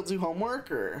 You think you'll do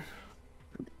homework or?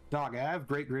 Dog, I have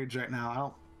great grades right now. I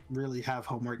don't really have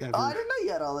homework ever. Oh, I didn't know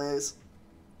you had all these.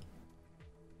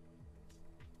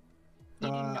 You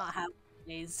do Uh, not have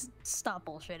days. Stop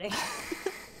bullshitting.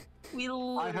 We I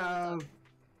literally have,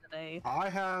 today.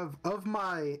 of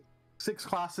my 6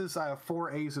 classes, I have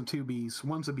 4 A's and 2 B's.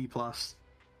 One's a B+.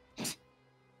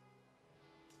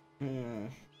 Hmm.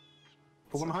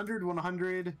 100,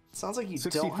 100, Sounds like you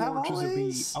 64, don't have which all is a B.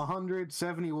 these. 100,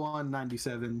 71,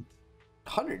 97.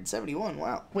 171.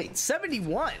 Wow. Wait,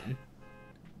 71?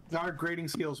 Our grading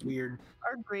scale's weird.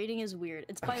 Our grading is weird.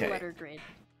 It's by Okay. letter grade.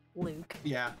 Luke.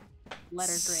 Yeah.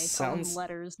 Letter grade. Call them Sounds-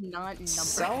 letters, not numbers.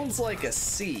 Sounds like a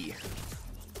C.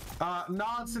 No,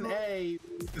 it's an A,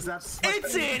 because that's...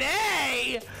 It's an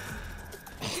A!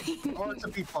 Or it's a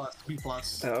B+. B+.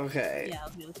 Okay. Yeah, I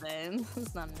was gonna say.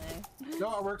 It's not an A.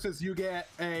 No, it works as you get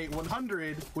a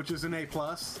 100, which is an A+,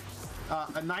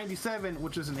 a 97,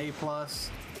 which is an A+,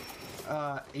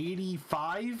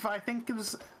 85, I think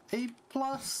is A+,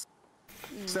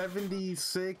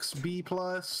 76, B+.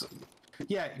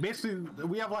 Yeah, basically,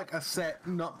 we have like a set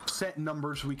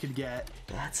numbers we could get.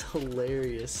 That's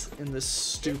hilarious in the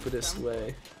stupidest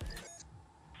way.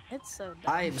 It's so dumb.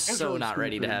 I am so really not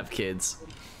ready to stupid. have kids.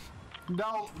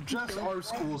 No, just our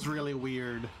school's really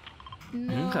weird.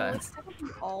 No, Okay. it's technically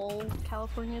all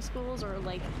California schools, or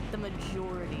like the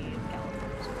majority of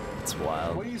California schools. It's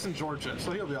wild. Well, he's in Georgia,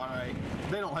 so he'll be alright.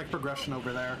 They don't like progression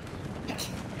over there.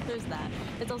 There's that.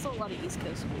 It's also a lot of East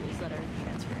Coast schools that are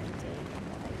transferring to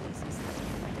IUCs.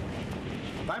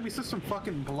 IB system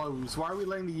fucking blows. Why are we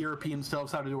letting the Europeans tell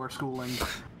us how to do our schooling?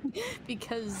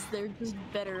 Because they're just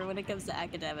better when it comes to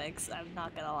academics. I'm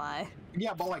not gonna lie.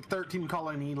 Yeah, but like 13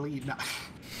 colony elite. Nah.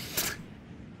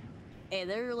 Hey,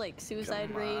 their like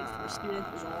suicide rate for students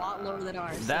is a lot lower than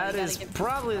ours. So That you gotta is give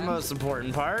probably the them- most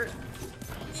important part.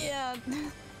 Yeah.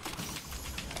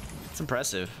 It's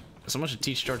impressive. Someone should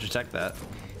teach Georgia Tech that.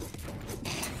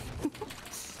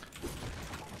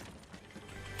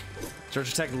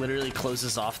 Georgia Tech literally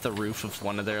closes off the roof of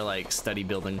one of their like study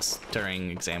buildings during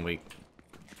exam week.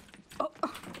 Oh.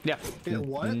 Yeah.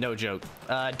 What? No joke.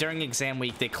 During exam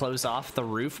week, they close off the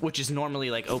roof, which is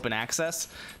normally like open access.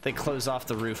 They close off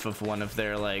the roof of one of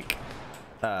their like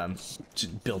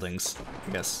buildings,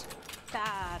 I guess.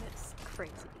 That is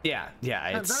crazy. Yeah,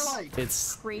 And they're like-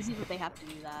 it's Crazy that they have to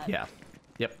do that. yeah,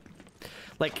 yep.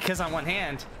 Like, because on one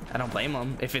hand, I don't blame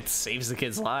them if it saves the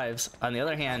kids' lives. On the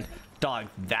other hand, dog,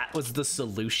 that was the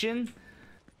solution.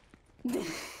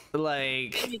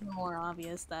 Like, It's even more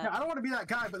obvious that. Yeah, I don't want to be that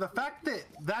guy, but the fact that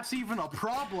that's even a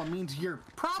problem means you're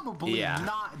probably Yeah.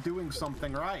 not doing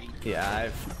something right. yeah,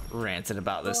 I've ranted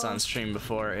about this on stream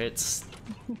before. It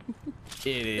There's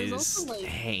is also like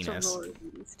heinous.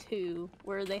 sororities too,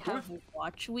 where they have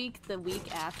watch week the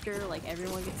week after, like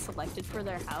everyone gets selected for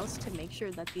their house to make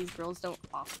sure that these girls don't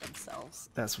off themselves.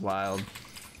 That's wild.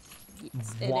 And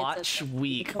it's a- Watch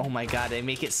week. Oh my god, they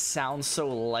make it sound so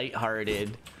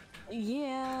lighthearted.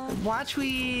 Yeah. Watch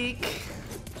week.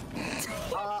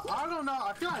 I don't know.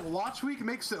 I feel like Watch Week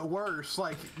makes it worse.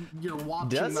 Like you're watching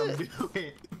Does them it? do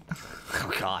it.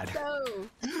 Oh god. No.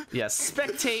 Yeah,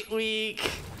 spectate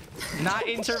week, not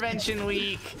intervention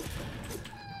week.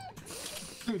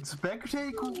 Dude,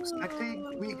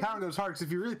 spectate week kind of goes hard. Because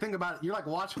if you really think about it, you're like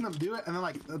watching them do it, and then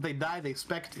like they die, they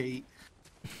spectate.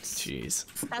 Jeez.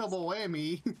 Double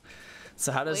whammy.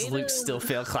 So how does Way Luke to- still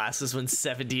fail classes when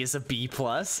 70 is a B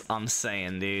plus? I'm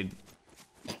saying, dude.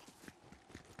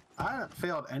 I haven't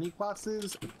failed any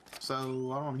classes, so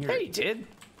I don't hear Yeah, it. you did.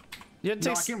 You had to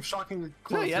No, I take. came shockingly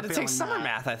close. No, you had to take failing summer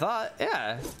math. I thought.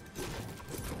 Yeah.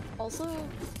 Also,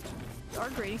 our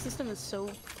grading system is so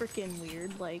freaking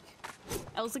weird. Like,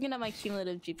 I was looking at my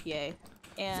cumulative GPA,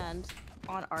 and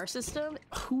on our system,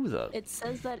 Who the? it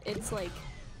says that it's like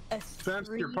a Since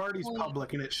your party's 3.9.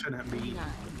 public and it shouldn't be,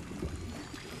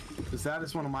 because that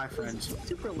is one of my friends.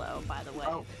 Super low, by the way.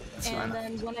 Oh, and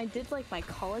then when I did like my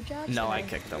college apps, No, and I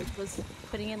kicked them. Was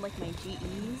putting in like my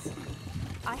GEs.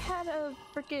 I had a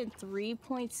freaking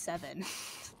 3.7.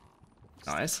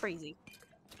 Nice. Crazy.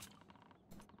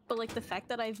 But like the fact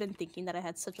that I've been thinking that I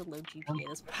had such a low GPA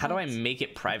this How do I make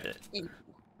it private?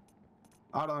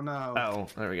 I don't know. Oh,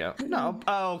 there we go. No.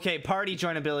 Oh, okay. Party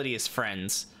joinability is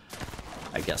friends.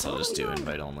 I guess I'll just do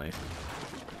invite only.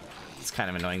 It's kind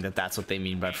of annoying that that's what they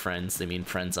mean by friends. They mean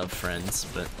friends of friends,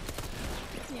 but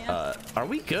Yeah. are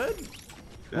we good?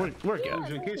 We're good.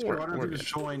 In case We're- you're wondering we're who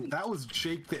just good. joined, that was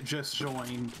Jake that just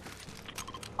joined.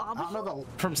 I don't know the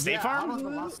From State I Farm? don't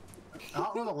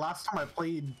know the last time I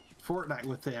played Fortnite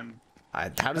with him. How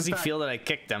does he In fact- feel that I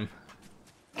kicked him?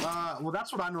 Well,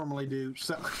 that's what I normally do.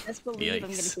 So, Best believe I'm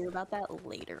gonna Yikes. hear about that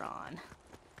later on.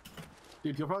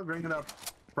 dude, you'll probably bring it up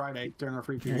Friday during our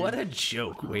free period. What a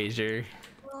joke, Wager.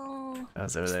 Oh, I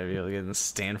was over there be able to get in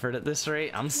Stanford at this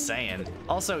rate. I'm saying.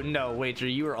 Also, no, Wager,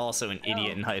 you were also an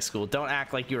idiot in high school. Don't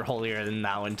act like you were holier than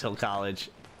thou until college.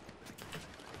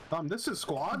 This is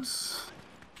squads.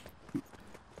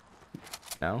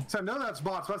 No? So I know that's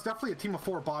bots, but it's definitely a team of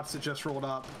 4 bots that just rolled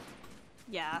up.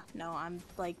 yeah. No, I'm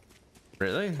like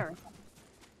Really? terrified.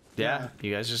 Yeah,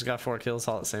 you guys just got 4 kills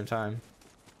all at the same time.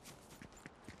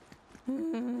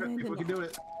 People can do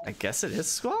it. I guess it is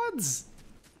squads.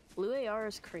 Blue AR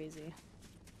is crazy.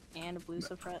 And a blue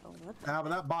suppress. Oh, what? But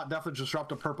that bot definitely just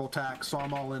dropped a purple tack, so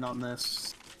I'm all in on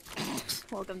this.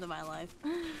 Welcome to my life.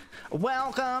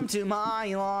 Welcome to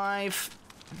my life.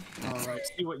 All right,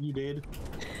 see what you did.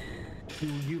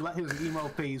 You let his emo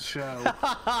phase show.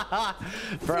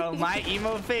 Bro, my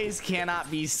emo phase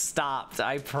cannot be stopped.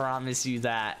 I promise you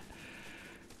that.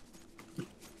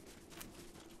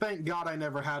 Thank God I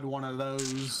never had one of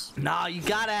those. Nah, you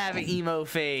gotta have an emo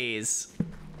phase.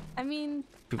 I mean,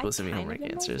 People I send me kind homework of in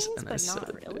my answers, phase, and I but still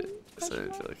not really. so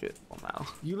I feel like it. Oh, wow.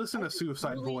 You listen to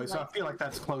Suicide really Boys, so I like feel like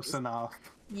that's close enough.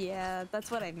 Yeah, that's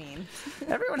what I mean.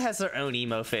 Everyone has their own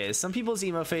emo phase. Some people's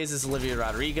emo phase is Olivia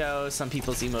Rodrigo. Some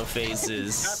people's emo phase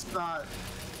is That's not.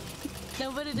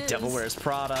 No, but it is. Devil Wears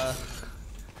Prada.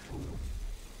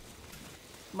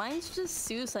 Mine's just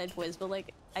Suicide Boys, but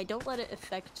like, I don't let it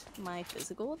affect my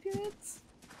physical appearance.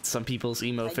 Some people's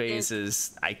emo I phase did-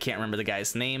 is, I can't remember the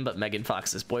guy's name, but Megan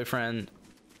Fox's boyfriend.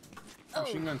 Oh,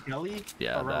 Machine Gun Kelly?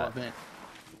 Yeah, that. Irrelevant.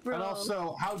 Bro. And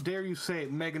also, how dare you say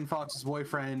Megan Fox's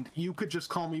boyfriend? You could just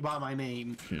call me by my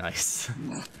name. Nice.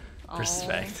 Oh,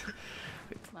 Respect.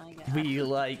 my God. We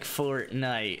like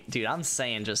Fortnite. Dude, I'm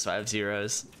saying just 5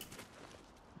 zeros.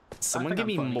 Someone think give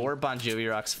me I'm funny. more Bon Jovi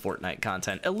Rocks Fortnite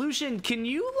content. Illusion, can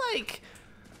you, like,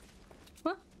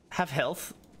 What? have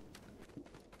health?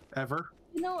 Ever?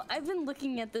 You know, I've been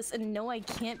looking at this and no, I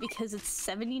can't because it's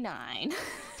 79.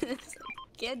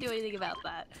 Can't do anything about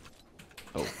that.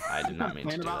 Oh, I did not mean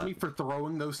to And do about that. me for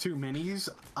throwing those 2 minis,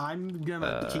 I'm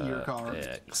gonna key your car.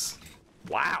 X.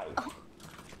 Wow.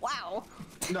 Wow.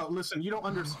 No, listen, you don't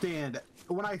understand.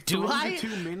 When I Do throw I? the 2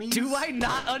 minis, Do I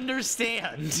not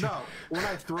understand? No, when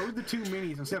I throw the 2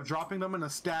 minis, instead of dropping them in a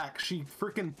stack, she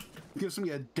freaking gives me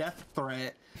a death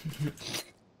threat.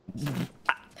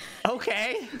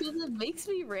 Okay. Because it makes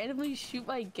me randomly shoot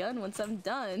my gun once I'm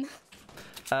done.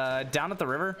 Down at the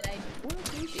river. And I don't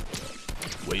appreciate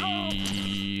it.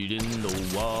 Wade in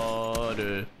the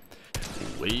water.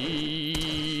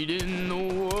 Wade in the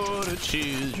water,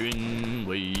 children.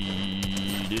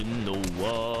 Wade in the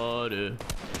water.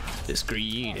 This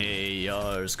green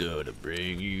AR's gonna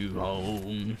bring you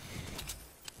home.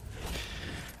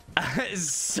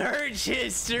 Search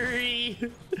history.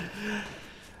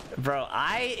 Bro,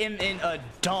 I am an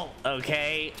adult,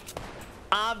 okay?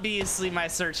 Obviously, my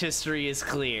search history is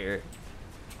clear.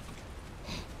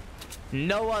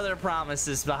 No other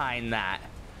promises behind that.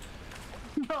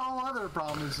 No other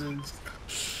promises.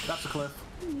 That's a cliff.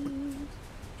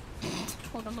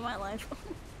 Welcome to my life.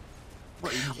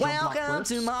 What, you jumped off Welcome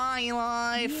to cliffs? my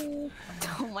life.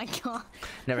 Oh my God.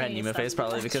 Never had I need Nemo to face, stop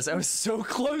probably doing that. because I was so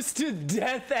close to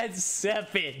death at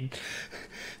 7.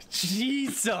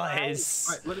 Jesus.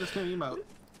 Alright, look at this new emote.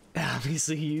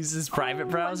 Obviously, he uses private Oh,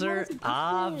 I browser. noticed it.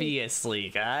 Obviously,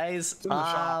 guys. It's in the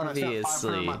shop, and I spent 500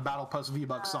 Obviously. of my Battle Pass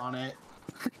V-Bucks on it.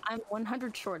 I'm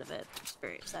 100 short of it. It's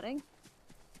very upsetting.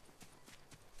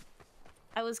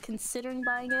 I was considering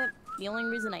buying it. The only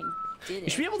reason I did You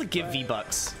should be it. able to give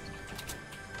V-Bucks.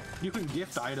 You can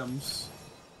gift items.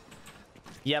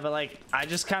 Yeah, but like, I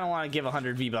just kind of want to give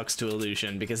 100 V-Bucks to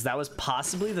Illusion because that was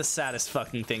possibly the saddest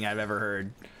fucking thing I've ever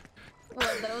heard.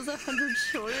 What, that was 100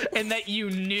 short? And that you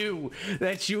knew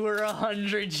that you were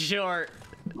 100 short.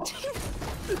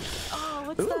 Oh,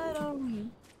 what's that?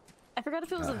 I forgot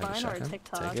if it was a Vine or a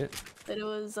TikTok. Take it. But it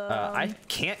was. I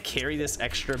can't carry this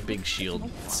extra big shield,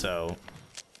 so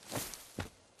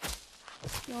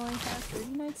You only have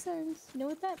 39 cents. You know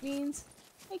what that means?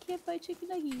 I can't buy chicken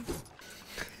nuggets.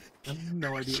 I have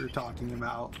no idea what you're talking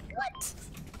about. What?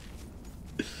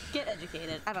 Get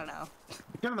educated. I don't know.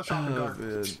 Get in the shopping cart.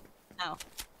 No.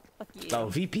 Fuck you. oh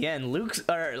VPN. Luke's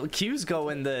or Q's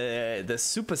going the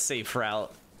super safe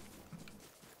route.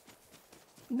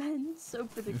 Men, so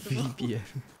predictable. VPN.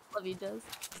 Love you, Jez.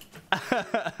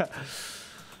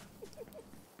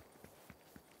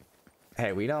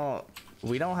 Hey, we don't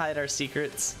hide our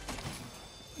secrets.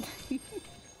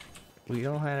 We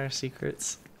don't hide our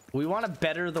secrets. We want to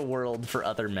better the world for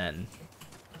other men.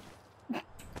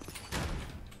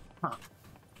 Huh.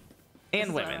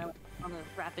 And women. On a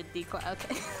rapid decline.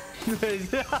 Okay.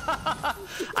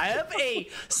 I have a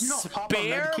don't pop a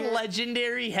spare med kit?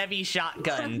 legendary heavy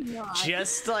shotgun. God.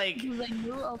 Just like Because I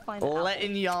knew I'll find out.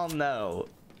 letting y'all know.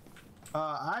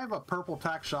 I have a purple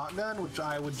tack shotgun, which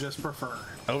I would just prefer.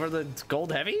 Over the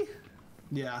gold heavy?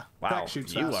 Yeah. Wow, Tack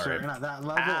shoots you faster, are and at that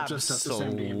level it just does the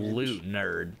same damage. absolute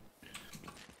nerd.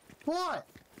 What?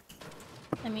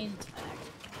 I mean, it's fact.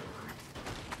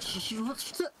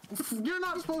 You're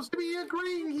not supposed to be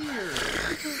agreeing here.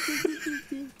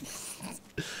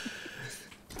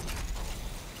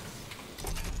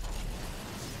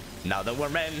 Now that we're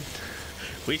men,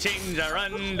 we change our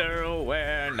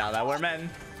underwear. Now that we're men.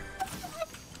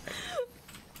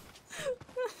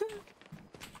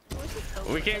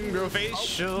 We can grow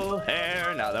facial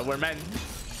hair now that we're men.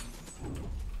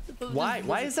 Why?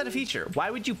 Why is that a feature?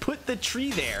 Why would you put the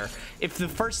tree there if the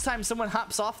first time someone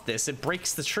hops off this, it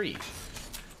breaks the tree?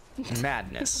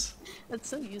 Madness. That's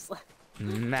so useless.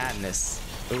 Madness.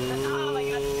 Oh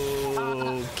my God.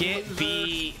 Ooh, get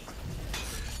beat.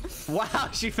 Wow,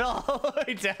 she fell all the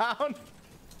way down.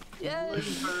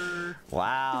 Yes.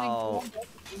 Wow.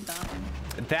 Doing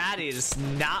That is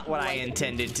not what I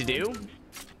intended to do.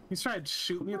 He's trying to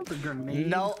shoot me with the grenade.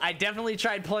 No, I definitely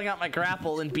tried pulling out my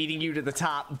grapple and beating you to the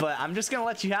top, but I'm just gonna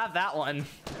let you have that one.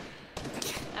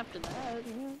 After that,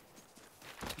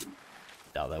 yeah.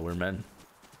 Now that we're men.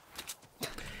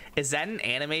 Is that an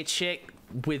anime chick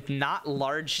with not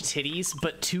large titties,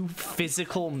 but 2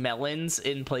 physical melons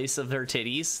in place of her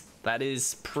titties? That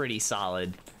is pretty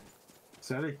solid.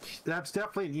 So that's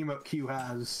definitely an emote Q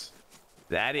has.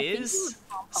 That think it is was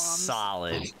pom-poms.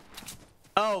 solid.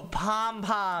 Oh,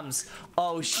 pom-poms.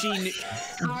 Oh, she knew.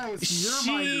 Guys, your mind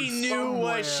She is knew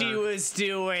what she somewhere. was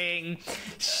doing.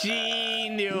 She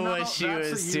knew what she that's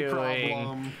a was you doing.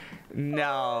 problem.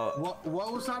 No.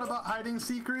 What was that about hiding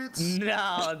secrets?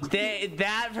 No,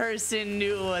 that person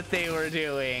knew what they were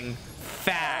doing.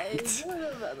 Fact. What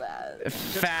about that? The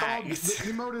Fact.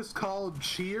 emote is called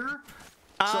cheer.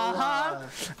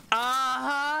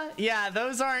 Yeah,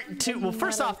 those aren't too. Well,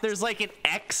 first off, there's like an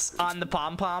X on the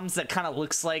pom poms that kind of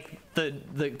looks like the.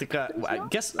 I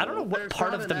guess I don't know what There's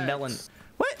part not of the an melon. X.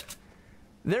 What?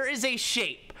 There is a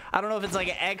shape. I don't know if it's like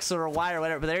an X or a Y or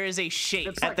whatever, but there is a shape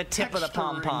It's at like the tip of the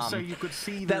pom texturing, pom so you could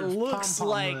see that there's looks pom-pom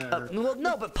like. there. Well,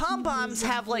 no, but pom poms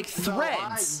have like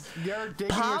threads. You're digging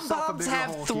Pom yourself a poms bigger have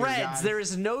hole here, threads. guys. There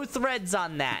is no threads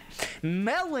on that.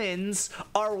 Melons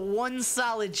are one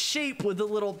solid shape with a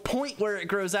little point where it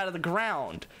grows out of the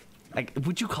ground. Like,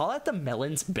 would you call that the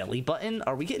melon's belly button?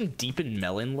 Are we getting deep in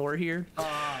melon lore here?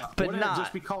 But Wouldn't not. it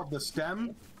just be called the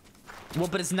stem? Well,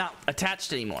 but it's not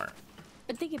attached anymore.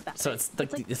 But think about So it. it's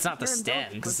like it's not the your stem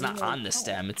umbilical because it's cord, not you on the know,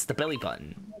 stem. It's the belly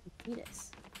button.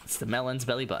 penis. It's the melon's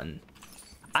belly button.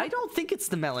 I don't think it's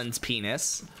the melon's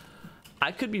penis.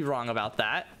 I could be wrong about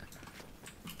that.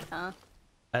 Huh?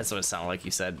 That's what it sounded like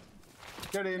you said.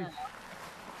 Get in.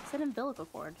 It's an umbilical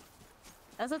cord.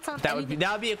 Does that sound That would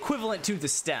anything? be equivalent to the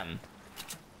stem.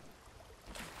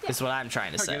 Is what I'm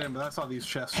trying to I get say. in, but that's all these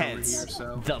chests Hence, over here.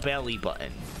 So the belly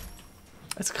button.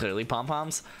 That's clearly pom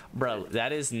poms, bro.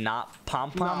 That is not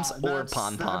pom poms or that's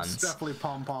pom poms. definitely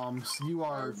pom poms. You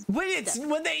are. When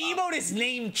the emote is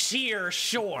named cheer,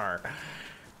 sure,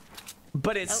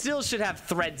 but it still should have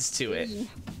threads to it.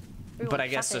 But I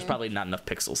guess there's probably not enough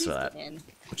pixels for that,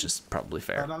 which is probably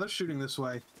fair. Oh, no, they're shooting this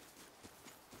way.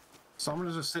 So I'm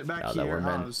gonna just sit back Oh, that here. were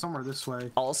men. Somewhere this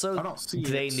way. Also, I don't see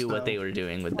they it, knew what so- they were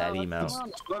doing with that emote.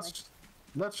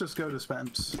 Let's just go to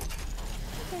Spence. I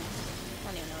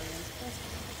don't even know what it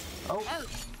is. Oh, Oh.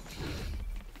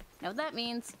 Know what that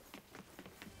means?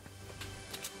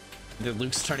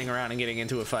 Luke's turning around and getting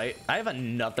into a fight. I have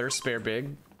another spare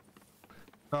big.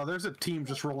 oh, there's a team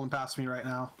just rolling past me right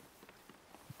now.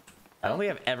 I don't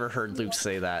think I've ever heard Luke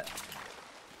say that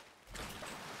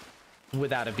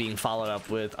without it being followed up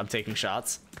with "I'm taking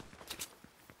shots."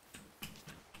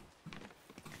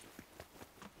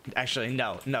 Actually,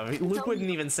 no. Luke wouldn't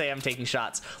even say "I'm taking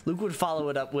shots." Luke would follow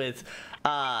it up with,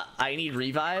 "I need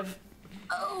revive."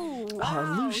 Oh, Oh,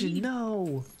 wow. Lucian, He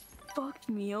no. fucked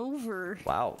me over.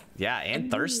 Wow. Yeah, and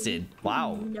thirsted.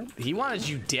 Wow. He wanted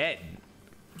you dead.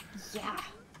 Yeah.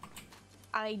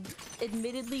 I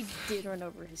admittedly did run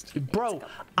over his teammates. Bro,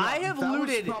 I have that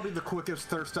looted. was probably the quickest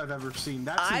thirst I've ever seen.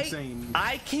 That's insane.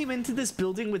 I came into this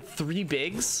building with 3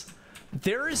 bigs.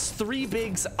 There is 3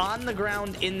 bigs on the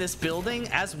ground in this building,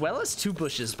 as well as 2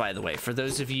 bushes, by the way, for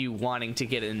those of you wanting to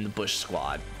get in the bush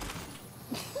squad.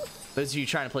 Those of you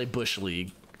trying to play Bush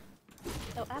League.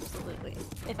 Oh, absolutely.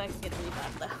 If I could get a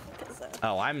revive though. 'Cause,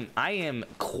 Oh, I am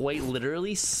quite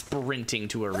literally sprinting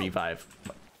to a revive.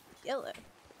 kill it.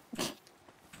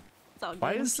 It's all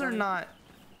Why good, is there sorry. not?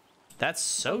 That's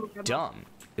so dumb.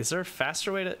 Is there a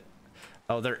faster way to?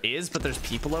 Oh, there is, but there's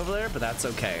people over there, but that's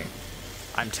okay.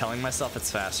 I'm telling myself it's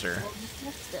faster.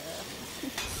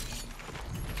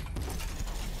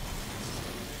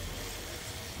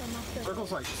 That's,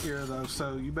 Circle's like here though,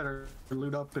 so you better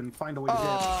loot up and find a way to hit.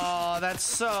 Oh, that's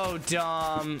so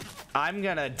dumb. I'm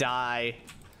gonna die.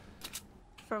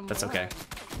 From That's what? okay.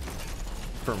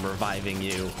 From reviving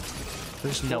you.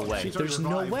 There's no way. She's already There's no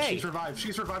revived. way. She's revived.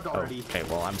 She's revived Oh, already. okay,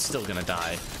 well, I'm still gonna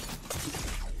die.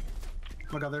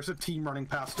 Oh my god, there's a team running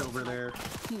past over there.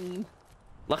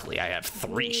 Luckily, I have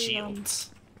 3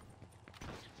 shields.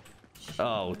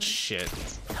 Oh, shit.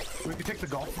 We could take the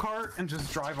golf cart and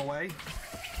just drive away.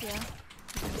 Yeah.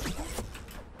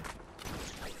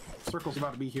 Circle's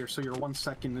about to be here, so your 1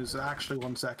 second is actually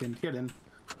 1 second. Get in.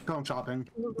 Go shopping.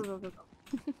 Go, go, go, go, go.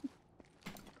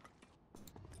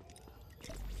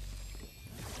 Can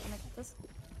I get this?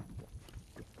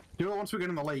 Do it once we get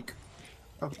in the lake.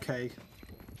 Okay.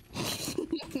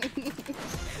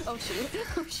 Oh shoot.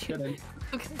 Oh shoot. Get in.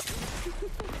 Okay.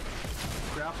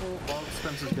 Grapple while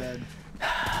Spence is dead.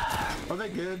 Are they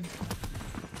good?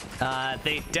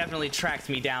 They definitely tracked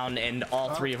me down, and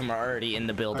all 3 of them are already in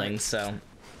the building, Alright. so...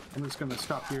 I'm just gonna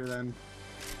stop here then.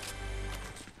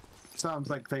 Sounds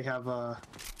like they have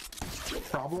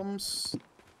problems.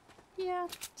 Yeah,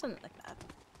 something like that.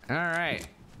 Alright.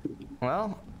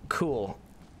 Well, cool.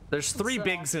 There's 3 So-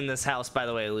 bigs in this house, by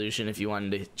the way, Illusion, if you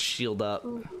wanted to shield up.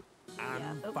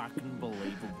 Fucking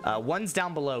believable. One's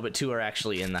down below, but 2 are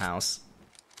actually in the house.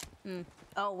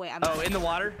 Oh wait, I'm Oh, in the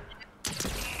water?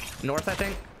 North, I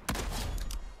think.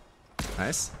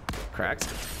 Nice. Cracked.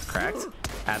 Cracked.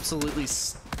 Absolutely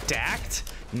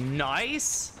stacked.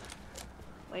 Nice.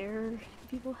 Where do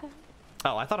people have?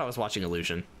 Oh, I thought I was watching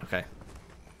Illusion. Okay.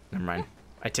 Never mind.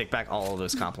 I take back all of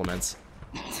those compliments.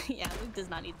 Yeah, Luke does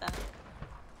not need that.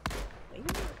 Wait.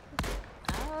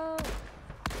 Oh.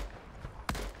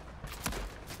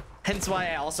 Hence why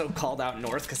I also called out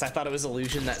North, because I thought it was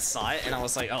Illusion that saw it, and I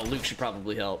was like, oh, Luke should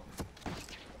probably help.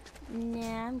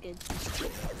 Nah, I'm good.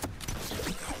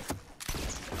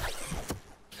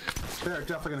 They're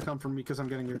definitely gonna come from me because I'm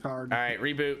getting your card. All right,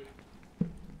 reboot.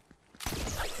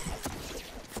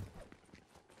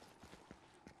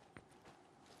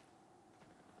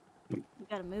 You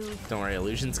gotta move. Don't worry,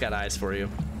 Illusion's got eyes for you.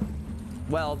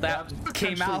 Well, that That's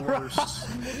came out potentially wrong. worse.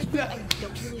 I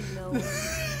don't really know. They're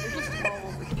just all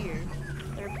over here.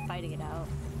 They're fighting it out.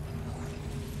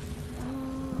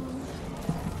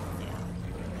 Yeah.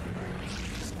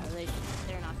 No,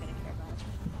 they're not gonna care about it.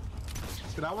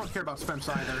 But I won't care about Spence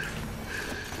either.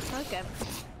 Okay.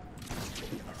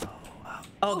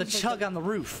 Oh, the chug on the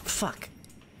roof. Fuck.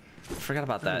 Forgot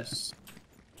about that.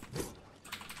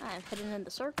 I'm heading in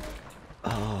the circle.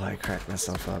 Oh, I cracked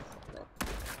myself up.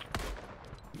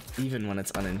 Even when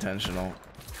it's unintentional.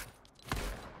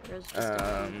 There's just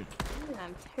I'm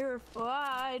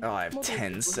terrified. Oh, I have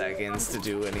 10 seconds to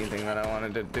do anything that I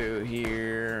wanted to do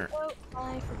here. Oh,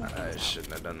 I forgot. I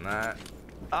shouldn't have done that.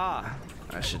 Ah,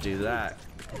 I should do that.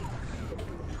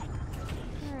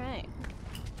 Alright.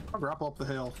 I'll grapple up the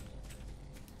hill.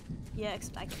 Yeah,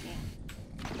 expect me.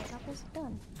 That was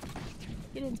done.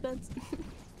 Get in, Spence.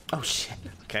 Oh shit.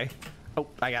 Okay. Oh,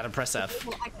 I gotta press F.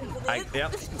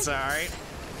 Yep, it's alright.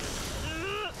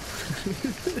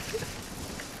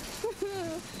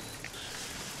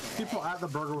 People at the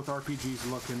burger with RPGs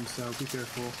looking, so be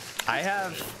careful. I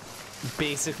have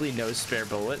basically no spare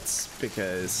bullets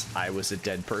because I was a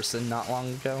dead person not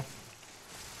long ago.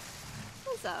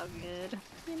 It's all good.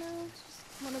 You know, it's just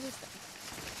one of those things.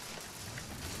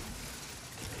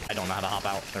 I don't know how to hop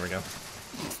out. There we go.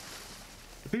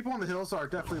 The people on the hills are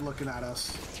definitely looking at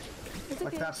us. It's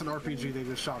Like okay. that's an RPG they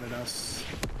just shot at us.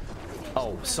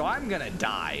 Oh, so I'm gonna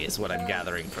die is what I'm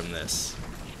gathering from this.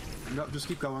 Nope, just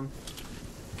keep going.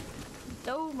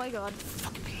 Oh my god.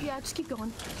 Yeah, just keep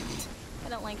going. I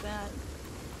don't like that.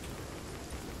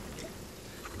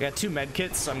 I got 2 med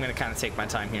kits, so I'm gonna kind of take my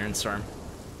time here and storm.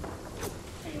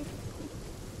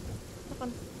 Have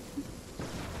fun.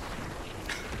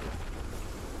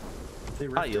 They Oh,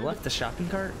 you rifted? left the shopping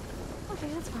cart? Okay,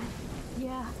 that's fine.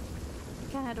 Yeah.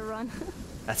 Kinda had to run.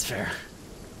 That's fair.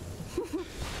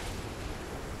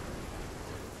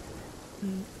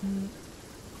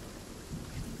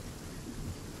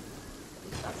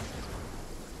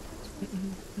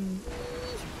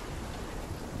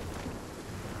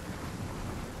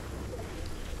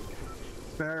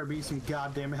 Better be some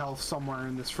goddamn health somewhere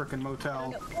in this frickin'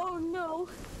 motel. Oh no!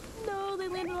 No, they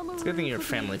landed on the It's a good thing you're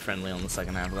family friendly on the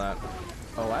second half of that.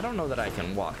 Oh, I don't know that I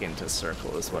can walk into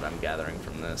circle is what I'm gathering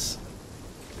from this.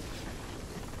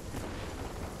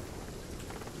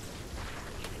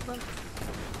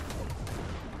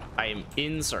 I am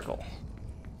in circle.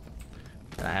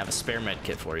 And I have a spare med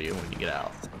kit for you when you get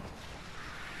out.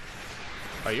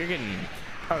 Oh, you're getting...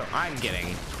 Oh, no, I'm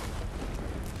getting...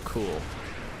 Cool.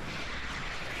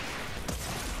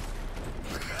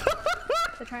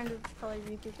 They're trying to probably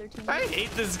read through 13. I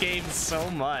hate this game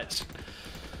so much.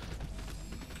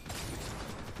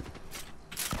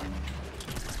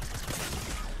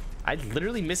 I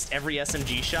literally missed every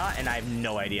SMG shot and I have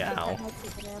no idea how.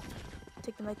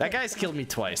 Take the med That kit. guy's killed me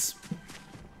twice.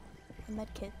 The med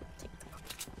kit. Take the...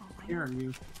 Oh, my Hearing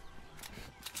you.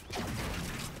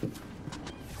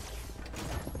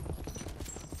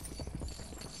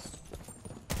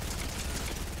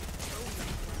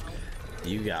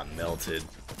 You got melted.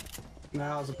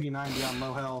 Now it's a P90 on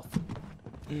low health.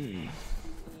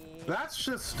 That's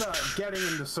just getting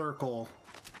into circle.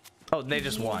 Oh, they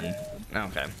just won.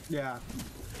 Okay. Yeah.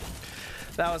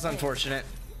 That was unfortunate.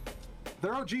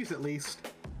 They're OGs at least.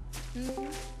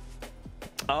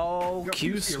 Oh, Go,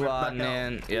 Q Q squad squad, back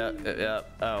man.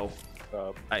 Yep. Oh.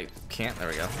 I can't. There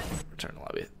we go. Return to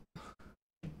lobby.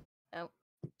 Oh.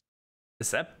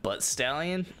 Is that Butt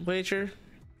Stallion wager?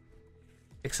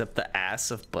 Except the ass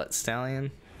of Butt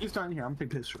Stallion. He's down here. I'm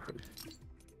taking his shot.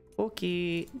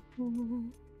 Okay.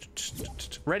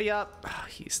 Ready up. Oh,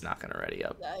 he's not gonna ready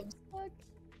up. I'm stuck.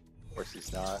 Of course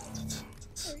he's not.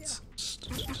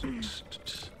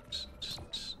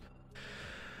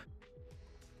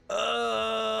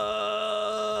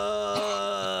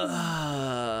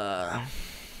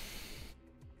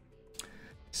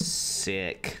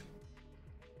 Sick.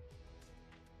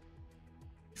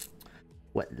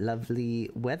 lovely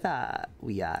weather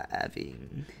we are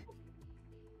having.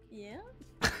 Yeah.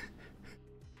 You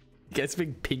guys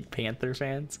big Pink Panther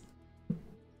fans?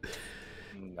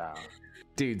 Nah.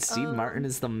 Dude, Steve Martin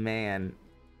is the man.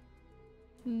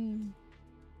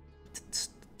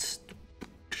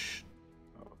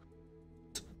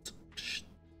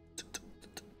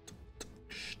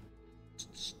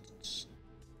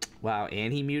 Wow,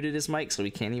 and he muted his mic so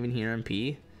we can't even hear him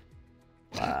pee.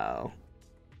 Wow.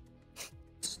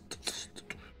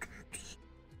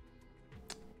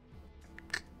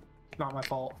 Not my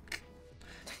fault.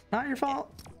 Not your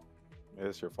fault. It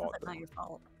is your fault. Not your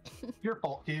fault. Your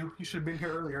fault, Hugh. You should have been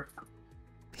here earlier.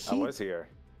 I was here.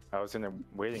 I was in the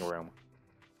waiting room.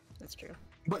 That's true.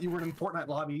 But you were in Fortnite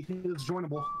lobby. It was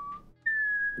joinable.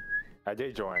 I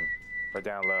did join, but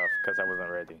then I left because I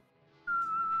wasn't ready.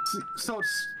 So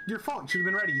it's your fault. You should have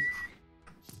been ready.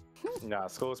 Nah,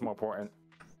 school is more important.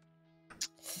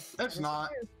 It's not.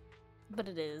 But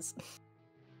it is.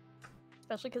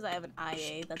 Especially because I have an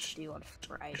IA that's due on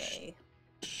Friday.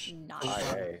 Not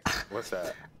Hey, what's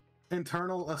that?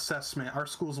 Internal assessment. Our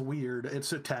school's weird.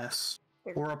 It's a test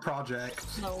or a project.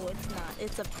 No, it's not.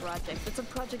 It's a project. It's a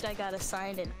project I got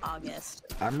assigned in August.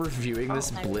 I'm reviewing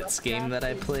this My Blitz rough game that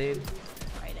I draft is played,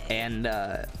 Friday. and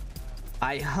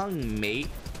I hung mate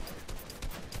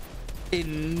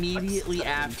immediately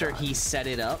after he set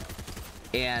it up,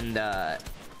 and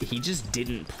he just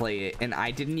didn't play it, and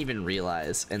I didn't even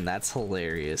realize, and that's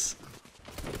hilarious.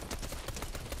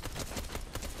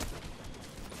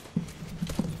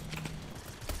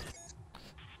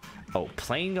 Oh,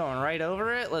 plane going right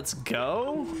over it? Let's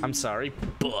go. I'm sorry,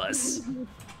 bus.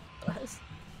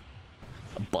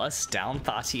 A bus down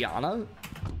Tatiana?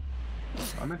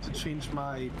 I meant to change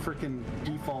my freaking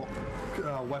default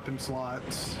weapon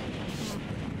slots.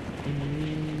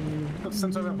 But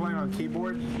since I've been playing on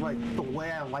keyboard, like the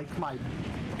way I like my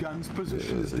gun's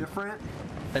position is different.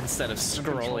 Instead of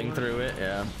scrolling through it,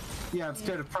 yeah. Yeah,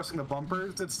 instead of pressing the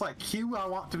bumpers, it's like Q, I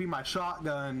want to be my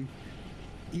shotgun.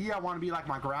 E, I want to be like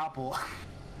my grapple.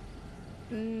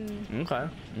 Okay,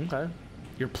 okay.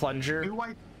 Your plunger.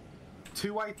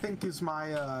 Two, I think is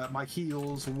my my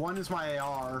heals. One is my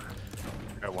AR.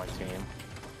 Got one team.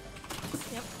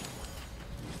 Yep.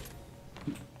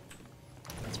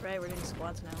 That's right, we're doing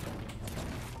squads now.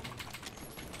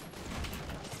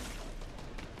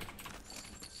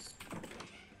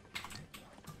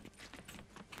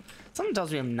 Something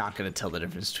tells me I'm not going to tell the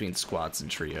difference between squads and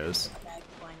trios. Heck,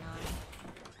 why not?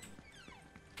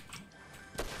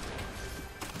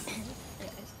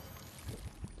 Anyways.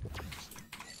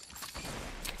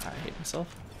 I hate myself.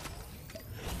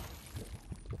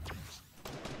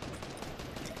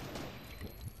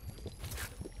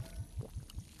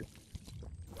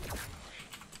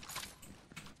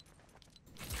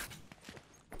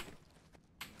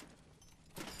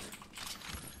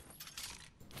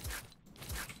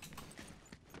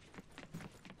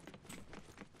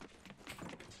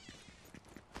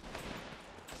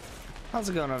 How's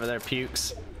it going over there,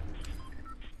 Pukes?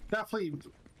 Definitely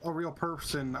a real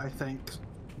person, I think.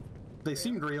 They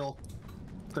seemed real.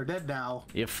 They're dead now.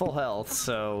 You have full health,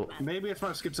 so... Maybe it's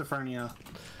my schizophrenia,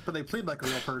 but they played like a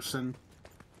real person.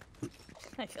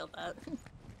 I feel that.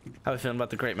 How are we feeling about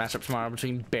the great matchup tomorrow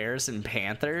between Bears and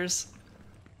Panthers?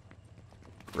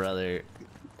 Brother.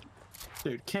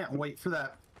 Dude, can't wait for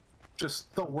that.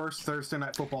 Just the worst Thursday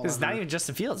night football It's ever. not even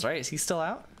Justin Fields, right? Is he still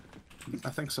out? I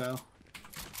think so.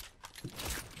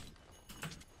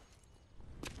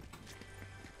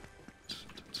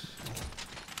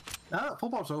 Now that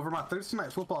football's over, my Thursday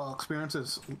night football experience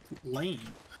is lame.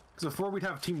 Because before we'd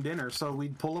have team dinner, so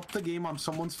we'd pull up the game on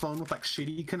someone's phone with like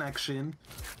shitty connection.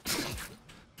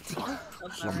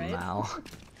 That's not right. Wow.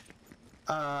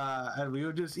 And we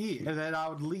would just eat. And then I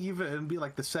would leave it and be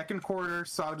like the second quarter,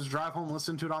 so I would just drive home and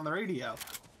listen to it on the radio.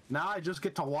 Now I just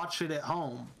get to watch it at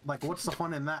home. Like, what's the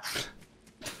fun in that?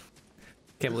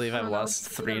 Can't believe I've lost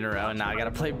 3 in a row and now I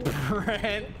gotta play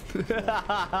Brent.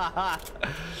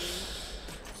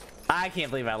 I can't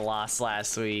believe I lost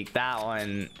last week. That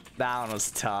one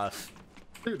was tough.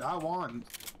 Dude, I won.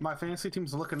 My fantasy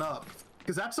team's looking up.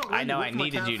 Because that's the I know, I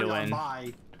needed you to win.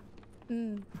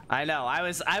 I know,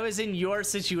 I was in your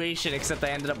situation, except I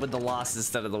ended up with the loss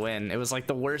instead of the win. It was like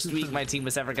the worst week my team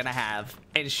was ever gonna have.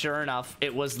 And sure enough,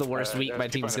 it was the worst week my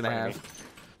team's gonna have.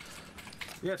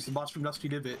 Yeah, it's the bots from Dusty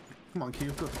Divot. Come on, Q,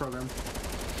 go to the program.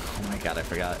 Oh my god, I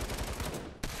forgot.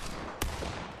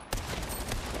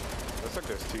 Looks like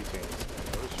there's 2 teams.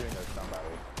 I was shooting at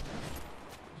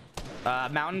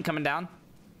somebody. Mountain coming down.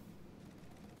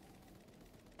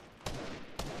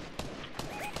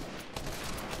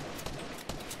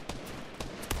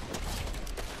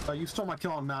 You stole my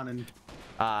kill on Mountain.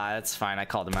 That's fine. I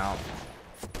called him out.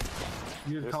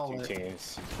 You didn't There's call two it.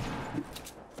 teams.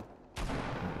 Oh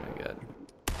my god.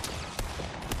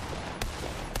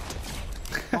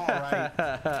 Alright.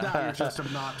 Now you're just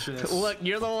obnoxious. Look,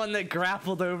 you're the one that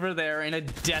grappled over there in a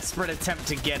desperate attempt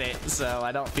to get it, so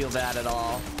I don't feel bad at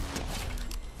all.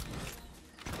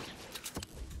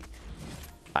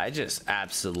 I just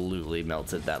absolutely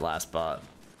melted that last bot.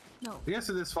 No. I guess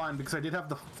it is fine because I did have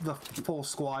the full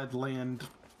squad land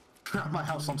at my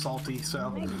house on Salty,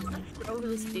 so. Throw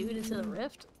this dude into the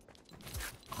rift?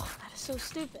 Oh, that is so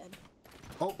stupid.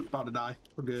 Oh, about to die.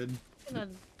 We're good. I'm gonna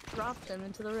drop them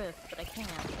into the rift, but I can't.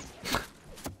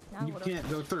 Now You what do I- can't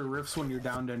go through rifts when you're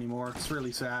downed anymore. It's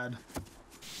really sad.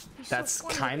 He's so That's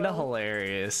funny, kind of bro.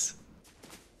 hilarious.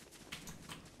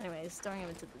 Anyways, throwing him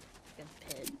into the fucking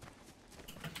pit.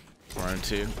 4 and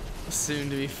 2. Soon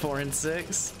to be 4 and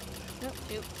 6. Nope,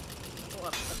 shoot.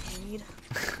 What the I need.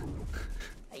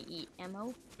 I eat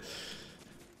ammo.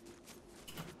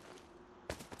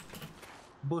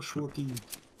 Bush Wookie.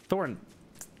 Thorn,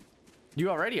 you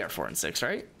already are 4 and 6,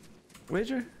 right?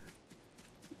 Wager?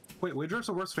 Wait, Wager has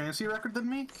a worse fantasy record than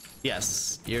me?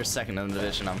 Yes, you're second in the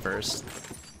division. I'm first.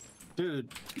 Dude.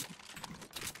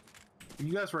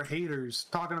 You guys were haters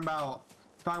talking about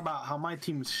how my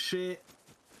team's shit.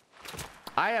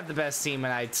 I have the best team,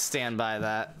 and I stand by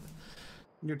that.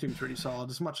 Your team's pretty solid.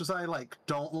 As much as I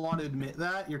don't want to admit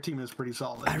that, your team is pretty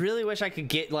solid. I really wish I could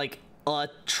get like a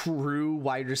true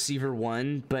wide receiver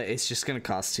 1, but it's just gonna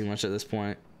cost too much at this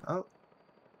point. Oh.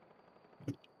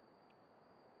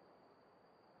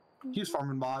 Use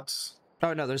farming bots.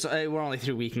 Oh no, there's we're only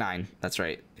through week 9. That's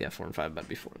right. Yeah, 4 and 5, but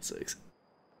be 4 and 6.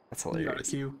 That's You got a hilarious.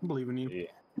 Q. I believe in you.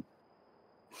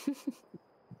 Yeah,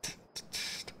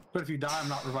 But if you die, I'm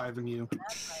not reviving you.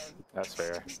 that's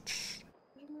fair.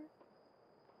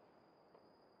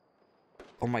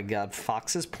 Oh my god,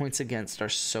 Fox's points against are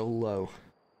so low.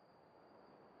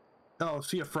 Oh,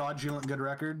 see a fraudulent good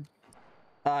record?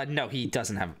 No, he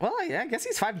doesn't have. Well, I guess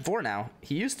he's 5 and 4 now.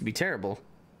 He used to be terrible.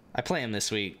 I play him this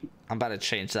week. I'm about to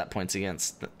change that points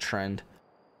against trend.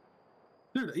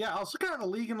 Dude, yeah, I was looking at the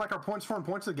league and our points for and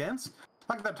points against.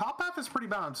 Like the top half is pretty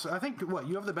balanced. I think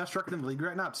you have the best record in the league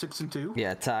right now at 6 and 2.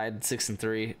 Yeah, tied 6 and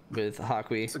 3 with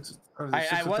Hawkwe.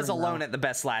 I was alone at the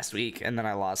best last week, and then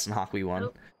I lost and Hawkwe won.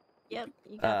 Nope. Yep,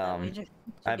 you got that, Wager.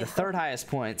 I have the 3rd highest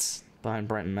points behind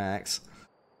Brent and Max.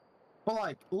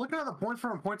 Well, looking at the points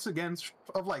for and points against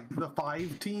of the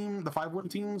 5-win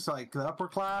teams, the upper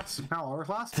class, not lower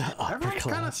class, everyone's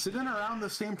kind of sitting around the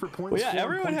same for points. Well, yeah, for and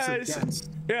everyone points has. against.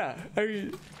 Yeah, I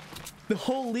mean, the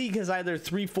whole league has either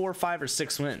 3, 4, 5, or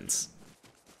 6 wins.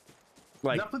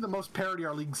 Definitely the most parity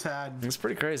our league's had It's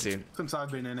pretty crazy. since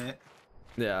I've been in it.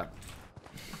 Yeah.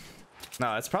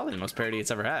 No, it's probably the most parity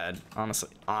it's ever had, honestly.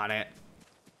 On it.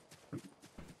 I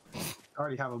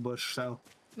already have a bush, so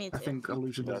Me too. I think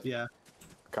Illusion does. Yeah.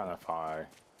 Kind of high.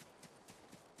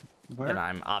 Where? And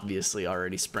I'm obviously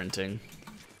already sprinting.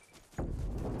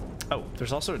 Oh,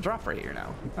 there's also a drop right here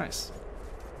now. Nice.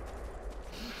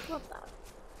 Love that.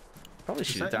 Probably Is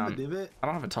shoot it that in down. the divot? I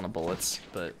don't have a ton of bullets,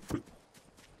 but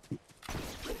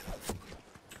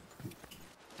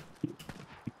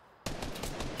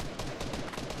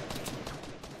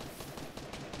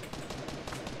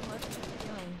What are you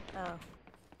doing? Oh.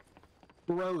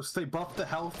 Gross. They buffed the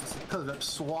health because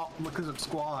it's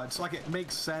squads. It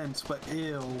makes sense, but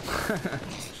ew.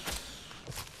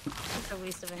 It's a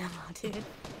waste of ammo, dude.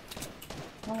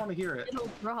 I don't want to hear it. It'll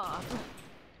drop.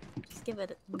 Just give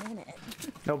it a minute.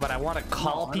 no, but I want to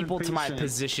call I'm people to my impatient.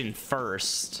 position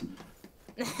first.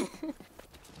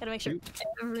 Gotta make sure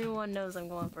everyone knows I'm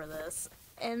going for this.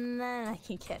 And then I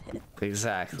can get it.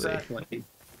 Exactly. Exactly.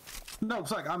 No,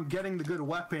 it's I'm getting the good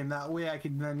weapon. That way I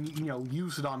can then,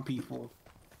 use it on people.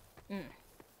 You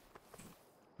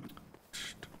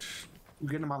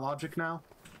getting my logic now?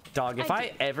 Dog, if I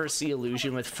I ever see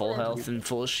Illusion with full health and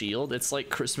full shield, it's like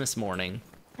Christmas morning.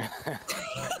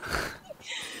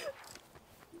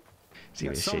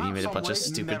 See, Somehow, Shady made a some bunch way, of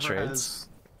stupid never trades. has-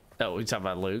 Oh, we talking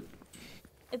about Luke?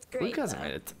 It's great. Luke hasn't though.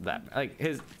 made it that.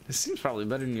 His seems probably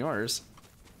better than yours.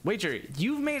 Wager,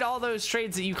 you've made all those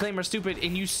trades that you claim are stupid,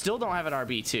 and you still don't have an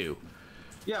RB2.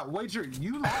 Yeah, Wager,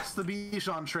 you lost the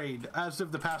Bichon trade as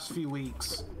of the past few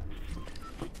weeks.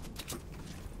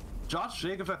 Josh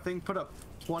Jacobs, I think, put up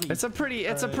 20. It's a pretty,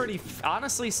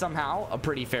 honestly, somehow a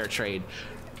pretty fair trade,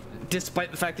 despite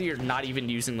the fact that you're not even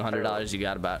using the $100 you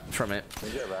got from it.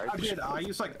 I did. I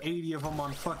used 80 of them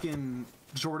on fucking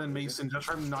Jordan Mason just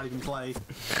for him to not even play.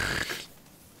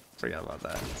 Forgot about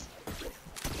that.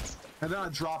 And then I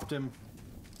dropped him.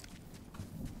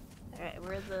 Alright,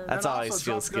 we're the. That's And always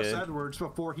also feels dropped Gus good. Edwards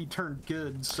before he turned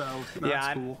good, so that's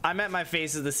Yeah, cool. I'm at my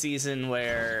phase of the season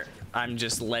where I'm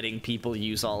just letting people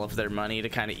use all of their money to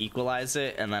kind of equalize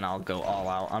it, and then I'll go all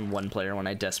out on one player when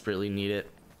I desperately need it.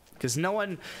 Because no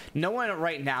one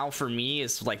right now for me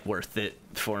is like worth it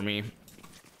for me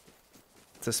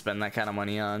to spend that kind of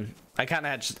money on. I kind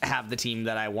of have the team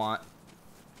that I want,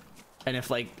 and if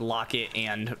like Lockett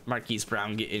and Marquise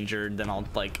Brown get injured, then I'll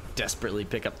like desperately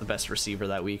pick up the best receiver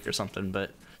that week or something. But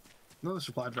Another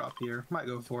supply drop here. Might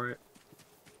go for it.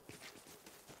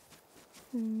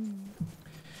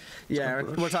 yeah,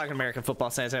 we're talking American football,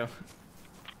 Santo.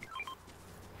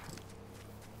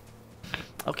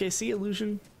 Okay, see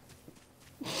Illusion.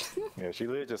 Yeah, she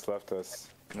literally just left us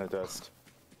in the dust.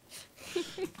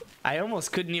 I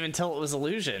almost couldn't even tell it was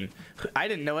Illusion. I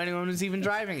didn't know anyone was even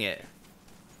driving it.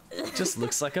 Just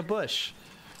looks like a bush.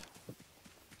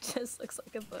 Just looks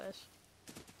like a bush.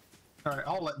 All right,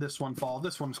 I'll let this one fall.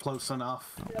 This one's close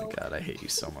enough. Oh my god, I hate you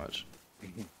so much.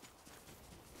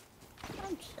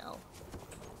 I'm chill.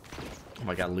 Oh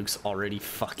my god, Luke's already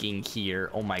fucking here.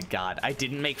 Oh my god. I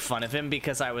didn't make fun of him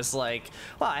because I was like,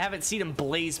 well, I haven't seen him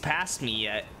blaze past me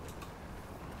yet.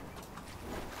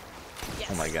 Yes.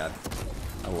 Oh my god.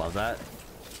 I love that.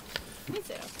 Me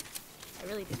too. I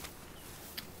really do.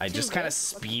 I just kind of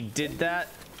speed did that.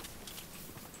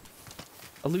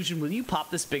 Illusion, will you pop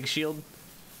this big shield?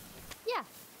 Yeah.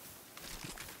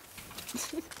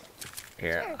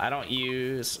 Here, Sure. I don't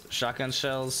use shotgun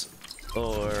shells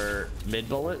or mid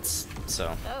bullets,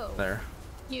 so Oh. there.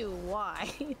 You, why?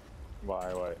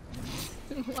 Why? What?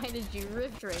 Why did you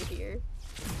rift right here?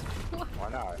 Why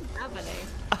not? What's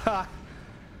happening?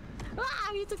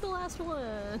 Ah, you took the last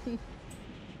one.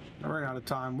 I ran out of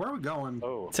time. Where are we going?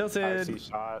 Oh, Tilted. I see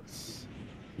shots.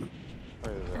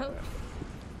 Where is that? Oh,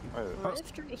 Where is that?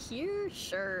 rift right here?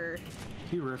 Sure.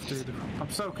 He rifted.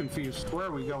 I'm so confused. Where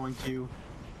are we going, Q?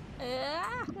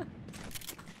 Ah.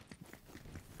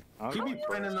 I He don't be know.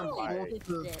 playing in them Why?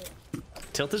 ultra.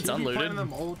 Tilted's He be unlooted. playing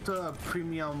them ultra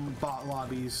premium bot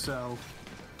lobbies, so.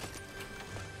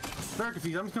 Very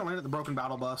confused. I'm just gonna land at the broken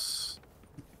battle bus.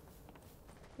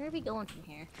 Where are we going from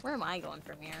here? Where am I going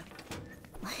from here?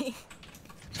 Like,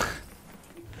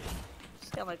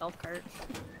 just got my golf cart.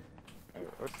 Hey,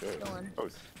 what's this? Going. Oh,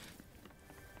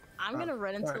 I'm gonna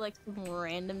run into alright. like some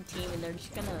random team and they're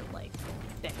just gonna like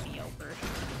bend me over.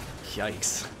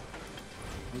 Yikes.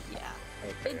 Yeah.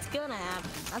 okay. It's gonna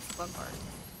happen. That's the fun part.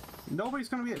 Nobody's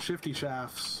gonna be at Shifty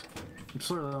Shafts. I'm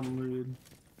sort of unlooted.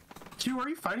 Q, are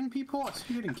you fighting people? I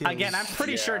see you getting kills. Again, I'm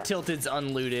pretty sure Yeah. Tilted's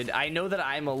unlooted. I know that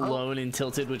I'm alone in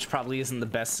Tilted, which probably isn't the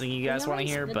best thing you guys know want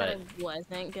to I hear, said but that I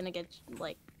wasn't gonna get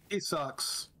like. He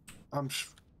sucks.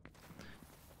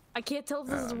 I can't tell if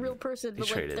this is a real person, he but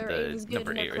like traded their aim is the good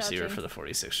number and they're 8 receiver crouching. for the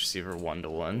 46 receiver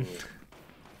 1-to-1.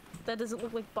 That doesn't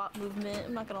look like bot movement.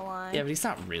 I'm not gonna lie. Yeah, but he's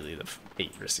not really the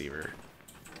 8 receiver.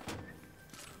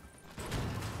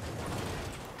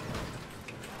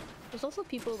 There's also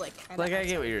people like. Kinda Like, I outside.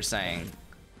 get what you're saying.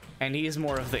 And he's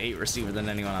more of the 8 receiver than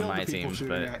anyone on Kill my the people team, shooting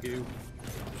but at you.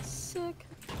 Sick.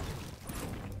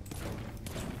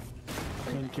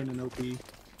 Mankin and OP.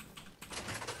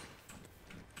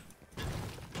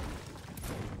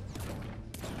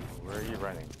 Where are you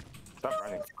running? Stop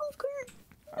running. Golf cart.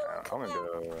 I'm gonna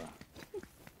go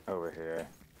over here.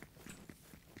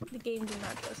 The game did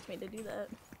not trust me to do that.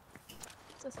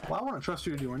 So sad. Well, I want to trust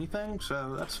you to do anything,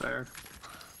 so that's fair.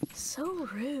 So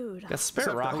rude. got spare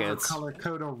Except rockets. To color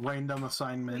code a random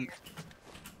assignment.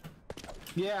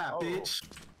 Yeah, Oh. bitch.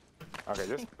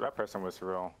 Okay, that person was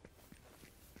real.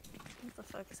 What the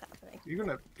fuck is happening? You're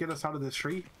gonna get us out of this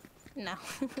tree? No.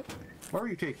 Where are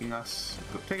you taking us?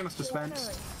 Taking us to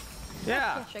Spence?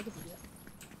 Yeah. Sure, I could do that.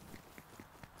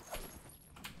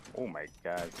 Oh my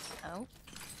god. Oh,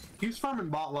 He's farming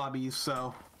bot lobbies,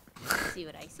 so. see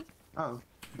what I see? Oh.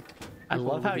 I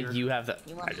People love how over here. you have the.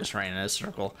 You want I just ran in a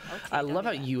circle. Okay, I don't love do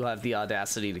how that. you have the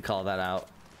audacity to call that out.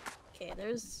 Okay,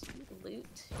 there's loot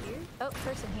here. Oh,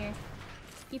 person here.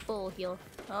 People heal.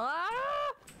 Ah!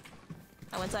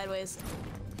 I went sideways.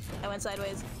 I went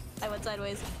sideways. I went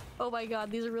sideways. Oh my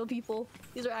god, these are real people.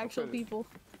 These are actual Okay. people.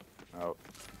 Oh,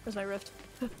 Where's my rift?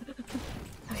 Okay.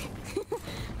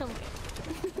 I'm okay.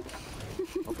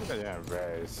 hopefully they didn't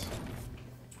res.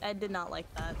 I did not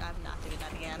like that. I'm not doing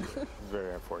that again.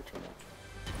 Very unfortunate.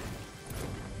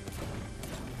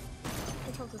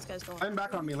 What the hell is this guy's going? Lane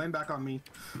back on me, lane back on me.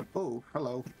 Oh,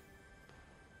 hello.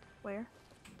 Where?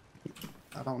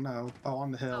 I don't know. Oh,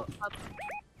 on the Oh, hill. up.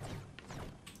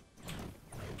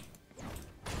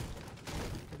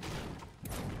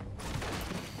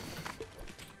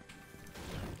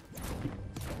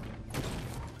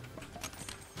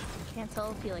 Can't can't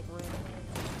tell if you like room.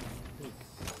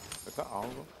 Is that all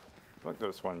of them? Look,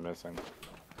 there's one missing.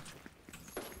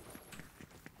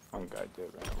 One guy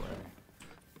did run away.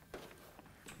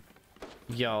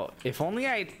 Yo, if only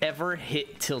I'd ever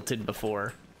hit tilted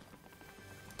before.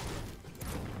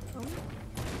 Oh.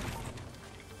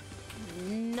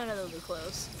 None of those are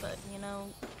close, but you know,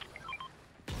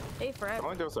 pay I forever.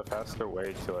 wonder if there's a faster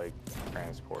way to like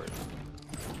transport.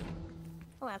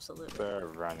 Oh, absolutely. They're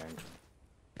running.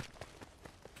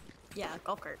 Yeah,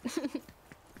 golf cart.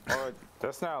 Oh,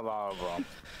 that's not a lot of them.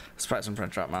 Surprised I'm trying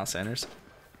to drop Miles Sanders.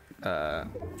 And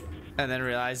then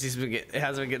realized hasn't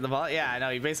been getting the ball. Yeah, I know,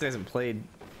 he basically hasn't played.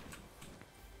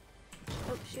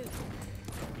 Oh shoot.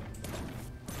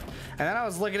 And then I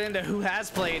was looking into who has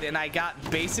played, and I got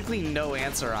basically no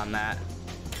answer on that.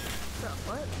 Bro,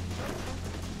 what?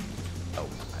 Oh,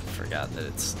 I forgot that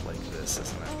it's like this,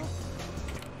 isn't it?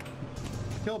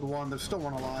 Killed one. There's still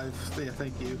one alive. Yeah,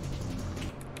 thank you.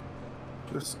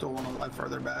 There's still one alive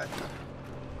further back.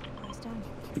 Nice down.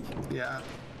 Yeah.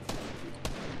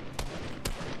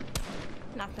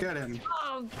 Knocked Get him. him.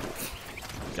 Oh,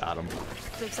 Got him.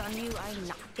 jokes on you. I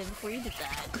knocked him before you did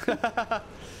that.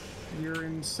 You're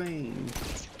insane.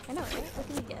 I know, right? What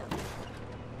can you get?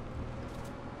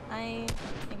 I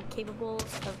am capable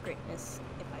of greatness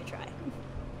if I try.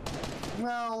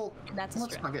 Well, And that's a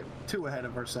let's stretch. not get too ahead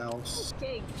of ourselves.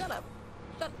 Okay, shut up.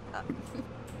 Shut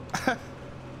up.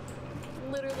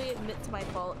 Literally admit to my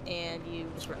fault and you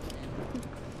just rub it in.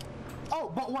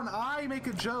 Oh, but when I make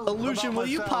a joke, Illusion, about will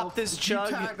you myself, pop this chug?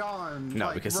 You tag on. No,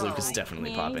 like, because bro. Luke is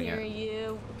definitely Can't popping hear it.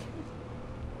 you.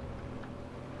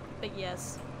 But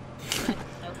yes. I can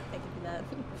do that.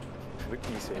 Look,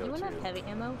 you say Anyone have too. heavy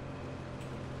ammo?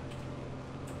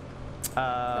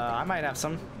 I might have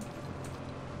some.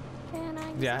 Can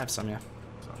I? Yeah, I have some, yeah.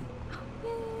 Yay,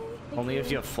 thank Only if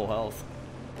you have full health.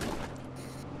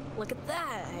 Look at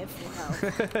that! I have full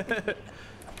health.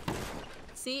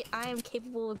 See, I am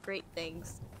capable of great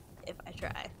things if I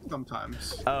try.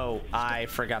 Sometimes. Oh, I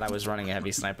forgot I was running a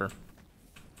heavy sniper.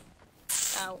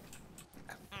 Oh,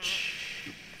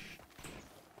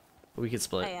 We could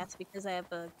split. I asked because I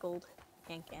have a gold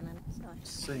hand cannon. So I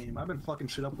just... Same. I've been fucking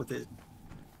shit up with it.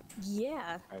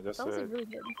 Yeah, Alright, that's that was it. really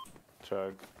good.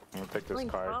 Chug. I'm gonna take this Playing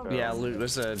card. Frog. though. Yeah, Luke,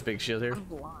 there's a big shield here. I'm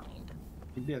blind.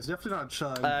 Yeah, it's definitely not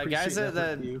chug. Guys Appreciate at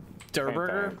that the for you.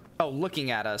 Durburger. thing. Oh,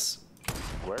 looking at us.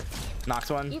 Where?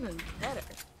 Knocked one. Even better.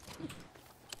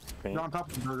 Me? You're on top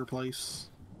of the burger place.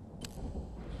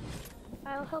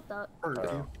 I'll help out. Burger.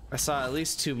 Oh. I saw at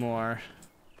least two more.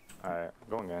 Alright,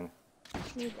 going in.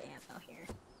 Need the ammo here.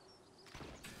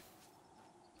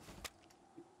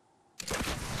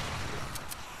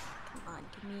 Come on,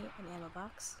 give me an ammo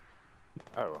box.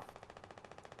 Oh.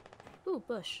 Ooh,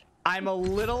 bush. I'm a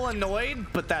little annoyed,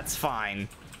 but that's fine.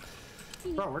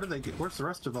 Bro, where did they get? Where's the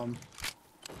rest of them?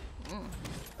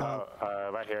 Oh,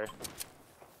 right here.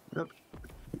 Yep.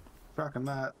 Tracking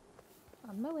that.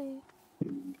 On my way.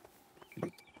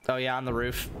 Oh yeah, on the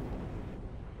roof.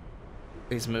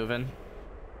 He's moving.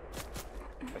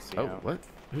 I see Oh, him. what?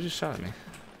 Who just shot at me?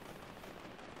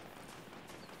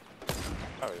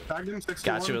 Oh, Tagged him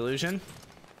 61. Got you, Illusion.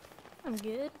 I'm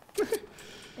good.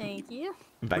 Thank you.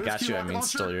 By Where's got you, I Q-Rock mean launcher?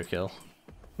 stole your kill.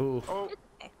 Ooh. oh.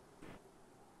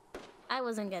 I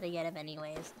wasn't gonna get him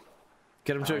anyways.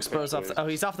 Get him to Okay, expose off the... Oh,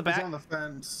 he's off the He's back? on the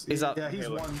fence. He's up. Yeah, he's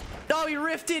one. Oh, he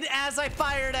rifted as I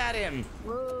fired at him!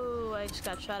 Whoa, I just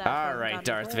got shot at. All from right, down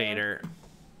Darth there. Vader.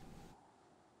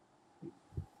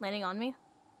 Landing on me?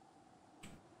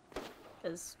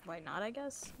 Because why not, I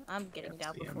guess? I'm getting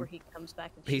down see him. before he comes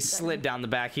back and He shoots at slid me. down the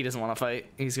back. He doesn't want to fight.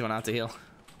 He's going out to heal.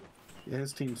 Yeah,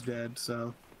 his team's dead,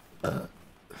 so.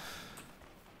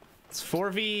 It's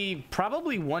 4v...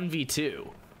 Probably 1v2,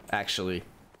 actually.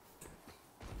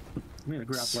 I'm gonna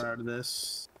grappler out of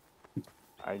this.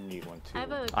 I need one too. I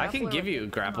have a I can grappler give with you a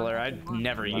it. grappler. I I'd can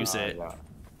never use No, it. no.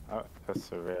 Oh,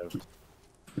 that's a rift.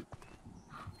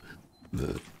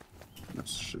 That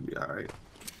should be alright.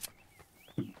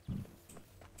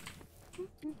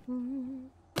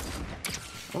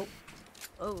 Oh,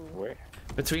 Oh, Where?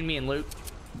 Between me and Luke,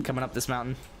 coming up this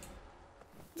mountain.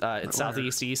 It's Where?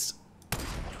 southeast east.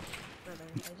 brother,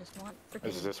 I just want freaking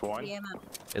Is this one? free ammo.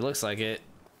 It looks like it.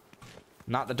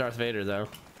 Not the Darth Vader, though.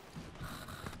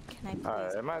 Can I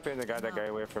please? It might have been the guy that got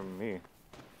away from me.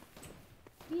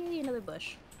 Yay, another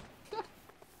bush.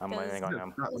 I'm Guys, landing on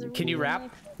him. Those are Can you really wrap, nice.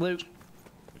 Luke?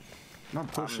 I'm I'm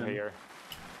pushing. here.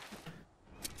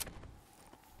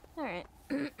 Alright.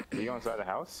 You go inside the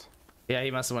house? Yeah, he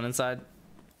must have went inside.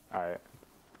 Alright.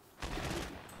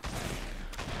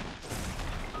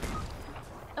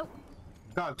 Oh,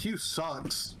 God, Q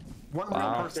sucks. One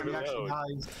Wow. real person actually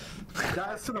dies.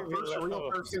 Dies to the first real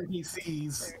person he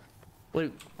sees.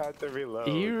 Luke, I have to reload.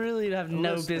 you really have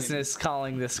no Listening. business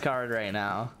calling this card right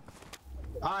now.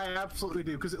 I absolutely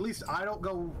do, because at least I don't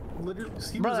go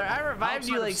literally. Brother, I revived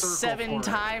you outside of like circle 7 for it.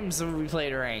 times when we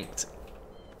played ranked.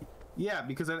 Yeah,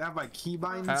 because I have my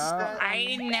keybind Oh. set. I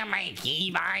didn't have my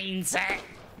keybind set.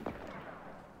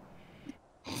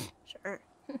 Sure.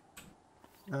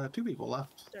 2 people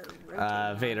left. They're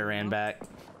rotating Vader around ran now. back.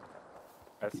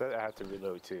 I said I have to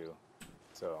reload too.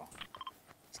 So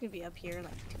It's gonna be up here in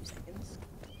like 2 seconds.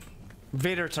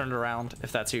 Vader turned around,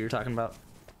 if that's who you're talking about.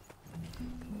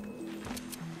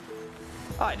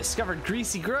 Oh, I discovered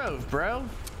Greasy Grove, bro.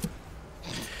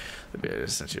 Maybe I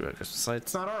just sent you a Christmas It's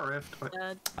lights. not our rift, but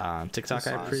TikTok,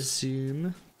 I Sauce.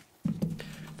 presume.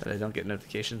 That I don't get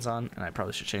notifications on, and I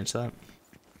probably should change that.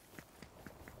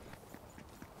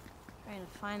 Trying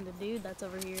to find the dude that's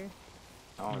over here.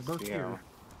 I don't both see here. him.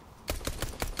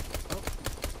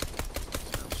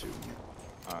 Stop shooting.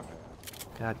 Okay.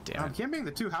 God damn I'm it. camping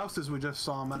the 2 houses we just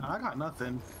saw, man. I got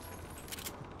nothing.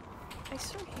 I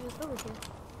swear he was over here.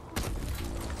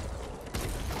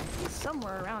 He's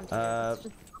somewhere around here. It's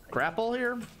just- Grapple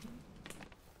here?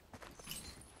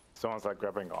 Someone's like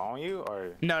grabbing on you,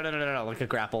 or No, like a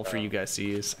grapple for you guys to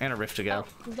use, and a rift to go.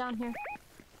 Oh, he's down here.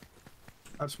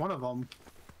 That's one of them.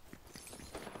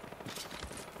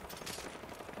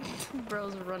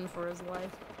 Bro's running for his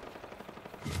life.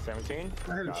 17?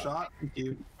 I hit a shot. Thank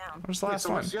you. Down. Where's the Wait, last so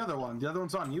one? what's the other one? The other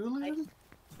one's on you, Liam?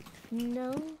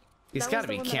 No. He's that got was to the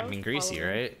be one that I camping was Greasy,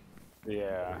 following. right?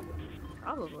 Yeah.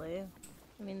 Probably.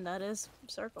 I mean, that is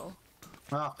circle.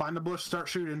 Find the bush, start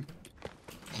shooting.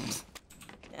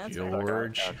 Yeah, that's right.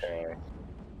 George. Okay.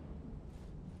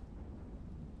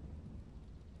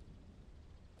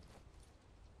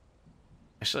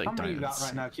 Actually, How like, many don't you even got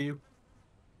right now, Q?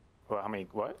 Well, how many?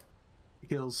 What?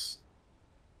 Kills.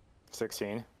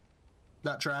 16.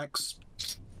 That tracks.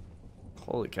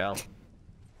 Holy cow.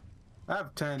 I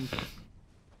have 10.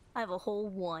 I have a whole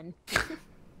 1.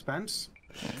 Spence?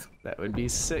 That would be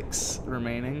 6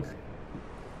 remaining.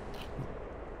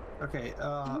 Okay,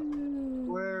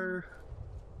 where?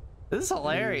 This is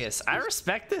hilarious. I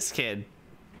respect this kid.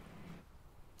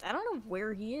 I don't know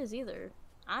where he is either.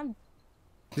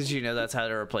 Did you know that's how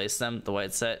to replace them? The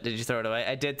white set. Did you throw it away?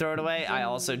 I did throw it away. I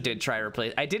also did try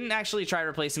replace. I didn't actually try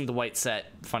replacing the white set.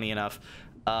 Funny enough,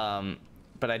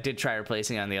 but I did try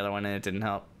replacing it on the other one, and it didn't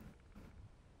help.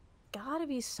 Gotta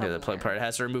be Yeah, somewhere. the plug part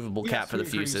has a removable cap for the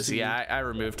Yes, we agree, fuses. Steve. Yeah, I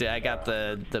removed it. I got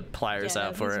the pliers Yeah,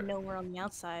 out for he's it. nowhere on the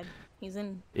outside. He's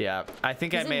in. Yeah, I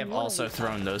think I He's may in have one of also these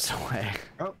thrown those away.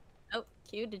 Oh, Oh,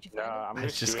 Q, did you No, find him? I'm I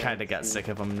just doing kind of got it. sick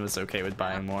of them and was okay with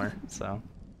buying more. So.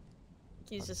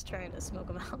 Q's just trying to smoke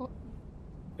him out.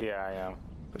 Yeah, I am.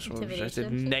 Which one was rejected?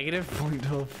 Intimidation. Negative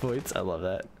 0.12 points. I love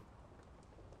that.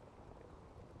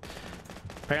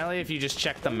 Apparently, if you just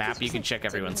check the map, you can check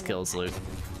everyone's kills, Luke.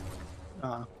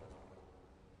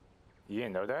 You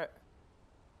didn't know that?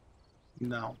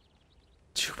 no.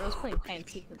 Bro's playing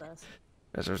Pancake with us.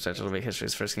 There's a potential to make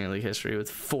history's first game in league history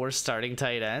with 4 starting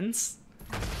tight ends.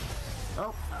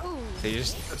 Oh, Oh, They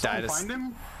just did died. someone find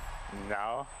him?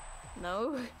 No.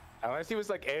 no. Unless he was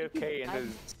like AFK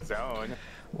in the zone.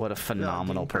 What a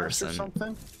phenomenal Game crash or person.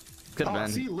 something? Could Oh, I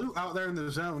have see been. loot out there in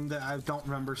the zone that I don't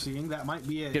remember seeing. That might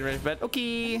be it. Get ready for bed.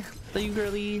 Okay. Thank you,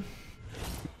 girly.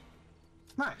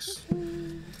 Nice.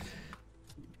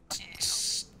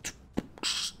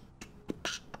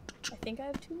 I think I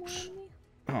have 2 more on me.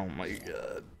 Oh my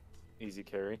god. Easy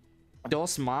carry.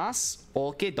 Dos más.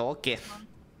 Okay, doke.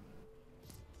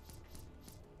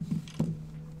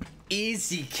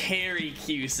 Easy carry,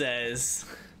 Q says.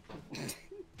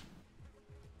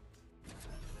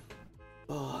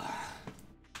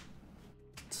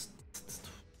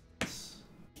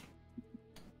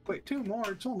 Wait, 2 more.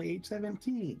 It's only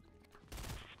 8:17.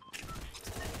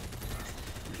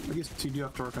 I guess you do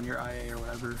have to work on your IA or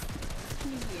whatever.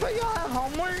 But y'all have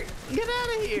homework? Get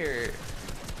out of here.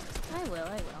 I will,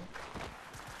 I will.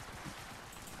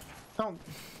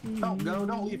 Don't go.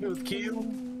 Don't leave it with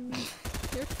Q.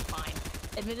 You're fine.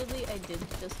 Admittedly, I did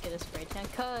just get a spray tan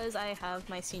because I have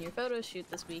my senior photo shoot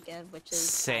this weekend, which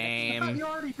is I thought Same. you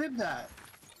already did that.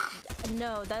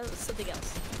 No, that was something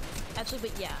else. Actually,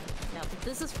 but yeah, no. But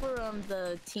this is for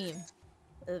the team.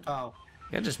 Oh,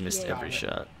 I just missed Yeah. every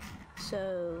shot.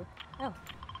 So,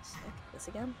 sick. This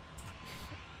again.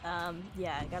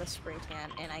 Yeah, I got a spray tan,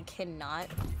 and I cannot.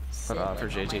 sit, But offer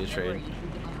like, on my JT to bed trade, where you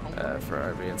can do my homework. For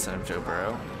RB instead of Joe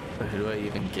Burrow. But who do I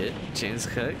even get? James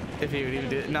Cook? If he would even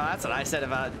do it. No, that's what I said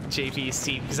about JP's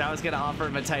team, because I was going to offer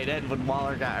him a tight end when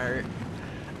Waller got hurt.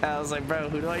 And I was like, bro,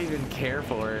 who do I even care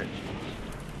for?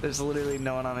 There's literally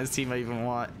no one on his team I even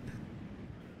want.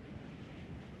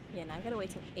 Yeah, now I gotta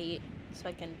wait till 8 so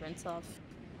I can rinse off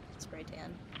spray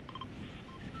tan.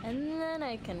 And then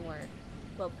I can work.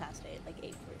 Well, past 8, like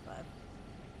 8:45.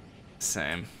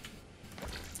 Same.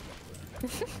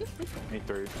 Me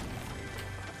three.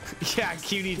 Yeah,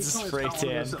 Q needs a spray tan.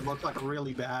 It looked like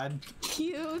really bad.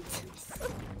 Cute.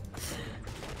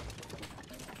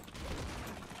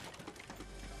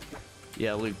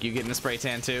 Yeah, Luke, you getting a spray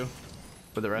tan too?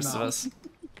 For the rest of No. us?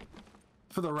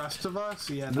 For the rest of us,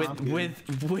 yeah. No, I'm good.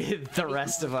 With the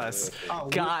rest of us. Oh,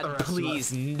 with the God, rest of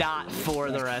please, us. not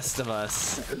for the rest of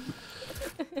us.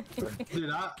 Dude,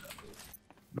 I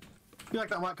feel like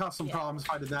that might cause some problems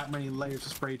if I did that many layers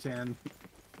of spray tan.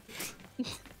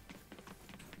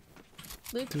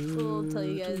 Luke will tell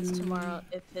you guys tomorrow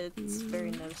if it's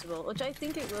very noticeable, which I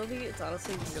think it will be. It's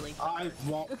honestly really I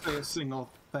won't say a single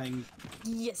thing.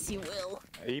 Yes, you will.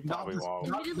 He probably won't.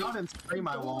 Not in stream,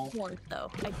 I don't won't. look orange,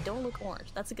 though. I don't look orange.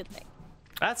 That's a good thing.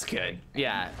 That's good.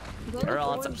 Yeah. If I look Or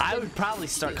else orange, I then would probably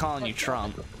start calling you that's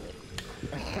Trump.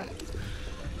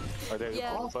 Are they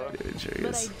Yeah. also? But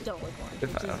I don't look orange.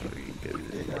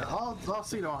 Which is Yeah, I'll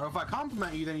see tomorrow. If I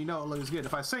compliment you, then you know it looks good.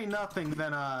 If I say nothing,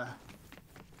 then I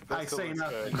still say looks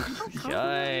nothing.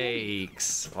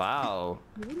 Yikes. Wow.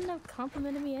 You wouldn't have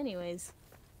complimented me anyways.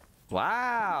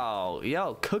 Wow.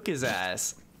 Yo, cook his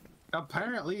ass.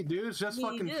 Apparently, dude, it's just You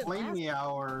fucking did flame last me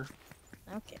hour.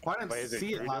 Okay. Why didn't Wait, is it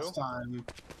see it true, last though? time?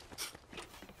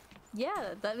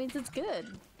 Yeah, that means it's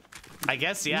good. I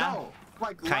guess, yeah. No,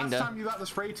 like Kinda. last time you got the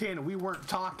spray tan, we weren't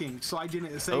talking, so I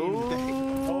didn't say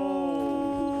anything.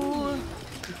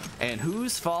 And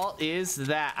whose fault is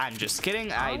that? I'm just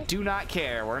kidding. I do not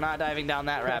care. We're not diving down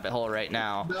that rabbit hole right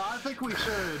now. No, I think we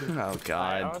should. Oh, I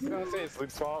God. was gonna say it's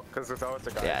Luke's fault because it's always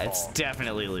the guy's Yeah, it's fault.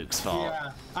 definitely Luke's fault.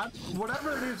 Yeah,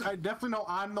 whatever it is, I definitely know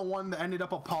I'm the one that ended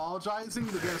up apologizing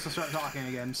to get us to start talking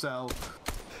again. So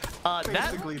That,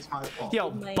 basically, it's my fault.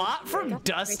 yo, bot from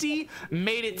Dusty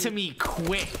made it to me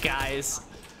quick, guys.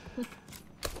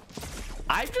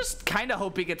 I'm just kind of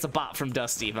hoping it's a bot from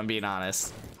Dusty, if I'm being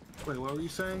honest. Wait, what were you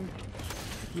saying?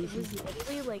 It was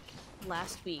literally like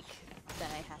last week that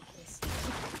I had this.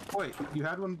 Wait, you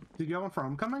had one? Did you have one for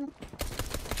homecoming?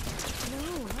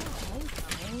 No, not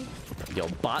homecoming. Yo,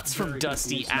 bots from Very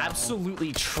Dusty confused now.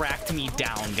 absolutely tracked me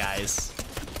down, guys.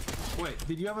 Wait,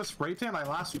 did you have a spray tan like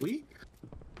last week?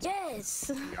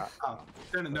 Yes. Oh,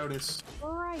 didn't notice.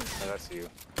 Right. Yeah, that's you. You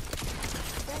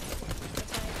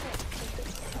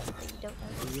don't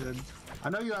know. Good. I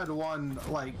know you had one,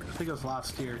 like, I think it was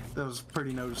last year, that was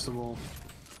pretty noticeable.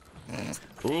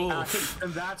 Oof.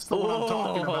 And that's the one I'm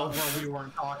talking about where we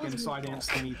weren't talking, so I didn't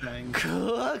say anything.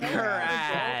 Cook her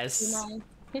ass.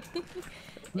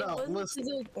 No, it wasn't listen. because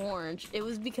it was orange. It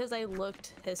was because I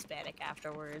looked Hispanic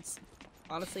afterwards.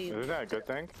 Honestly, Isn't that a good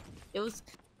thing? it was.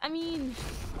 I mean,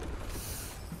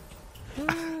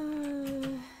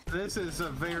 This is a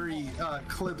very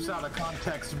clips out of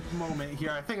context moment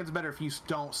here. I think it's better if you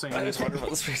don't say anything. yeah, no,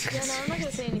 I'm not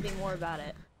gonna say anything more about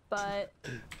it. But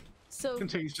so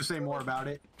Continues to say more about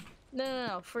it.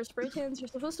 no. For spray tans, you're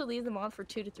supposed to leave them on for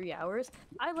 2 to 3 hours.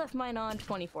 I left mine on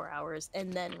 24 hours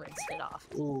and then rinsed it off.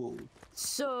 Ooh.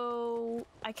 So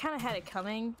I kind of had it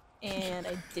coming, and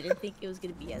I didn't think it was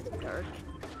gonna be as dark.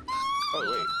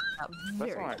 Oh wait, Got that's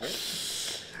very one I dark. heard.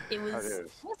 It was it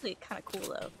is. honestly kind of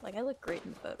cool though. Like I look great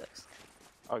in the photos.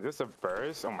 Oh, this is a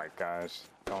burst? Oh my gosh,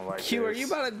 don't like Q, are this. you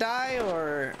about to die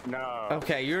or? No.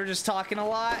 Okay, you were just talking a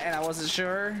lot and I wasn't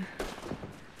sure.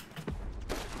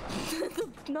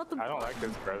 Not the. I don't like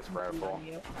this burst rifle.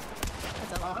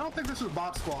 I don't think this is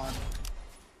Bot Squad.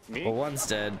 Me? Well, one's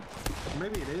dead.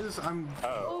 Maybe it is. Oh,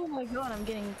 Oh my god, I'm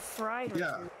getting fried. Right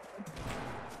Yeah. here.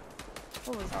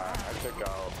 What was alright, that? I took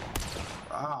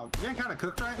out. You're getting kind of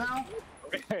cooked right now.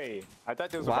 Hey, I thought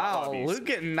this was Wow, about Luke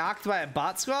getting knocked by a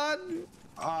bot squad?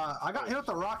 I got hit with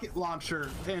the rocket launcher,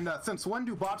 and since when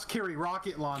do bots carry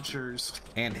rocket launchers?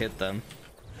 And hit them.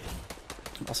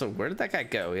 Also, where did that guy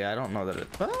go? Yeah, I don't know that it.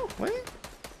 Oh, wait.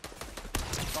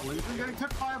 A laser getting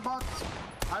cooked by a bot?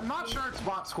 I'm not sure it's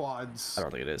bot squads. I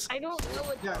don't think it is. I don't know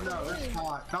what. Yeah, that no, is. it's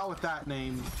not. Not with that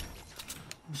name.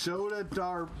 Joda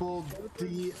Darble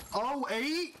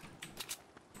D08?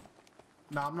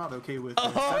 No, I'm not okay with this.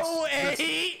 Oh, That's-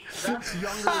 eight! That's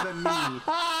younger than me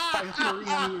by 3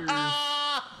 years.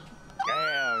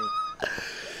 Damn,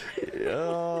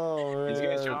 Oh, these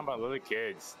guys man. talking about little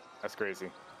kids. That's crazy.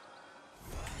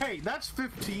 Hey, that's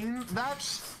 15.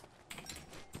 That's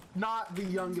not the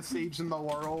youngest age in the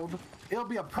world. It'll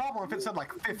be a problem if it said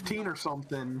like 15 or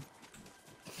something.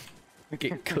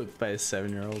 Get cooked by a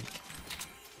 7-year-old.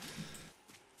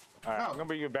 Alright, Oh. I'm gonna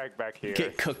bring you back here.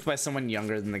 Get cooked by someone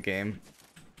younger than the game.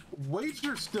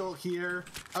 Wager's still here.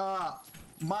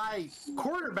 My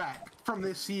quarterback from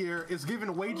this year is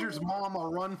giving Wager's mom a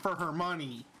run for her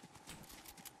money.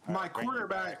 My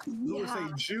quarterback, who was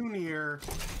a junior,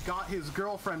 got his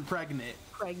girlfriend pregnant.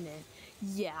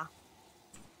 Yeah.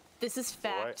 This is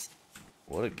fact.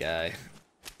 What a guy.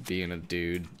 Being a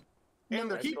dude. And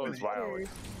they're keeping it. Wild.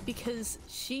 Because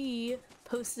she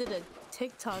posted a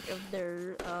TikTok of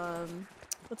their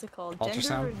what's it called? Ultrasound?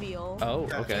 Gender reveal. Oh,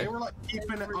 Yeah, okay. They were like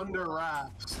keeping it under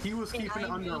wraps. He was keeping it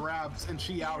under wraps, and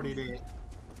she outed it.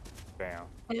 Damn.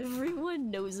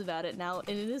 Everyone knows about it now,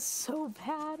 and it is so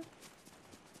bad.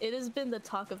 It has been the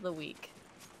talk of the week.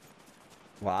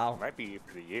 Wow. Might be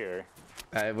for the year.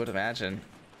 I would imagine.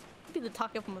 It'll be the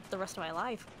talk of the rest of my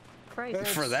life. Christ.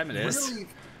 For them it is. Really,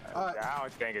 I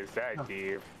don't think it's that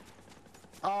deep.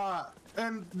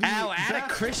 and the Ow, at a best-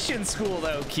 Christian school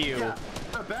though, Q. Yeah,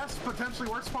 the best, potentially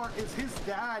worst part is his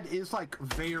dad is like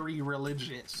very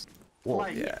religious. Well,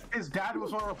 like yeah. his dad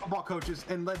was one of our football coaches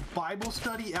and led Bible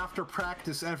study after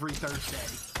practice every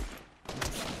Thursday.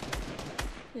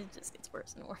 It just gets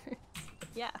worse and worse.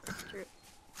 Yeah, it's true.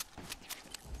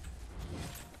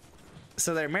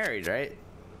 So they're married, right?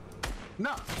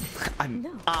 No, I'm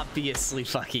No. obviously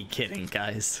fucking kidding,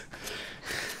 guys.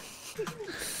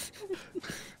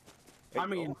 I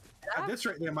mean, at this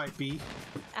rate they might be.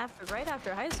 Right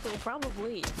after high school,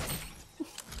 probably.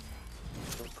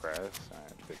 Press.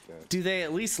 I think that. Do they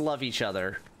at least love each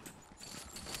other?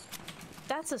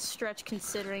 That's a stretch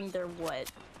considering they're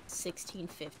what, 16,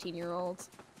 15-year-olds.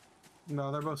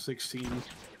 No, they're both 16.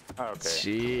 Okay.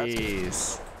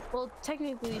 Jeez. Well,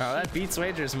 technically, Oh, that beats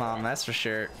Wager's mom, that's for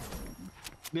sure.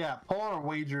 Yeah, Polar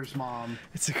Wager's mom.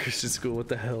 It's a Christian school. What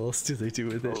the hell else do they do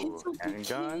with it? Oh,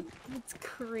 handgun? it's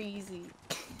crazy.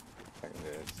 Like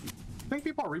this. I think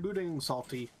people are rebooting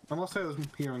Salty, unless I was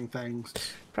hearing things.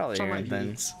 Probably Some hearing might be.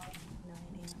 things.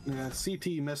 Yeah,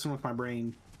 CT messing with my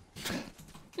brain.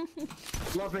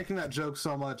 Love making that joke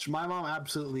so much. My mom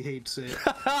absolutely hates it.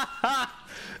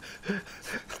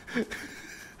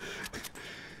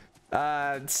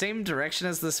 Same direction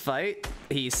as this fight.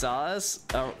 He saw us.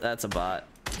 Oh, that's a bot.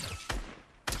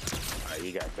 Oh,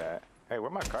 you got that. Hey,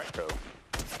 where'd my cart go?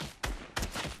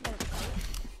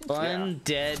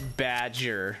 Undead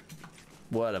Badger.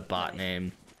 What a bot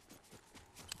name.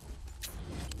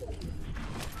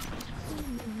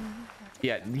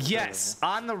 Yeah, yes,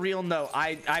 on the real note,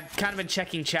 I've kind of been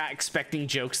checking chat expecting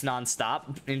jokes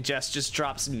nonstop, and Jess just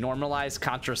drops normalized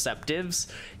contraceptives.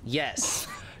 Yes,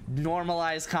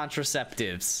 normalized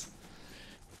contraceptives.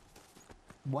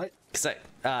 What? Cause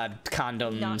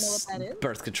condoms, Not know what that is?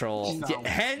 birth control. No. Yeah,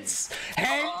 hence,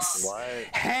 What?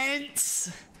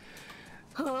 hence.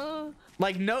 Huh?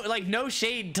 Like no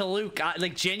shade to Luke.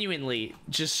 Like genuinely,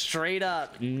 just straight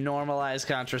up normalized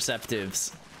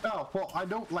contraceptives. Oh, well, I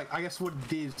don't like, I guess what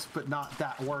it is, but not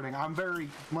that wording. I'm very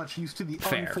much used to the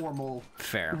Fair. informal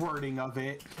Fair. wording of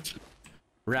it.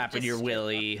 Wrapping your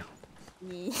willy.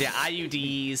 Yeah,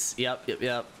 IUDs.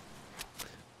 Yep.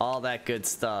 All that good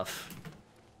stuff.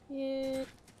 Yeah.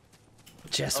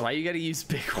 Jess, why you gotta use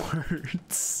big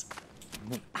words?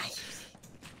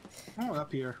 Oh,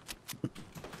 up here.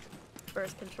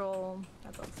 Birth control.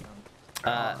 That's awesome.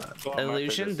 Well, I might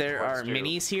Illusion, just there are watch you.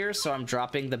 minis here, so I'm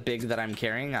dropping the big that I'm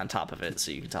carrying on top of it,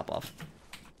 so you can top off.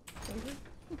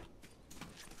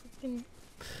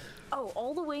 Oh,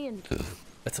 all the way in.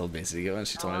 I told Macy to go and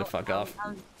she told me to fuck off.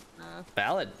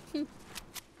 Valid.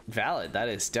 Valid. That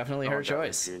is definitely her Oh,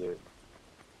 choice. shoot it.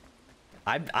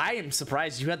 I am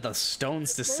surprised you had the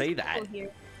stones to say that. Here,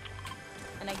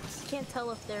 and I just can't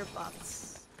tell if they're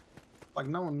bots. Like,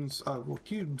 no one's, well,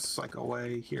 Cube's, like,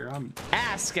 away here.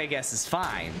 Ask, I guess, is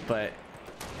fine, but...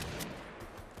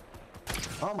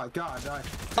 Oh my god,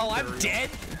 Oh, I'm dead?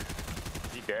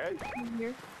 You dead?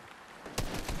 Here.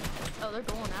 Oh, they're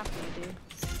going after you, dude.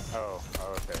 Oh,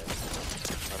 okay.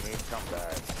 Let me come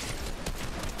back.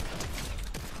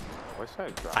 What's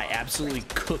that drop? I absolutely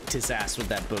cooked his ass with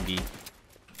that boogie.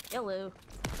 Hello.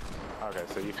 Okay,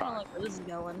 so you I don't fine. like where this is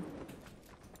going.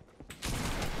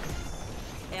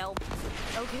 Help.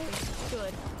 Okay,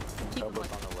 good. Keep Help going.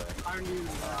 us on the way. I knew.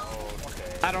 Oh,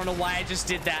 okay. I don't know why I just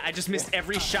did that. I just missed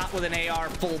every shot with an AR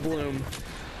full bloom.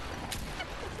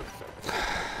 You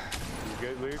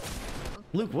good, Luke?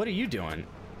 Luke, what are you doing?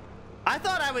 I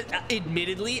thought I was,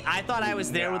 admittedly, I thought I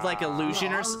was there with like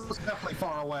illusion I or was definitely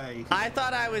far away. I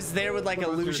thought I was there with like What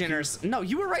about illusion or no,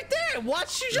 you were right there. I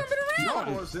watched you jumping No, I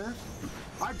around. wasn't.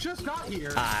 I just got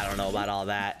here. I don't know about all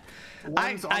that.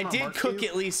 I One's on I my did mark cook queue.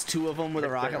 at least 2 of them with a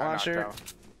Quick, rocket I knocked launcher. out.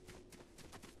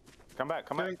 Come back,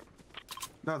 come Okay. back.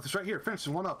 No, it's right here. Finish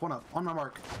it. One up. On my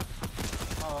mark.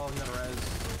 Oh, you got a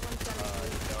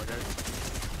res.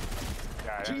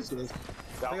 Yeah, Jesus.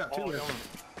 that, They got two all of them,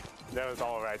 that was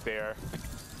all right there.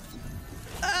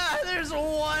 Ah, there's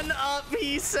one up,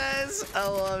 he says. I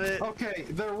love it. Okay,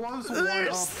 there was one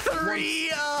There's up.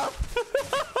 3 up.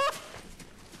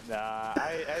 Nah,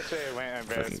 I actually went and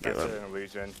read Spencer and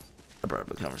Illusion. I brought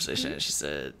up a conversation and she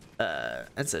said,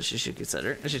 and said she should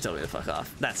consider, and she told me to fuck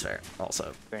off. That's fair,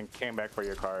 also. Then came back for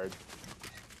your card.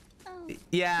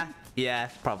 Yeah,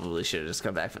 probably should have just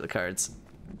come back for the cards.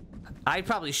 I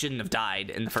probably shouldn't have died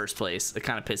in the first place. It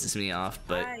kind of pisses me off,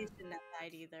 but I shouldn't have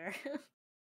died either.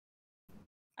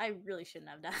 I really shouldn't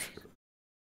have died.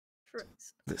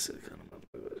 Christ. this is kind of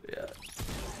yeah.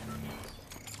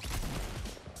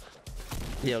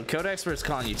 Yo, Code Expert's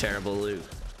calling you terrible, Luke.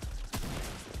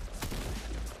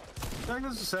 I think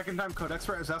this is the second time Code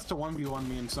Expert has asked to 1v1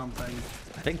 me in something.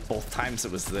 I think both times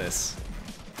it was this.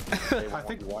 I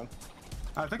think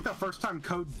the first time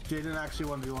Code didn't actually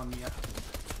 1v1 me yet.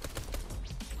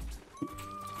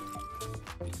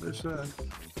 There's oh,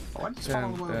 I just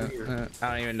found one over here.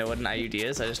 I don't even know what an IUD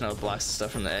is. I just know it blocks the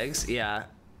stuff from the eggs. Yeah.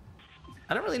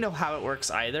 I don't really know how it works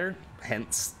either.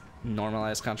 Hence,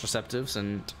 normalized contraceptives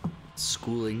and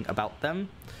schooling about them.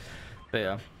 But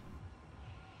yeah.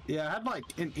 Yeah, I had like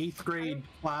an 8th grade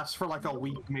class for like a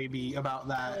week maybe about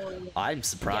that. I'm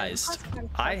surprised.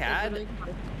 I had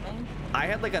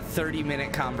like a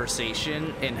 30-minute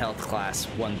conversation in health class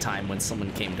one time when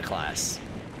someone came to class.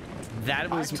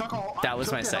 That was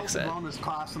my sex ed. Wellness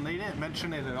class and they didn't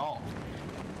mention it at all.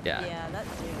 Yeah. Yeah, that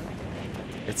too.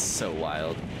 It's so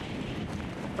wild.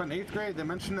 But in 8th grade, they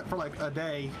mentioned it for like a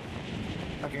day,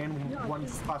 like in one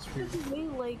class period.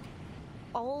 Like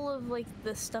all of like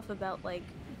the stuff about like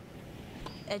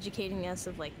educating us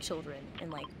of like children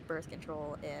and like birth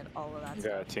control and all of that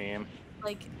stuff. Team.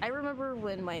 Like I remember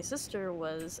when my sister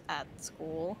was at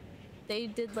school, they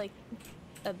did like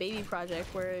a baby project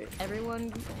where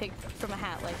everyone picked from a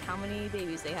hat like how many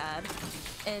babies they had,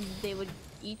 and they would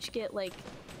each get like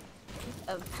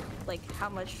how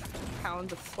much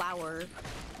pounds of flour,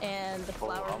 and the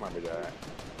flour. I remember that.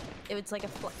 It was like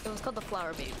it was called the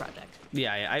Flour Baby Project.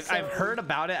 Yeah, I've heard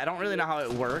about it. I don't really know how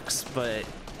it works, but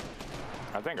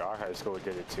I think our high school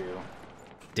did it too.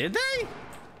 Did they?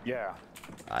 Yeah.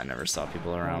 I never saw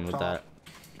people around with that.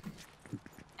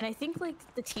 And I think like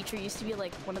the teacher used to be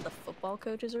like one of the football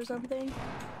coaches or something.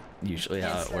 Usually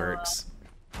how it works.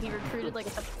 He recruited like a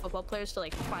bunch of football players to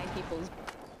like find people's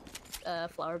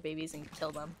flower babies and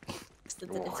kill them.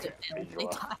 They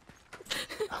die.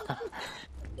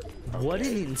 What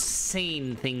an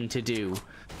insane thing to do.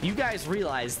 You guys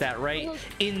realize that, right?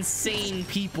 Insane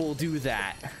people do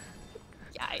that.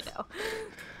 Yeah, I know.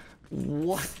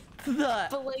 What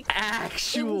the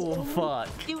actual fuck?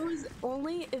 It was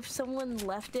only if someone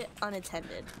left it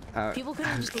unattended. People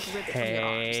couldn't just like rip it from your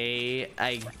arms. Hey,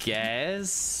 I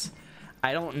guess.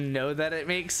 I don't know that it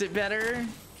makes it better.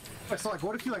 So like,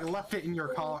 what if you like left it in your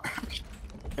car?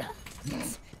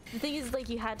 The thing is, like,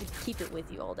 you had to keep it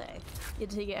with you all day. You had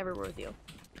to take it everywhere with you.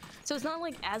 So it's not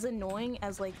like as annoying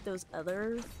as like those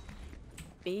other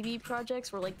baby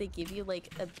projects where like they give you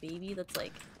like a baby that's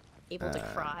like able to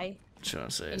cry.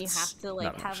 And you have to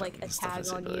like have like a tag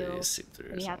on you,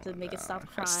 and you have to make it stop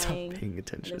crying. Stop paying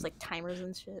attention. There's like timers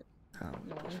and shit.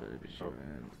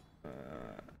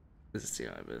 This is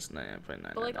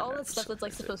But like all that stuff that's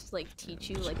like supposed to like teach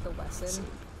you like the lesson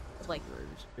of like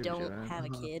don't have a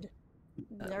kid.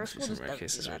 Our school just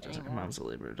doesn't do that anymore. Mom's a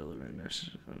labor delivery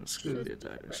nurse.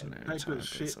 Type of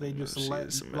shit they just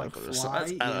let like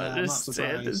fly. I don't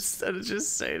understand instead of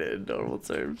just saying it in normal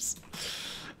terms.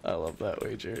 I love that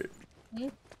wager.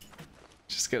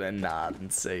 Just gonna nod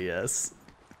and say yes.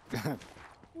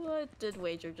 What did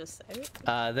Wager just say?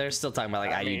 They're still talking about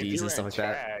like IUDs and stuff like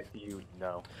that. You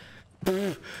know.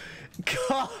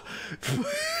 God.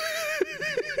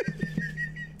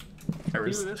 Dude,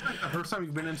 this is like the first time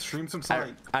you've been in stream since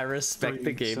like. I respect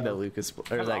the game that Lucas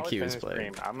or that Q is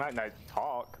playing. I'm not gonna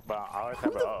talk, but I always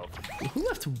have it up. Who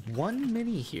left one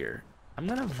mini here? I'm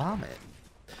gonna vomit.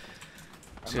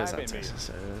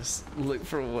 Look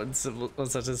for one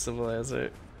such a simple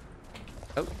answer.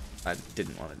 Oh, I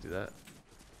didn't want to do that.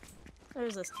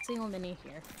 There's a single mini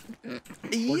here.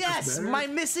 Yes, my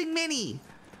missing mini.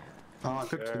 Oh, I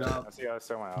picked it up. I see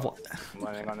someone else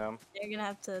running on them. You're gonna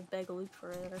have to beg Luke for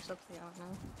it or something. I don't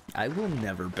know. I will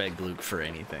never beg Luke for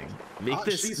anything.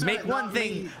 Make one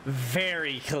thing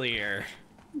very clear.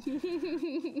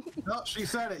 No, she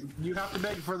said it. You have to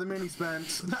beg for the mini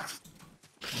Spence.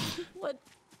 What?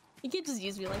 You can't just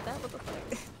use me like that. What the fuck?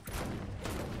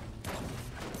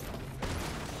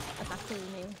 That's actually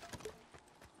me.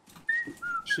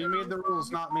 She made the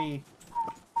rules, not me.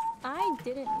 I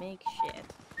didn't make shit.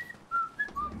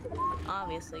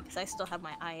 Obviously, because I still have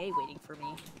my IA waiting for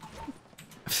me.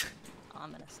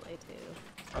 Ominously,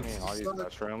 too. I mean, all these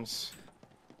mushrooms.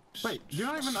 Wait, you're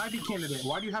not even an IB candidate.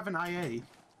 Why do you have an IA?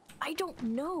 I don't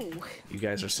know. You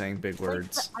guys are saying big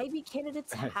words. Like, the IB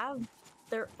candidates have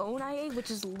their own IA, which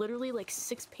is literally like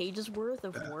 6 pages worth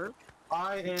of work.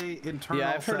 IA internal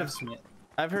Yeah, assessment.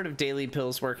 I've heard of daily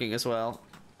pills working as well.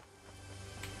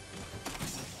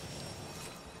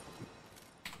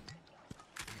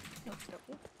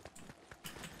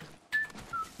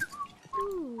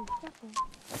 Ooh, careful.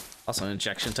 Also, an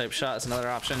injection type shot is another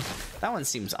option. That one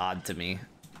seems odd to me.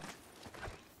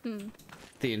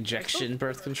 The injection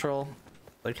birth control.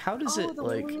 Like, how does it the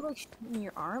like? one where you, like shoot in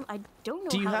your arm? I don't know.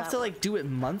 Do you how have that to works. like do it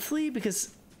monthly?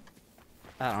 Because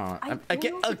I don't know. I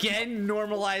Again, don't know if it's- again,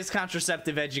 normalized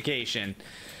contraceptive education.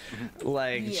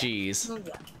 Like, Yeah. jeez. Oh,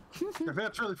 yeah. If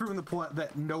that's really proving the point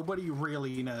that nobody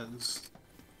really knows.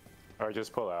 Or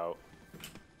just pull out.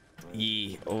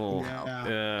 Yee. Oh.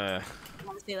 Yeah. I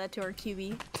want to say that to our QB.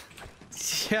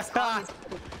 Yeah.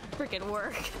 Freaking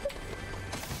work.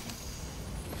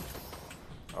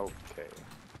 Okay.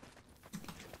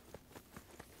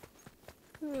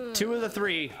 2 of the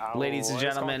 3, ladies and it's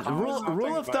gentlemen. gonna cost Rule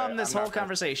something, of thumb but this I'm whole not gonna-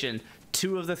 conversation.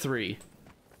 2 of the 3.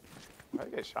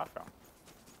 Where'd I get shot from?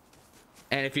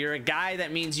 And if you're a guy,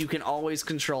 that means you can always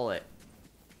control it.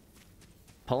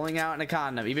 Pulling out in a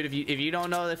condom, even if you don't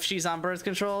know if she's on birth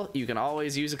control, you can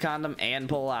always use a condom and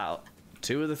pull out.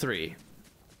 2 of the 3.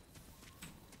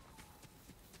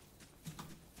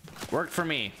 Worked for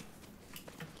me.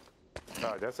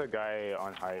 Oh, that's a guy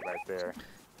on height right there.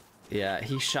 Yeah,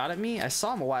 he shot at me. I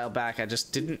saw him a while back. I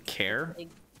just didn't care. Like,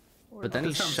 But then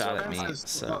he Sounds shot at me. offensive.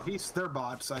 So They're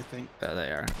bots, I think. there they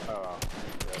are. Oh.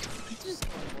 Yeah. just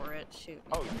go for it. Shoot.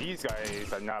 Oh, these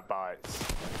guys are not bots.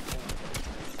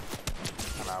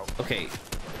 I'm out. Okay.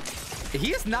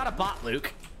 He is not a bot,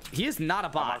 Luke. He is not a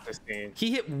I'm bot. off the scene.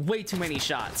 He hit way too many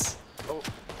shots. Oh,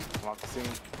 I'm off the scene.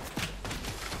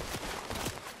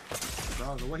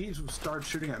 Bro, the way he started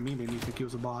shooting at me made me think he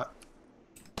was a bot.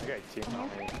 I got a team on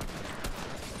me.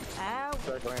 Ow.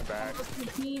 Circling back. This is the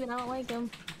team, and I don't like him.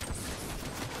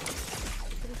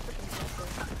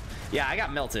 Yeah, I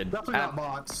got melted. Definitely not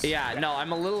bots. Yeah, no,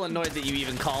 I'm a little annoyed that you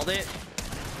even called it.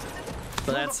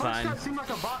 But that's the first fine. guy seemed like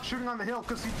a bot shooting on the hill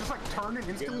because he just like turned and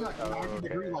instantly like 90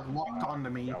 degrees like locked onto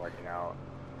me. Not working out.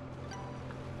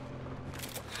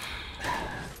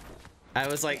 I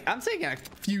was like, I'm taking a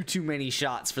few too many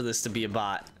shots for this to be a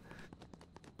bot.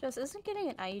 Jess, isn't getting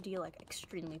an IUD like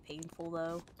extremely painful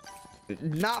though?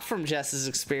 Not from Jess's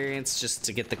experience, just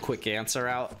to get the quick answer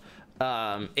out.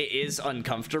 It is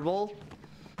uncomfortable,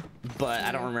 but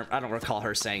I don't recall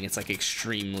her saying it's like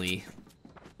extremely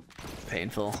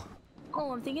painful.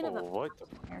 Oh, I'm thinking of Oh, a. what the?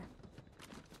 Here.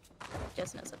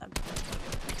 Jess knows what I'm.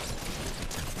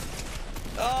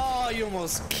 Oh, you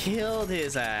almost killed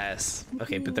his ass.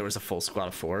 Okay, but there was a full squad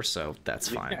of 4, so that's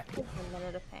fine. 1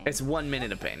 minute of pain. It's 1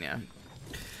 minute of pain, yeah.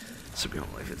 So we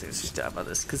don't like to stop about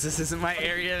this because this isn't my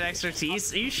area of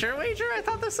expertise. Are you sure, Wager? I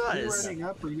thought this Are you was. running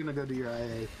up or are you gonna go to your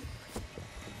IA?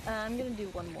 I'm gonna do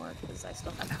one more because I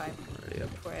still have time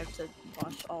before I have to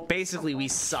wash all. Basically, we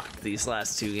sucked these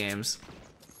last 2 games.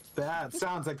 That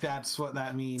sounds like that's what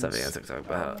that means. Something I have to talk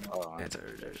about.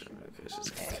 Anti-rejection.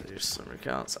 Your summer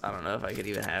counts. I don't know if I could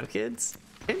even have kids.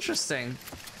 Interesting.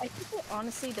 I think it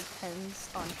honestly depends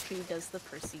on who does the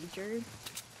procedure.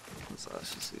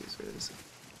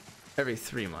 Every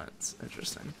 3 months.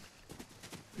 Interesting.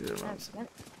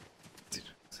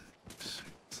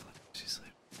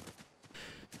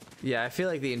 Yeah, I feel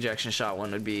like the injection shot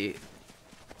one would be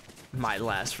my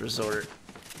last resort.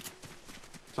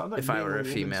 Sounds like if I being were a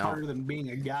woman's female. harder than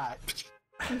being a guy.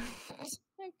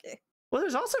 Okay. Well,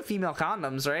 there's also female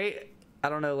condoms, right? I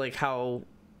don't know, like how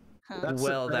That's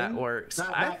well a that thing? works.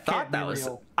 That I can't thought be that was.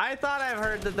 real. I thought I've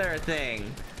heard that they're a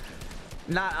thing.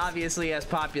 Not obviously as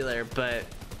popular, but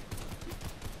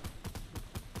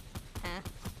I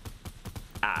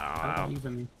I don't don't know.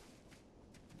 even.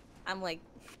 I'm like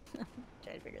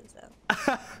trying to figure this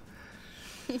out.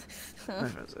 My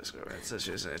friend's high school, right? So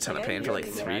she was in a ton of Okay, pain for like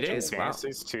yeah, 3 days. Wow.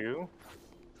 Advances too.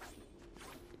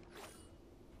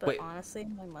 But Wait. honestly,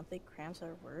 my monthly cramps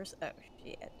are worse. Oh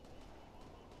shit.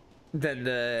 Then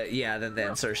the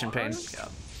insertion pain. Yeah.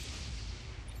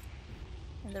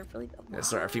 And they're really. Yes,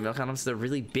 there are female condoms. They're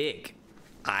really big.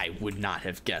 I would not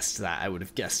have guessed that. I would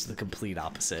have guessed the complete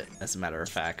opposite, as a matter of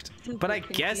fact. But I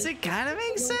guess it kind of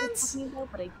makes sense.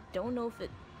 But I don't know if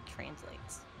it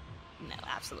translates. No,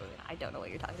 absolutely not. I don't know what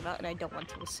you're talking about, and I don't want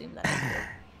to assume that.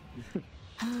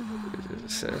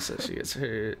 So she gets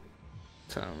hurt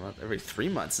time a month, every 3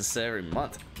 months instead of every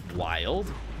month. Wild.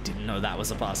 Didn't know that was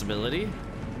a possibility.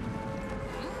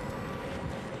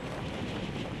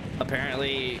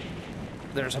 apparently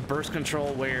there's a birth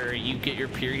control where you get your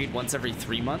period once every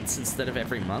 3 months instead of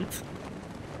every month.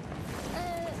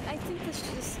 I think that's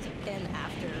just an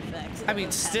after effect. I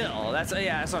mean, still, that's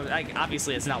like,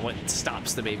 obviously it's not what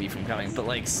stops the baby from coming, but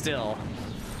like still,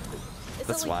 It's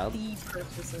that's not like wild. the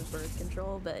purpose of birth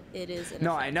control, but it is.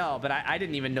 No, I know, but I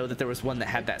didn't even know that there was one that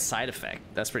had that side effect.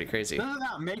 That's pretty crazy. Doesn't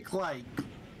that make like?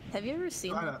 Have you ever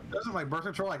seen? Doesn't like birth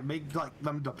control like make like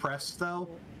them depressed though?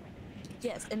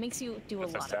 Yes, it makes you do a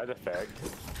It's a lot side of effect.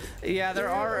 Yeah, there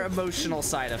are emotional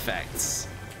side effects.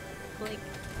 like.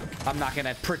 I'm not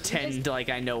gonna pretend like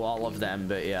I know all of them,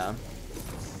 but yeah.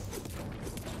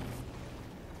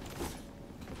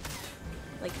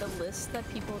 Like the list that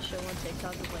people show on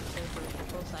TikTok of like their birth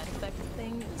control side effect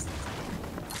thing is.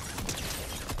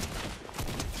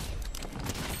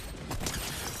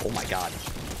 Oh my god.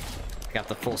 I got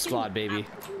the full squad, baby.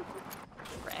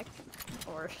 Correct.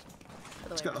 Or.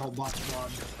 It's got the whole bot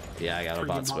squad. Yeah, I got a Freaking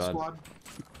bot squad.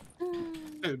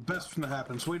 Dude, best thing that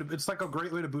happens. It's like a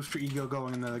great way to boost your ego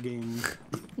going into the game.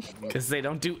 Because they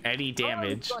don't do any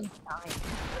damage.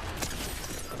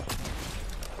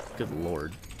 Good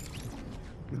lord.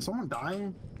 Is someone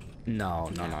dying? No,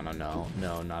 not at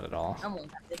all. Someone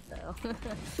got it though.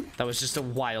 That was just a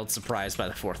wild surprise by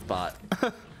the fourth bot.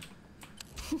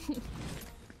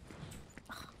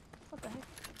 What the heck?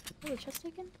 Oh, the chest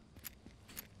taken?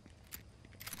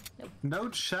 No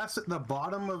chest at the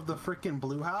bottom of the freaking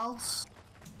blue house?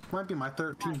 Might be my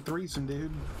 13th threesome,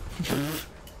 dude.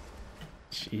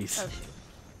 Jeez.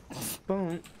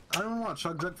 Boom. I don't want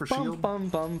Chug Jug for Bum shield. bum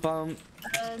bum bum.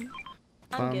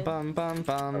 I'm good. Bum bum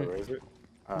bum. Where is it?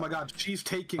 Oh my god, she's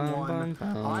taking Bum, one.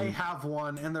 bum, bum. I have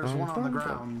one, and there's one on the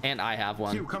ground. And I have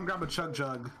one. Q, come grab a Chug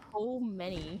Jug. So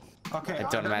many. Okay, I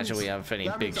don't that imagine means- we have any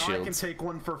that big means shields. I can take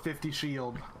one for 50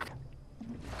 shield.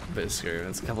 But screw,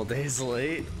 it's a couple days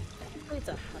late. It's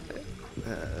 100.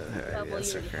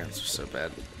 Yes, her currents are so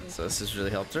bad. So this has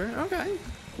really helped her? Okay.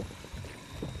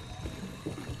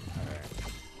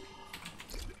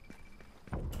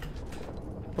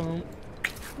 Bum.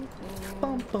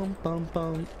 Bum bum bum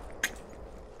bum.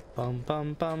 Bum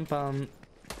bum bum bum.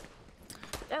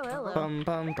 Oh, hello. Bum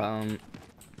bum bum.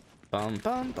 Bum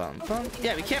bum bum bum.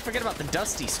 Yeah, we can't forget about the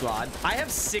Dusty squad. I have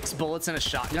 6 bullets and a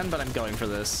shotgun, but I'm going for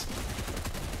this.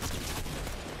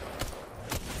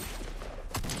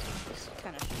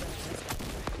 Kind of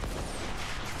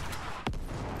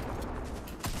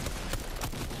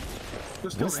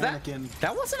There's still Was that? Anakin.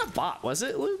 That wasn't a bot, was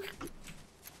it, Luke?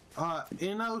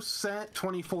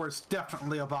 Innocent24 is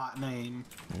definitely a bot name.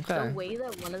 Okay. The way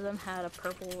that one of them had a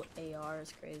purple AR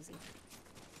is crazy.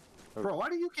 Bro, why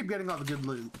do you keep getting all the good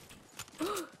loot?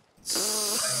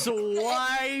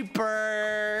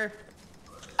 Swiper.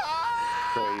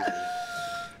 Crazy.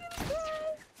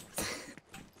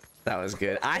 That was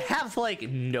good. I have like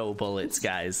no bullets,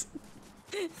 guys.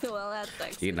 Well, that's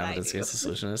actually. You know what this guy's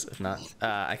solution is? If not,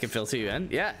 I can fill to you in.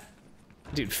 Yeah,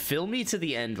 dude, fill me to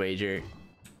the end, Wager.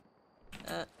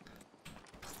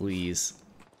 Please.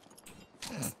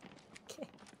 Okay.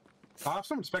 I have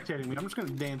someone spectating me. I'm just gonna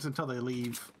dance until they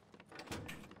leave.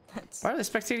 That's. Why are they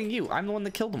spectating you? I'm the one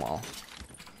that killed them all.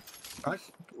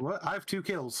 What? I have 2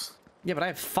 kills. Yeah, but I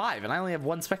have 5, and I only have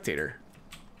 1 spectator.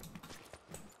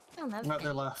 Oh, that's Not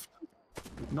there left.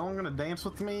 No one gonna dance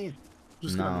with me?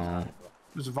 Just No. gonna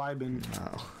just vibing.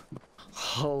 No.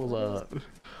 Hold up.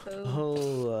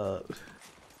 Hold up.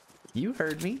 You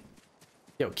heard me.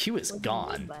 Yo, Q is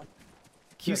gone.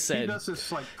 Q Yeah, said. he does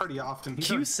this like pretty often. He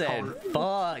Q does said,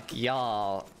 color. "Fuck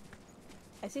y'all."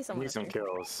 I see someone. Need some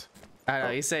kills. I don't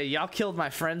know. He said, "Y'all killed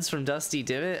my friends from Dusty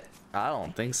Divot." I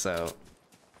don't think so.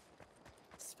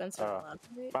 Spencer.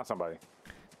 elaborate? Found somebody.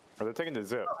 Are they taking the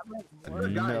zip? There's a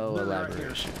guy No literally right here.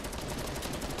 elaboration.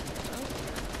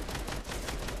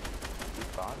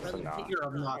 Found some? Nah. You're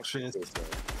obnoxious.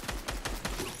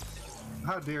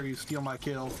 How dare you steal my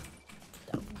kill?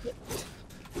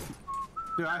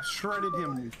 Dude, I shredded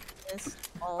him. Miss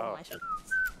all Oh. my shots.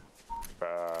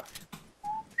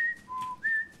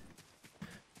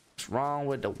 What's wrong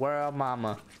with the world,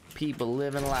 mama? People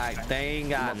living like they ain't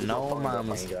got no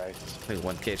mamas. Guys. Like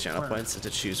 1K channel points to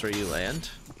choose where you land.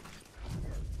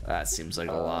 That seems like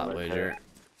a lot, right Wager. there.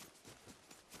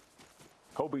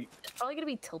 Kobe. It's probably gonna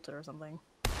be tilted or something.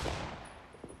 Oh, I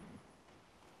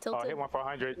Tilted. hit one for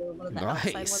 100. One of the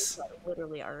outside Nice. ones that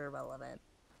literally are irrelevant.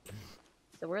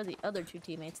 So where are the other 2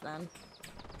 teammates then?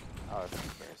 Oh, that's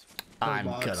embarrassing. I'm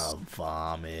bots. gonna The guy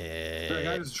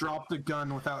vomit. just dropped the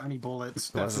gun without any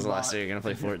bullets. This is a the last bot. day you're gonna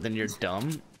play for it. Then you're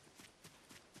dumb.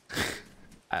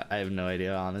 I have no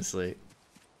idea, honestly.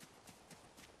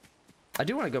 I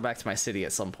do want to go back to my city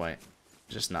at some point.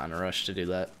 Just not in a rush to do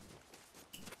that.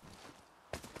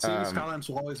 City Skylines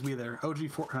will always be there. OG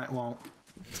Fortnite won't.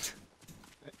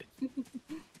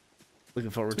 Looking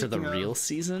forward to the Speaking of- real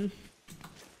season.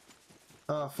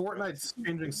 Fortnite's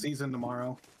changing season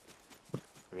tomorrow.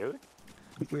 Really?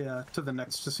 Yeah, to the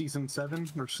next, to season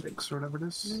 7 or 6 or whatever it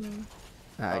is.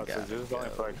 I So got this is only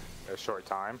for like a short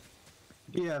time.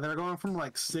 Yeah, they're going from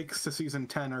like 6 to season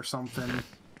 10 or something.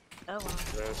 Oh, wow.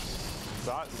 There's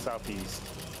not southeast.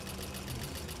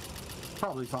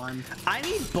 Probably fine. I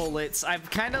need bullets. I've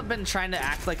kind of been trying to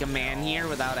act like a man here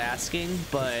without asking,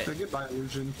 but So goodbye,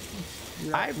 Illusion.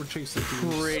 Yeah, I we're chasing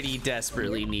teams. pretty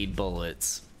desperately need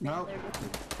bullets. No, They're looking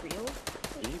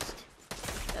real? East?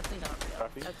 Definitely not real.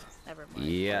 Copy. That's never mind.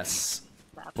 Yes,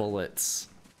 Crap. bullets.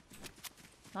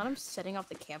 Not him setting off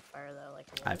the campfire though. Like.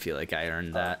 I feel like I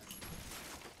earned that.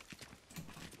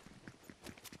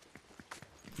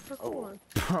 Parkour.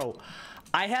 Bro,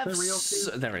 I have The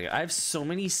real there we go. I have so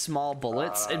many small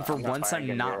bullets, and for I'm not once I'm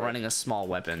buying it not yet. running a small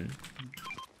weapon.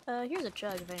 Here's a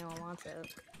chug if anyone wants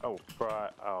it. Oh, bro.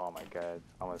 Oh my god.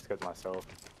 I almost got myself.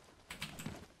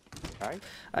 Alright.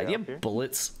 Do you have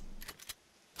bullets?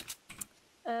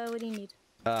 What do you need?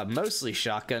 Mostly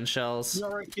shotgun shells. you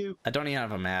alright, Q? I don't even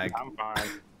have a mag. I'm fine.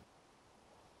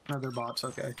 No, they're bots,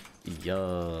 okay.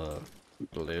 Yeah.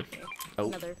 Blue. Oh,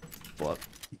 Another. what?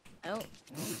 Oh,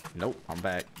 Nope, I'm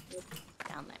back.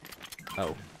 down there.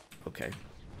 Oh, okay.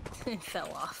 It fell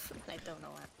off. I don't know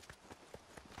what.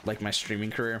 Like my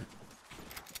streaming career.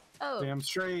 Oh, Damn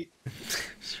straight.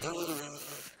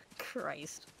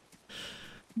 Christ.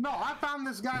 No, I found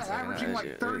this guy averaging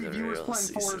like 30 viewers playing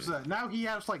Forza. Now he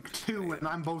has like 2 and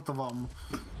I'm both of them.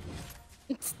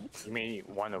 You mean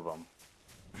one of them?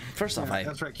 First off, Yeah, I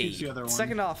that's right, keeps the ate. other one.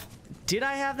 Second off, did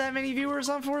I have that many viewers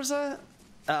on Forza?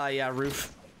 Yeah,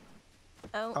 Roof.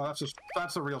 Oh, Oh,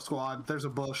 that's a real squad. There's a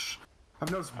bush.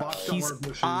 I've noticed bots don't He's wear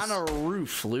bushes. on a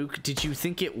roof, Luke. Did you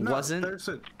think it No, wasn't? There's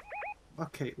a.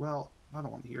 Okay, well, I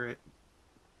don't want to hear it.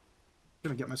 I'm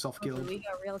gonna get myself killed. we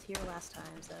got railed here last time,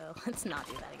 so let's not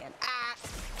do that again. Ah!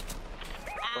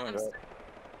 Oh my I'm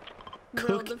god.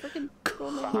 Rolled the freaking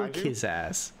Cook his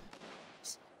ass.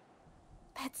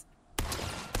 pets.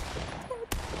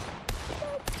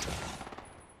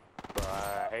 Bro,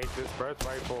 I hate this burst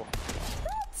rifle.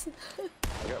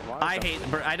 I got one. I hate.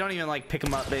 I don't even like pick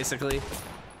him up. Basically.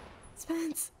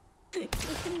 Spence.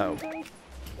 Oh.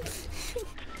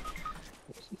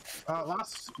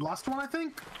 Last one, I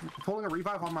think. Pulling a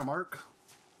revive on my mark.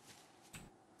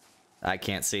 I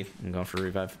can't see. I'm going for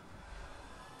revive.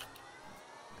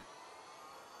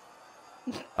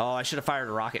 Oh, I should have fired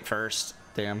a rocket first.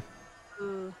 Damn.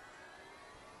 Ooh.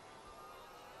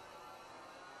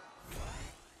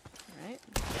 Alright.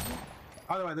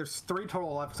 By the way, there's 3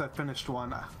 total left because I finished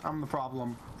one. I'm the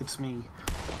problem. It's me.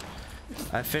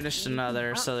 I finished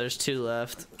another, so there's 2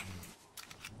 left.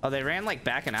 Oh, they ran like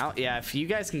backing out. Yeah, if you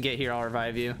guys can get here, I'll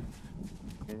revive you.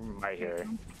 Right here.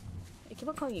 I keep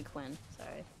on calling you Quinn.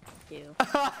 Sorry. You.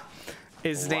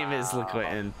 His name is Wow.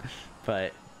 LeQuentin,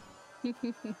 but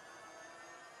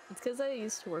It's because I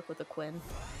used to work with a Quinn,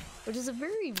 which is a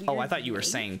very weird. oh, I thought you were name.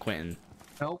 saying Quentin.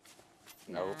 Nope.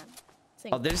 Nah, Nope.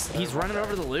 saying Oh, he's running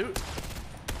over the loot.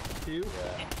 You.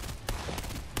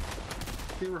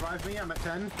 You revive me. I'm at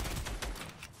 10.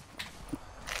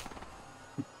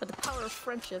 But the power of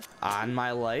friendship. On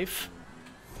my life.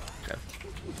 Okay.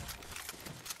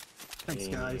 Thanks,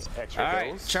 guys. Extra All right,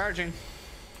 kills. charging.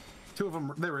 2 of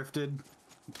them, they rifted.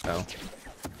 Oh.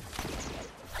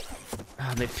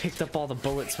 Oh, they picked up all the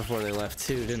bullets before they left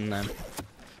too, didn't they?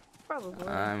 Probably.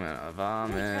 I'm gonna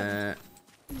vomit.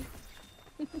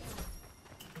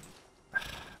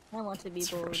 I want to be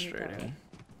It's bold. when you die. frustrating.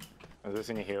 Is this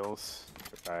any heals?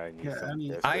 I need Yeah, some. I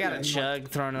need- Yes, I got a Yeah, chug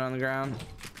thrown it on the ground.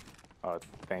 Oh,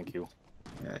 thank you.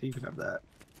 Yeah, you can have that.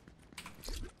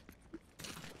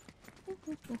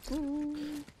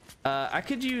 I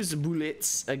could use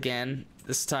bullets again.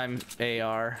 This time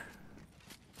AR.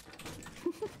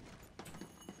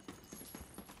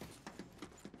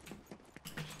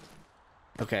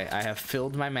 Okay, I have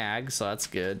filled my mag, so that's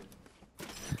good.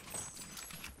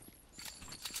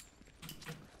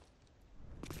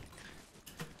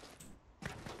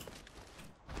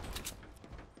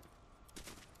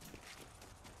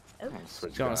 Oh,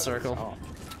 Switch Go in a guns. circle. Oh.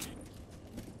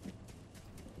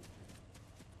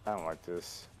 I don't like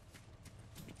this.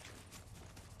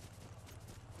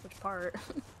 which part?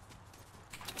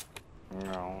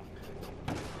 No.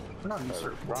 We're not in the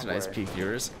circle. It's a nice peek,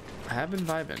 viewers. I have been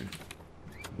vibing.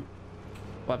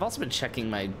 Well, I've also been checking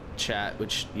my chat,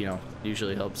 which, you know,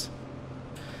 usually helps.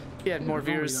 You had more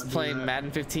Normally viewers don't do playing that.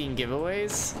 Madden 15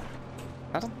 giveaways.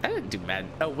 I didn't do Madden.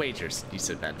 Oh, wagers. You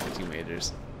said Madden 15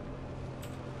 wagers.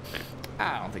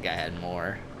 I don't think I had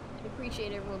more.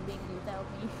 appreciate everyone being here without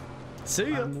me. See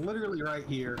ya. I'm literally right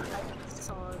here. I just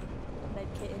saw a med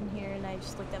kit in here and I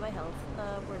just looked at my health.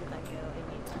 Where did that go?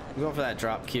 I need that. I'm going for that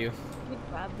drop queue. Let me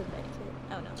grab the med kit.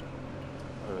 Oh no, it's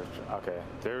right. Okay,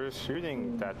 they're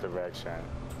shooting that direction.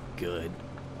 Good.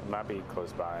 Might be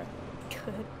close by.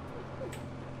 Good.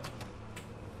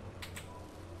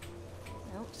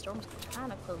 No, storm's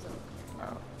kind of closing.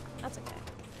 Oh. That's okay.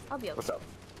 I'll be okay. What's up?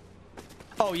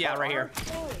 Oh yeah, right here.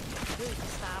 Oh, dude,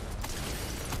 stop.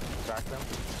 Track them?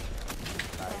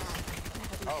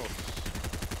 Nice. Oh,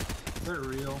 They're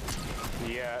real.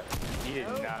 yeah, he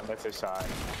did not miss a shot.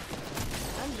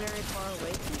 I'm very far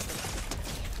away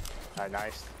from Alright,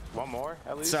 nice. One more,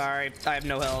 at least? Sorry, I have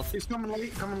no health. He's coming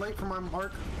late for my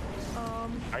mark.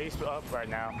 Are you up right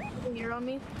now? You're on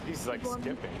me? He's like People on me?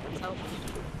 skipping. Help.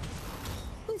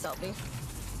 Please help me.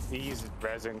 He's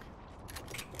rezzing.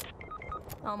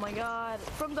 Oh my god.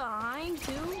 From behind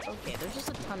too? Okay, there's just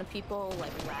a ton of people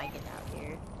like lagging out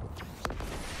here.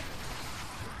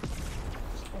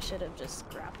 I should have just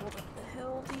grappled. What the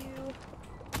hell do you?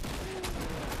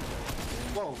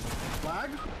 Whoa,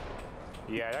 lag?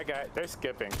 Yeah, that guy, they're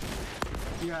skipping.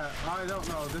 Yeah, I don't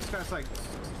know. This guy's like.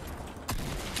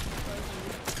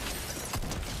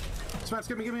 Smash,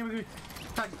 give me.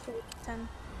 Tag. 10.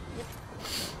 Yep.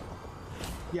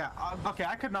 Yeah, okay,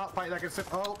 I could not fight that guy.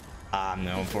 Oh, I'm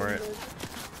known for it.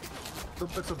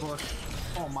 it's a bush.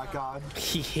 Oh my god.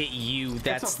 He hit you.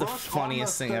 That's the bush on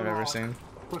funniest the thing I've ever stairwell. seen.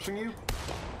 Pushing you?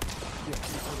 Yeah,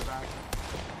 further back.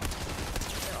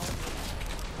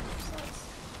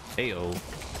 Ayo.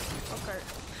 Okay.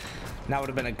 Now would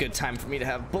have been a good time for me to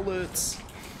have bullets.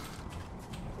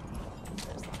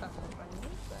 There's nothing in front of me,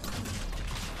 but...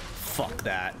 Fuck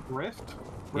that. Rift?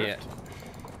 Yeah.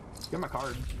 Get my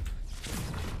card.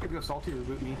 Could go salty or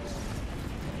reboot me.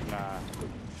 Nah.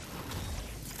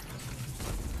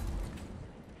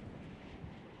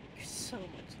 There's so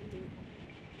much loot.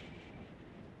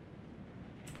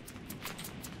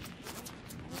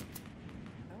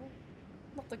 Oh,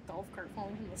 not the golf cart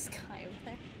falling from the sky over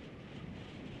there.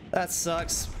 That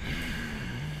sucks.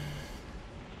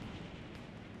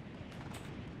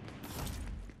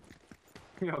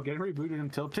 You know, getting rebooted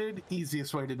and tilted,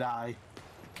 easiest way to die.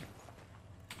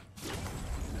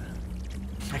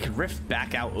 I could rift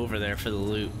back out over there for the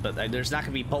loot, but there's not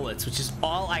gonna be bullets, which is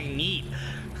all I need.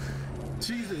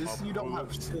 Jesus, you don't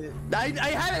have shit. I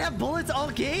haven't had bullets all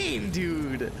game,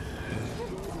 dude.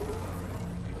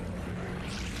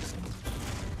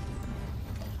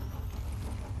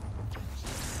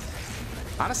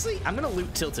 Honestly, I'm gonna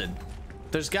loot tilted.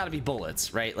 There's gotta be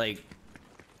bullets, right? Like,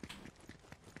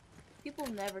 People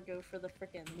never go for the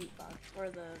frickin' loot box or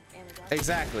the ammo box.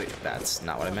 exactly. That's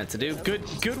not what I meant to do.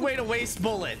 Good way to waste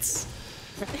bullets.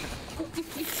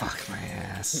 Fuck my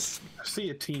ass. I see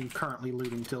a team currently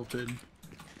looting tilted.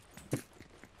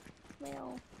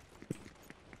 Well,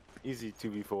 Easy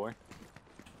 2v4.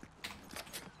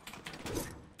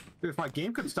 If my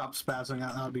game could stop spazzing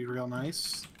out, that would be real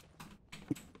nice.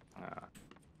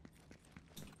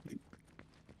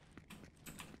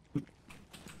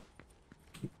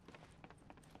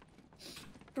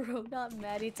 bro, not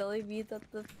Maddie telling me that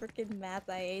the frickin' math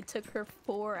IA took her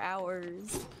 4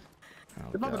 hours. Oh,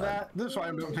 Remember God. that? This is why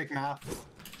I don't take math.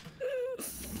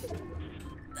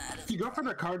 If you go for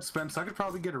the card, Spence, I could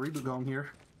probably get a reboot going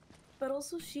here. But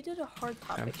also, she did a hard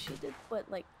topic. She did, what,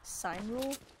 like, sine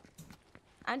rule?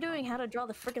 I'm doing how to draw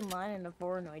the frickin' line in a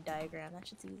Voronoi diagram. That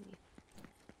shit's easy.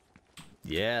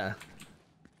 Yeah.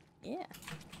 Yeah.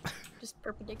 Just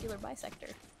perpendicular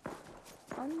bisector.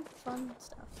 Fun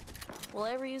stuff. Will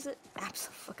I ever use it?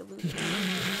 Absolutely.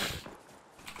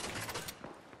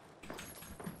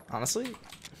 Honestly,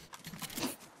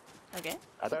 Okay.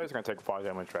 I thought he was gonna take fall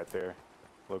damage right there,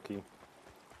 low-key.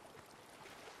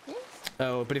 Yes.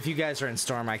 oh, but if you guys are in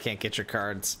storm, I can't get your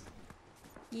cards.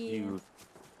 Yeah. You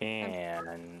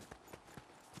can.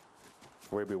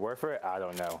 Would it be worth it? I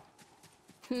don't know.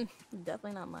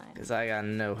 Definitely not mine. Because I got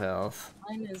no health.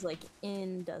 Mine is like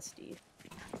in Dusty.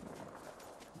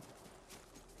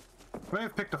 I may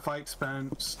have picked a fight,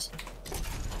 Spence.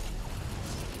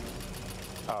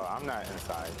 Oh, I'm not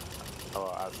inside.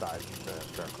 Oh, outside the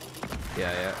circle.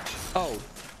 Yeah, yeah. Oh.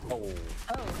 Oh.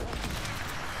 Oh.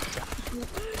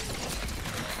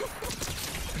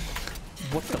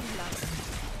 What the?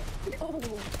 Oh.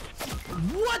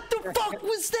 What the fuck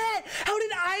was that? How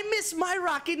did I miss my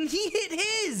rocket and he hit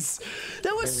his?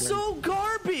 That was so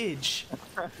garbage.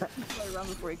 Play around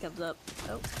before he comes up.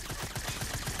 Oh.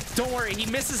 Don't worry, he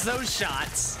misses those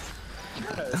shots.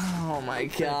 Oh my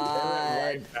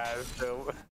god.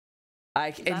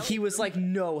 And he was like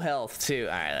no health too.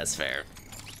 All right, that's fair.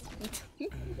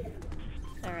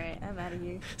 All right. I'm out of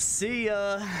here. See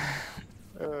ya.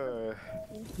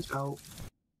 He's out.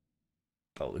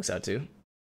 Oh, Luke's out too?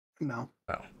 No.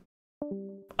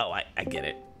 Oh, I get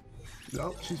it.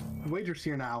 Oh, Wager's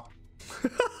here now.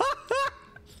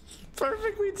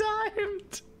 Perfectly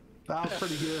timed. That was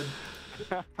pretty good.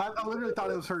 I literally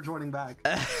thought it was her joining back.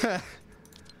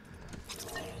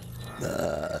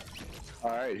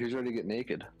 Alright, who's ready to get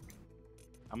naked?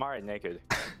 I'm already naked.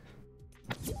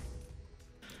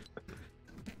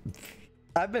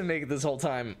 I've been naked this whole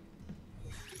time.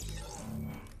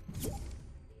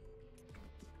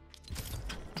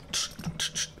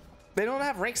 They don't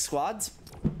have rank squads.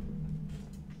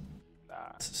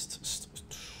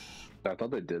 I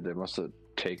thought they did. They must have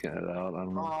taken it out. I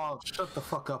don't know. Oh, shut the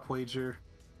fuck up, Wager.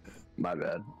 My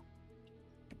bad.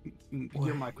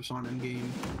 Your mic was on in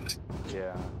game.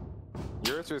 Yeah.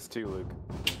 Yours was too, Luke.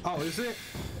 Oh, is it?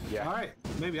 Yeah. Alright,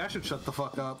 maybe I should shut the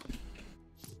fuck up.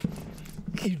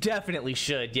 You definitely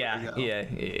should. Yeah.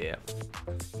 Yeah.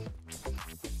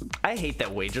 I hate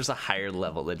that Wager's a higher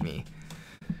level than me.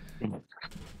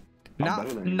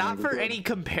 Not for any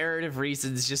comparative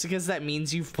reasons, just because that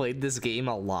means you've played this game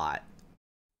a lot.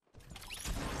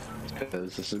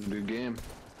 Because this is a good game.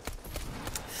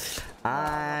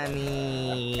 I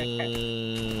mean...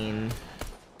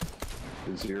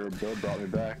 The Zero build brought me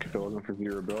back. If it wasn't for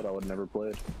Zero build, I would have never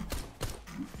played.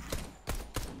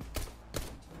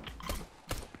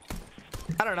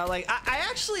 I don't know, like, I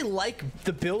actually like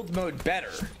the build mode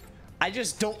better. I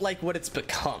just don't like what it's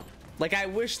become. Like, I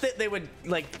wish that they would,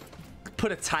 like,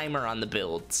 put a timer on the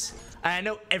builds. And I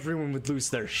know everyone would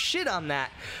lose their shit on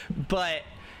that, but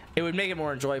it would make it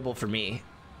more enjoyable for me.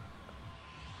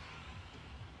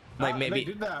 Like, maybe... They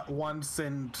did that once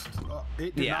and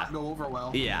it did not go over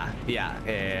well. Yeah,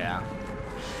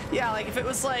 like, if it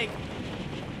was, like,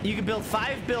 you could build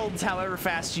 5 builds however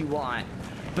fast you want,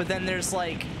 but then there's,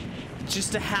 like,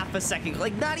 just a half a second,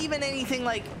 like, not even anything,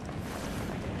 like,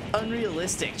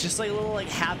 unrealistic, just like a little like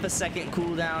half a second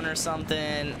cooldown or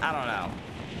something. I don't know.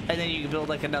 And then you can build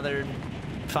like another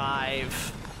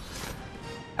 5.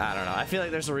 I don't know. I feel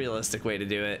like there's a realistic way to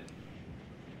do it.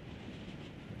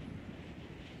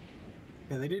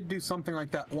 Yeah, they did do something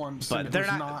like that once, but they're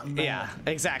not yeah,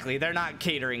 exactly. They're not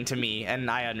catering to me,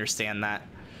 and I understand that.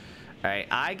 All right,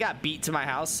 I got beat to my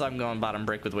house, so I'm going bottom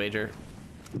brick with Wager.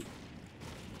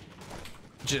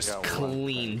 Just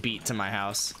clean beat to my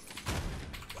house.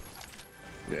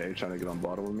 Yeah, you're trying to get on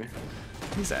bottom with me?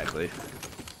 Exactly.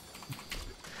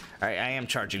 Alright, I am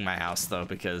charging my house, though,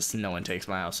 because no one takes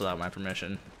my house without my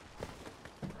permission.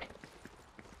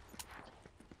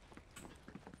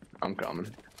 I'm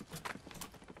coming.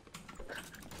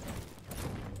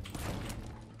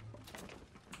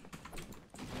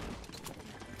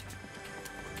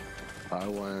 I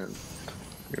went...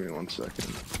 Give me 1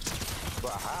 second.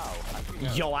 But how?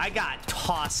 Yo, I got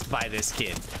tossed by this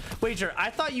kid. Wager, I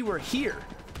thought you were here.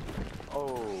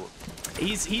 Oh.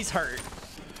 He's hurt.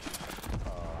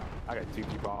 I got 2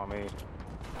 people on me.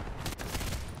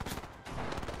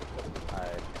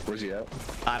 Alright. Where's he at?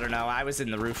 I don't know. I was in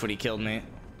the roof when he killed me.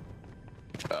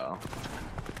 Oh.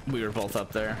 We were both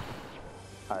up there.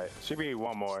 Alright, should be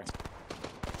one more.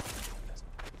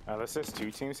 Unless there's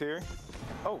 2 teams here.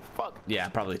 Oh, fuck. Yeah,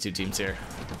 probably 2 teams here.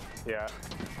 Yeah.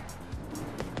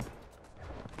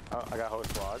 Oh, I got whole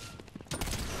squad.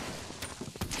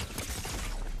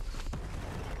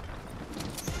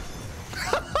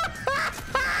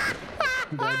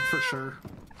 Dead for sure.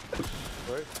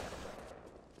 What?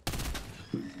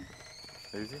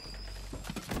 Easy.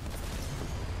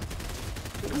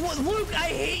 What, Luke, I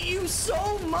hate you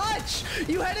so much!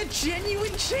 You had a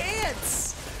genuine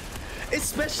chance!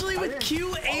 Especially with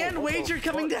Q and Wager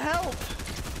coming to help!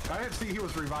 I didn't see he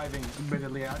was reviving,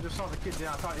 admittedly. I just saw the kid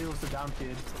down. I thought it was the down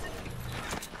kid.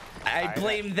 I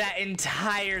blame that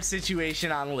entire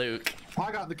situation on Luke.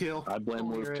 I got the kill. I blame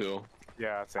Luke too.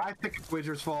 Yeah, I think it's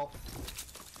Wager's fault.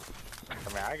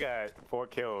 I mean, I got 4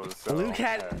 kills. So, Luke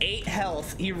had 8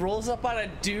 health. He rolls up on a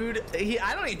dude.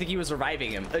 I don't even think he was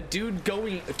reviving him. A dude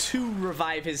going to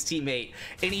revive his teammate,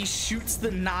 and he shoots the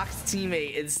knocked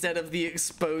teammate instead of the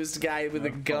exposed guy with a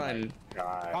gun.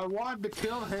 God. I wanted to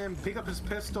kill him, pick up his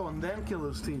pistol, and then kill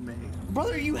his teammate.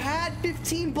 Brother, you had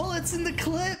 15 bullets in the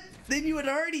clip. Then you had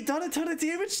already done a ton of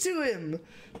damage to him.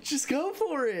 Just go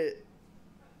for it.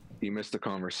 You missed the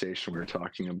conversation we were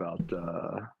talking about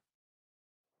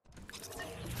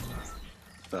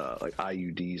like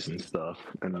IUDs and stuff,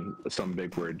 and some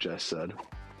big word Jess said.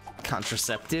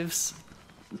 Contraceptives?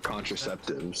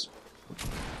 Contraceptives.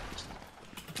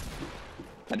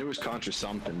 I knew it was contra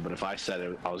something, but if I said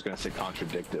it, I was gonna say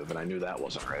contradictive, and I knew that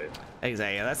wasn't right.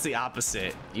 Exactly, that's the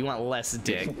opposite. You want less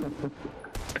dick.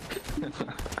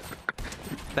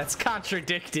 That's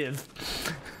contradictive.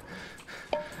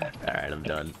 Alright, I'm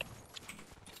done.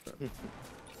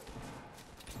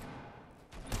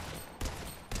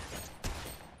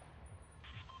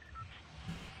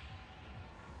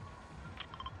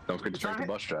 Don't forget to thank the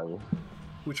bus driver.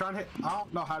 We try and hit. I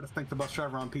don't know how to thank the bus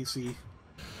driver on PC.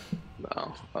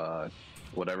 No.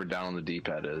 Whatever down on the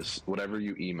D-pad is. Whatever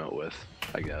you emote with,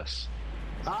 I guess.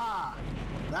 Ah,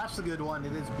 that's the good one.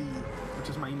 It is B, which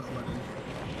is my emote button.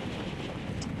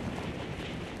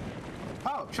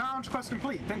 Oh, challenge quest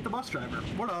complete. Thank the bus driver.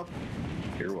 What up?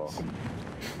 You're welcome.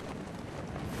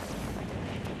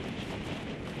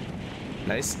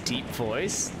 Nice deep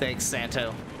voice. Thanks,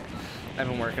 Santo. I've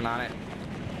been working on it.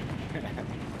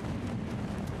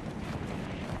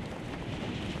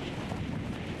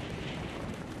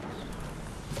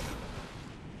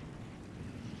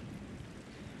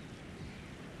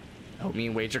 Oh, me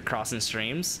and Wager crossing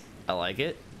streams. I like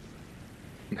it.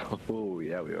 Oh,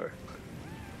 yeah, we are.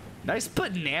 Nice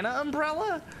banana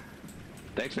umbrella.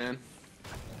 Thanks, man.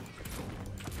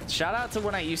 Shout out to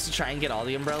when I used to try and get all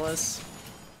the umbrellas,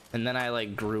 and then I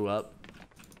like grew up.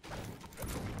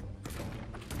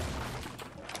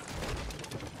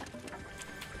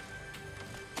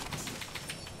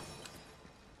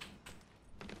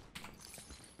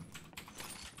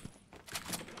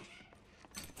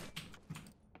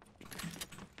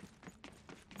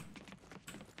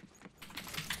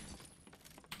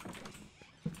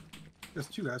 There's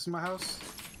two guys in my house.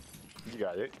 You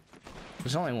got it.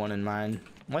 There's only one in mine,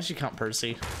 unless you count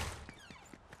Percy.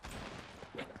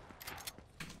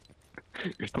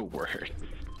 You're the word.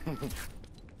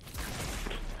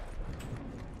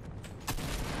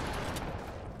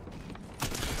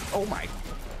 Oh my.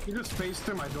 He just phased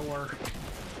through my door.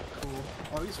 Cool.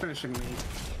 Oh, he's finishing me.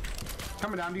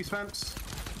 Coming down to you, Spence.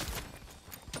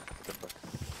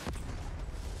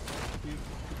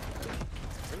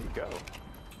 Where'd you go?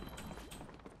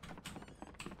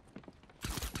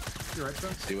 You're right,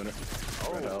 Spence. Doing it.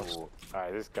 Red house. Oh,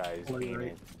 alright, this guy is Wait,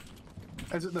 beaming.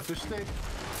 Is it the fish steak?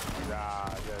 Nah,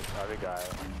 the other guy.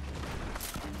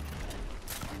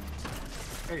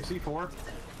 Hey, C4.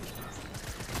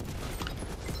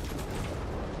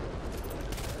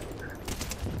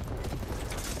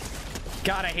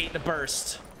 God, I hate the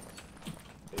burst.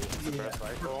 The first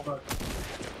rifle.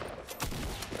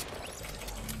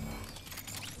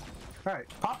 Alright,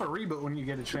 pop a reboot when you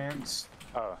get a chance.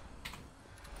 Oh.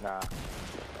 Nah.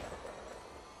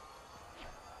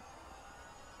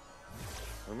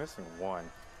 We're missing one.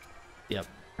 Yep.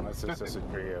 Unless it's just a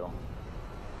trio.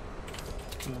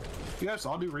 You guys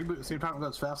all do reboot at the same time, it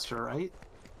goes faster, right?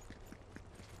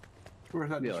 Or is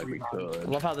that Yeah, just like we reboot? I could.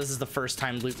 love how this is the first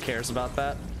time Luke cares about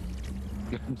that.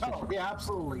 Oh, yeah,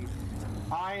 absolutely.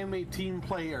 I am a team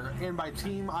player, and by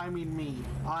team, I mean me.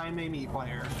 I'm a me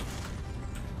player.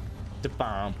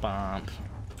 Da-bump bump.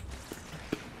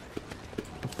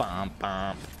 Bump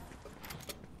bump.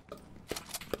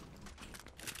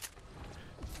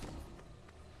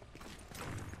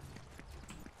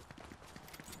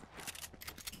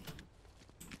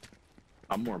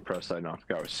 I'm more impressed I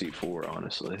knocked out with C4,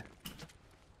 honestly.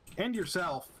 And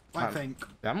yourself, I think.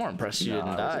 I'm more impressed you didn't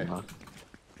Nah, I die. wasn't knocked.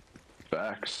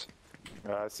 Facts.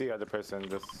 I see the other person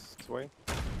this way.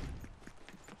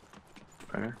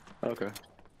 Okay. Okay.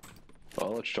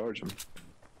 Well, let's charge him.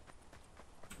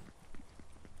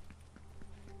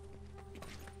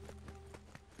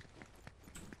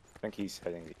 I think he's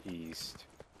heading east.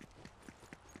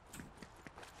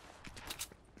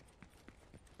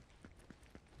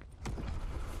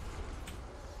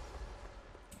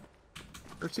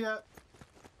 Where's he at?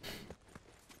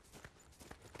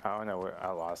 I don't know where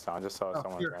I lost him. I just saw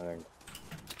someone here. running.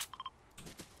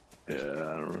 Yeah,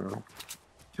 I don't know.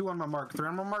 2 on my mark, 3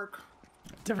 on my mark.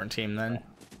 Different team then.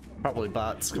 Probably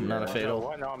bots coming out of No, Fatal.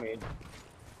 one on me.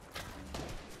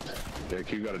 Yeah,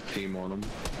 Q got a team on him.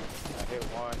 I hit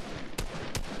one.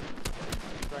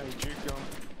 Trying to juke him.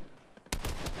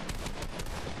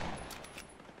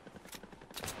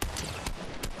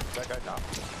 That guy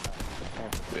knocked.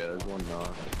 Yeah, there's one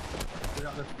knock. We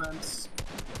got the fence.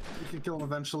 We can kill him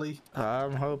eventually.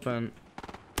 I'm hoping.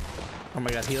 Oh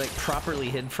my god, he like properly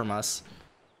hid from us.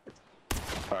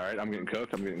 Alright, I'm getting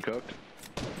cooked. I'm getting cooked.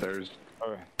 There's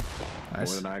Oh,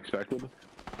 Nice. more than I expected.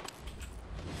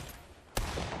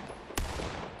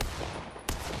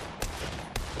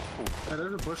 Hey,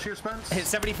 there's a bush here, Spence. Hit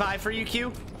 75 for you,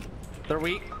 Q. They're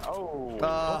weak.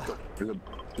 oh. There's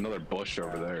another bush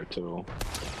over there, too.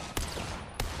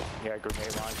 Yeah,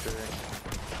 grenade launcher.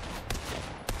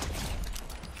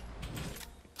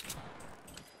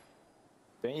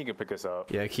 Then you can pick us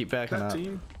up. Yeah, keep backing That up.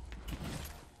 team.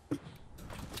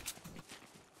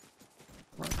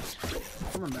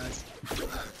 back.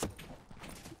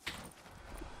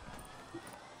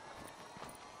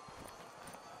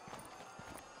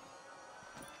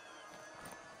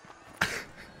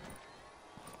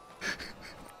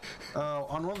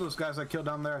 On one of those guys I killed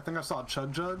down there, I think I saw a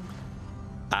Chug Jug.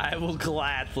 I will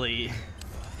gladly.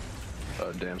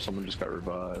 Oh damn! Someone just got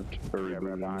revived. Or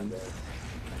rebooted.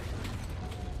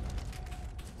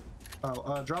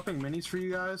 Oh, dropping minis for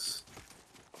you guys.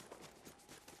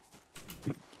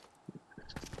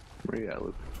 Where you at,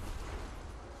 Luke?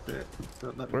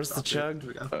 Where's the Chug?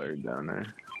 Oh, you're down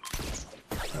there.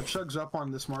 Chug's up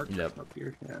on this mark. Yep. Up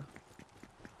here, yeah.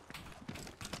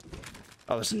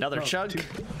 Oh, there's another Chug?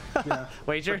 Yeah.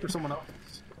 Wager? For someone else.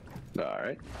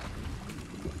 Alright.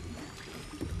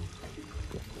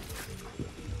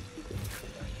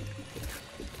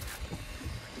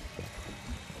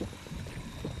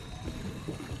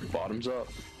 Bottoms up.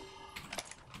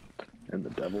 And the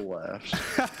devil laughs.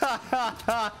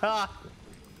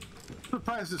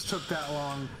 Surprised this took that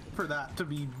long for that to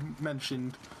be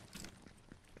mentioned.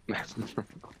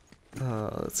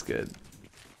 Oh, that's good.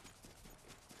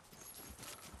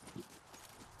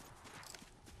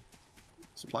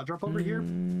 Supply drop over here?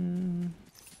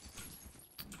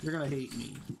 You're gonna hate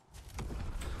me.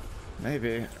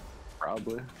 Maybe.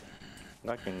 Probably.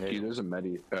 Dude, there's a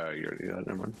medi. Oh, you already got it.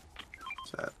 Never mind.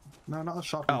 What's that? No, not a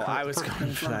shopping Oh, cart. I was The person going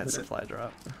in for front that of it. supply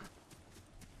drop.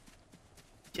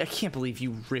 I can't believe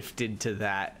you rifted to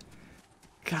that.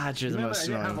 God, you're the Remember, most I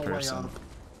didn't have annoying a way person. up.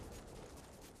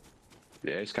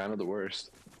 Yeah, he's kind of the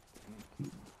worst.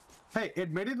 Hey,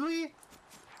 admittedly,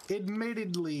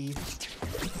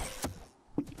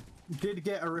 did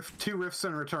get a rift, 2 rifts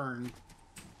in return,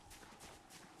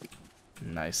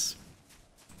 Nice.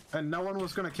 and no one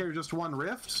was gonna carry just 1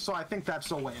 rift, so I think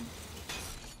that's a win.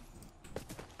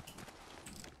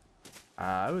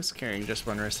 I was carrying just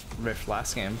 1 rift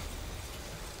last game.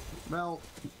 Well,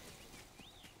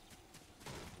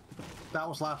 that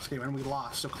was last game and we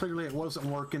lost, so clearly it wasn't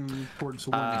working towards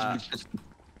winning. I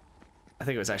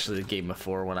think it was actually the game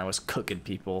before when I was cooking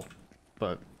people,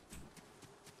 but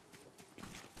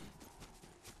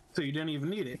So you didn't even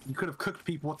need it. You could have cooked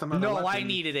people with another no, weapon. I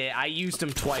needed it. I used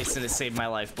them twice and it saved my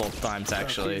life both times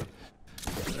actually.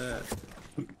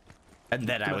 And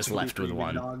then I was left with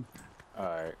 1.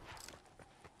 Alright.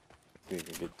 You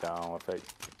can get down with it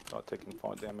without taking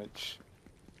fall damage.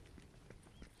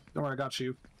 Don't worry, I got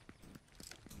you.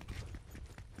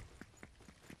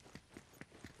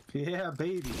 Yeah,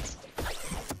 baby.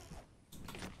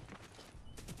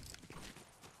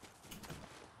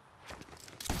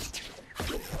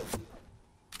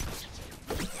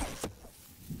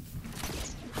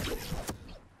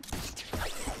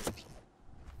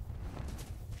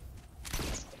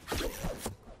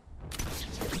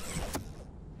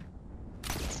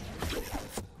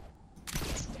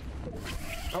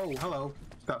 Oh, hello.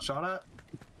 Got shot at.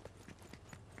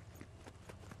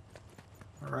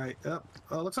 Alright, yep.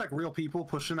 Looks like real people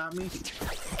pushing at me.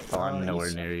 Oh, I'm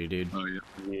nowhere near you, dude. Oh, yeah.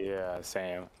 Yeah,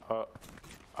 same. Oh,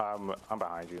 I'm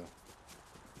behind you.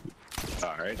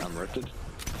 Alright, I'm rifted.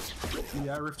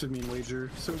 Yeah, I rifted me in wager,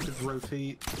 so we could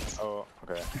rotate. Oh,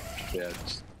 okay. Yeah,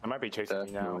 it's I might be chasing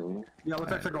you now. definitely. Yeah,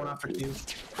 looks like they're going after Q.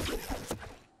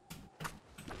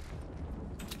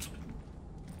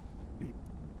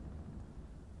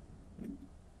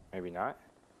 Maybe not.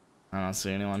 I don't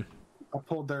see anyone. I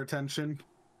pulled their attention.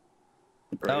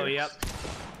 Right Oh, here. yep.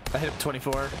 I hit him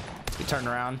 24. He turned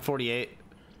around, 48.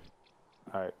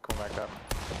 Alright, come back up.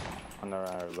 On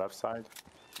the left side.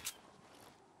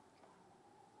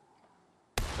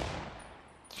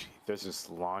 Gee, this is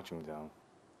launching down.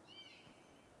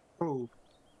 Oh,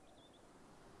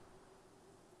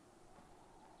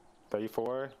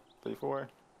 34, 34.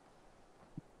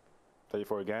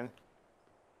 34 again.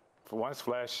 For one's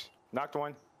flesh. Knocked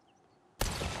one.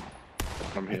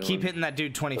 I'm healing. Keep hitting that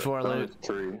dude 24, Luke.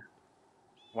 3.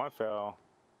 One fell.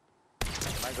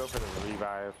 Might go for the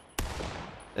revive.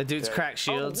 The dude's Yeah. cracked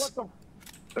shields. Oh, what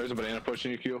There's a banana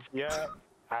pushing you, Q. the? Yeah.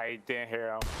 I didn't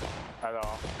hear him at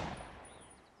all.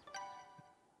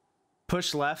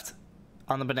 Push left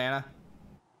on the banana.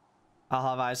 I'll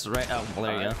have eyes right. Oh, well,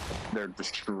 there you go. They're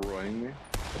destroying me.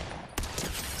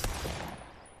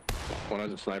 One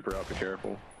has a sniper out, be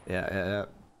careful. Yeah, yeah, yeah.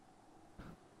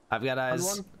 I've got eyes.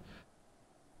 one.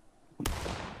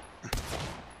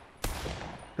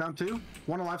 Down 2.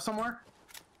 One alive somewhere.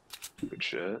 Good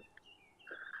shit.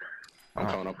 I'm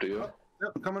coming up to you.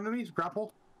 Yep, coming to me.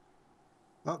 Grapple.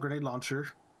 Oh, grenade launcher.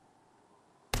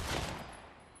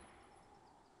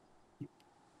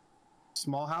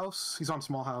 Small house. He's on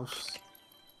small house.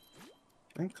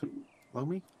 I think. Below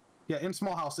me? Yeah, in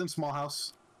small house. In small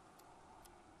house.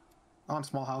 On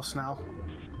small house now.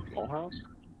 Small house?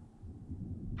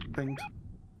 Pinged.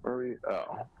 Where are we?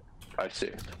 Oh, I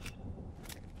see.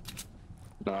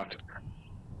 Knocked.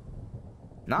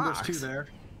 Knocked. There's 2 there.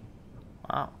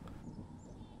 Wow.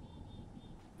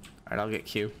 Alright, I'll get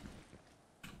Q.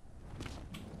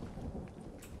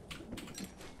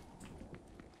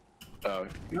 Oh,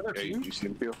 Another yeah, team? you see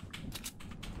him, Peel?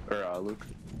 Or Luke?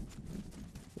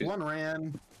 One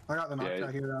ran. I got the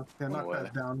knockback here though. Yeah,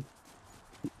 knockback down.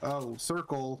 Oh,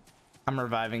 circle. I'm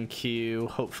reviving Q,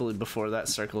 hopefully before that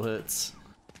circle hits.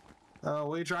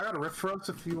 Wager, I got a rift for us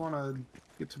if you want to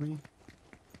get to me.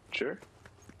 Sure.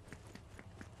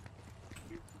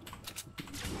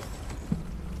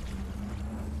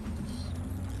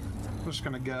 I'm just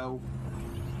gonna go.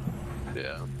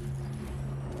 Yeah.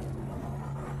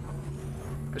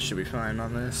 I should be fine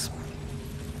on this.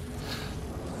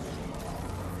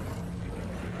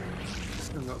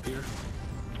 Just gonna go up here.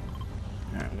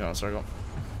 Alright, I'm going circle.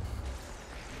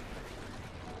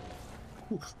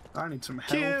 Oof, I need some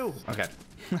help. Q! Okay.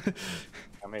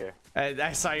 I'm here.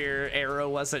 I saw your arrow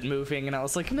wasn't moving and I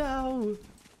was like, no!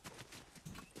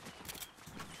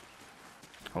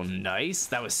 Oh, nice.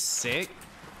 That was sick.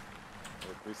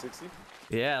 360?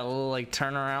 Yeah, a little like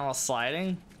turn around while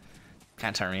sliding.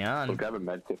 Can't turn me on. Look, I have a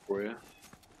med kit for you.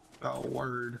 Oh,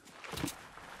 word.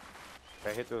 I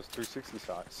hit those 360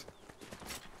 shots.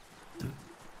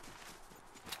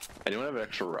 Anyone have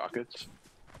extra rockets?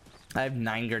 I have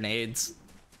 9 grenades.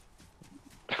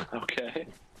 Okay.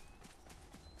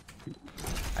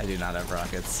 I do not have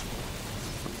rockets.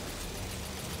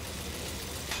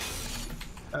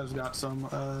 I've got some.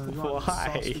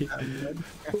 Why?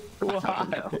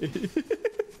 Why?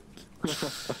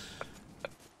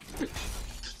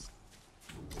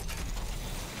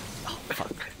 Oh,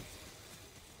 fuck.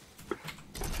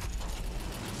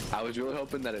 I was really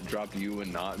hoping that it dropped you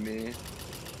and not me,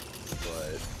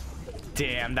 but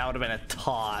Damn, that would have been a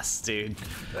toss, dude.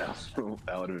 that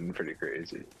would have been pretty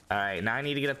crazy. All right, now I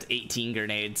need to get up to 18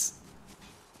 grenades.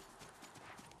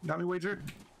 Got me, Wager?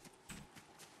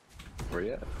 Where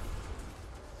you at?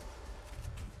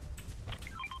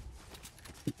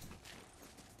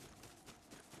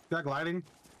 Got gliding.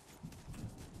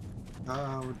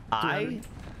 All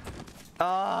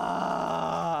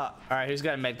right, who's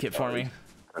got a med kit for me?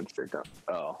 I'm straight down.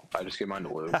 Oh, I just gave mine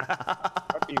to Luke.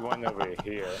 Might be one over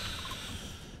here.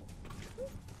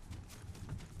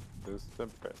 Who's the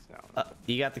best now?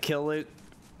 You got the kill, Luke?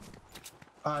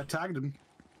 Tagged him.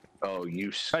 Oh,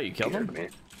 you killed him? me.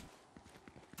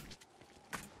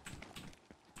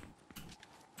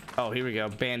 Oh, here we go.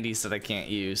 Bandies that I can't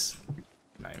use.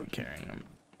 Not even carrying them.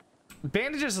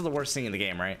 Bandages are the worst thing in the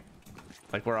game, right?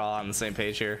 Like, we're all on the same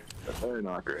page here. They're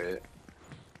not great.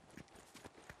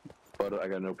 But I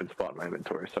got an open spot in my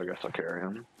inventory, so I guess I'll carry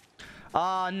him.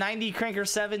 90 Cranker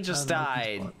 7 just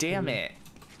died. Damn it.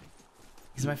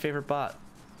 He's my favorite bot.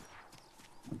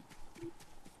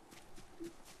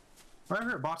 My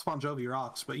favorite bot spawn Jovi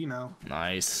rocks, but you know.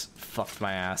 Nice. Fucked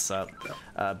my ass up.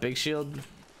 Big shield.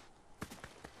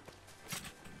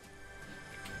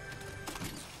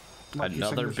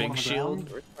 Another big shield.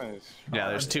 Yeah,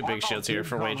 there's 2 big shields here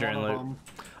for Wager and Luke.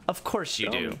 Of course you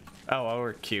do. Oh,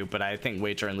 or Q, but I think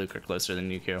Wager and Luke are closer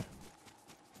than you, Q.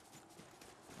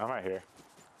 I'm right here.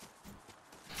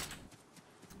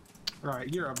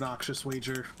 Alright, you're obnoxious,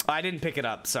 Wager. I didn't pick it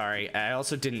up, sorry. I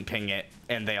also didn't ping it,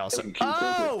 and they also...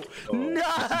 Oh!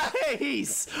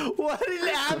 Nice! What an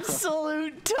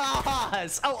absolute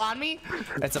toss! Oh, on me?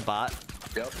 That's a bot.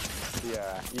 Yep.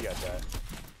 Yeah, you got that.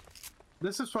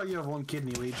 This is why you have 1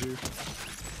 kidney, Wager.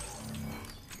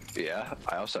 Yeah,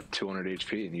 I also have 200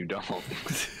 HP and you don't.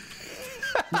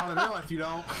 Not in real life, you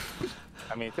don't.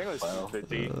 I mean, thing was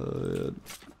 50. Oh,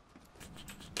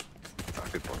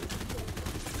 good point.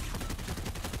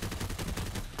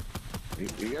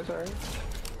 You guys alright?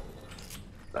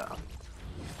 No.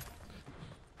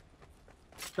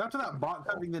 After that bot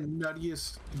having the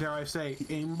nuttiest, dare I say,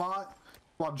 aimbot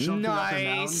while jumping up and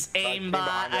down. Nice!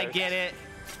 Aimbot, I get it.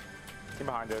 Get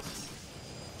behind us.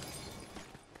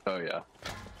 Oh, yeah.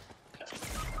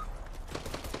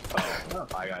 Oh,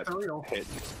 I got hit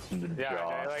in the jaw.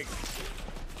 Yeah, like...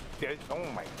 Oh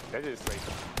my... That is like...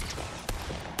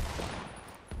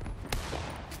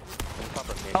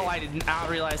 Oh, I did not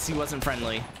realize he wasn't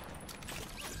friendly.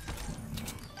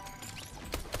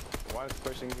 One's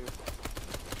pushing you.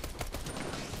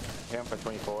 Him for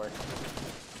 24.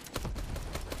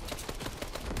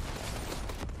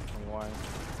 21.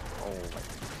 Oh my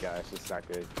gosh, it's not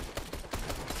good.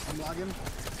 I'm lagging.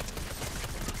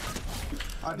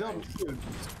 I don't, dude,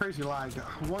 it's crazy lag.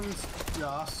 One's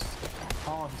just,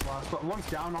 all of it's lost, but one's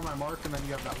down on my mark, and then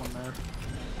you have that one there.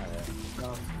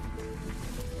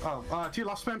 Two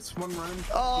last fence, one run.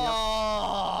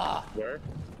 Oh! Where?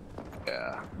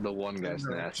 Yeah, the one guy's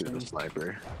nasty with the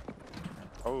sniper.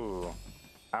 Oh,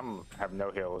 have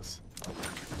no heals.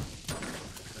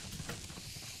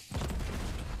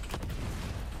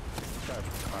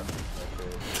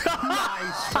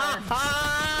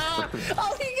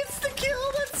 Oh, he gets the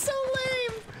kill. That's so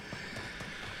lame.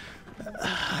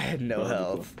 I had no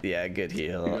health. Yeah, good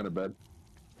heal. You going to bed?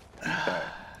 Alright.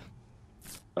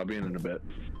 I'll be in a bit.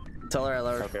 Tell her I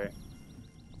love her. Okay.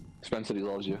 Spence said he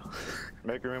loves you.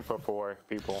 Make room for 4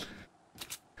 people.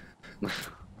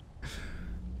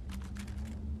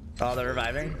 Oh, they're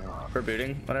reviving?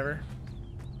 Rebooting? Whatever.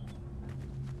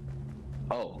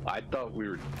 Oh, I thought we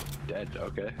were dead.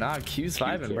 Okay. Nah, Q's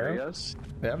vibing, bro. Us?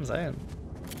 Yeah, I'm saying.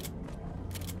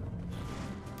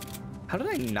 How did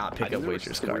I not pick up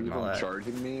Waitress card and all that?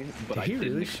 Charging me, but Did I he didn't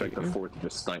really expect shoot the you? fourth to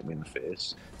just snipe me in the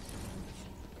face.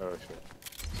 Oh shit.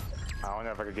 I don't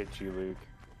know if I could get you, Luke.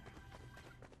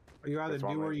 You either There's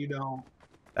one do or way. you don't.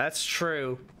 That's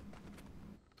true.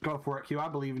 Go for it, Q. I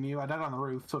believe in you. I died on the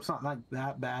roof, so it's not like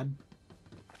that bad.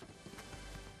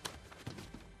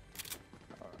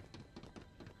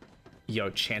 Yo,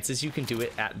 chances you can do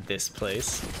it at this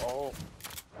place. Oh.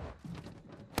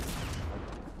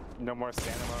 No more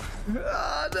stamina.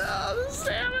 Oh no, the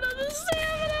stamina, the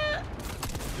stamina!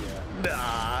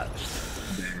 Nah.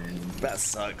 That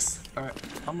sucks. Alright,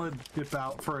 I'm gonna dip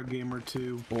out for a game or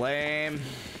two. Lame.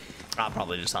 I'll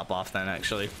probably just hop off then,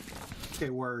 actually. Okay,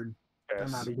 word. Yes.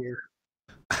 I'm out of here.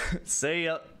 See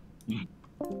ya.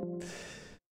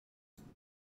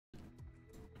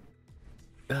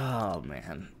 Oh,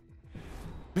 man.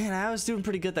 Man, I was doing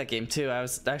pretty good that game, too. I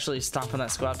was actually stomping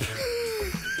that squad.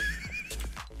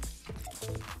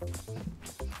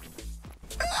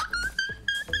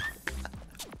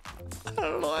 I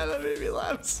don't know why that made me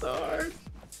laugh so hard.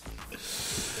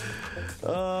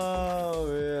 Oh,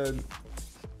 man.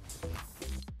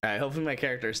 Alright, hopefully my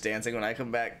character is dancing when I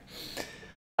come back.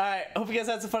 Alright, hope you guys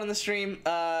had some fun in the stream.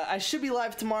 I should be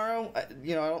live tomorrow.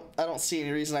 You know, I don't see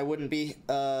any reason I wouldn't be.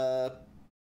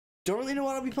 Don't really know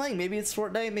what I'll be playing. Maybe it's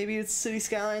Fortnite, maybe it's City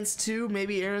Skylines 2,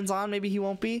 maybe Aaron's on, maybe he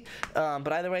won't be.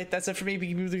 But either way, that's it for me.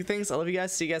 Be do things. I love you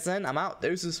guys. See you guys then. I'm out.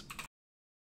 Deuces.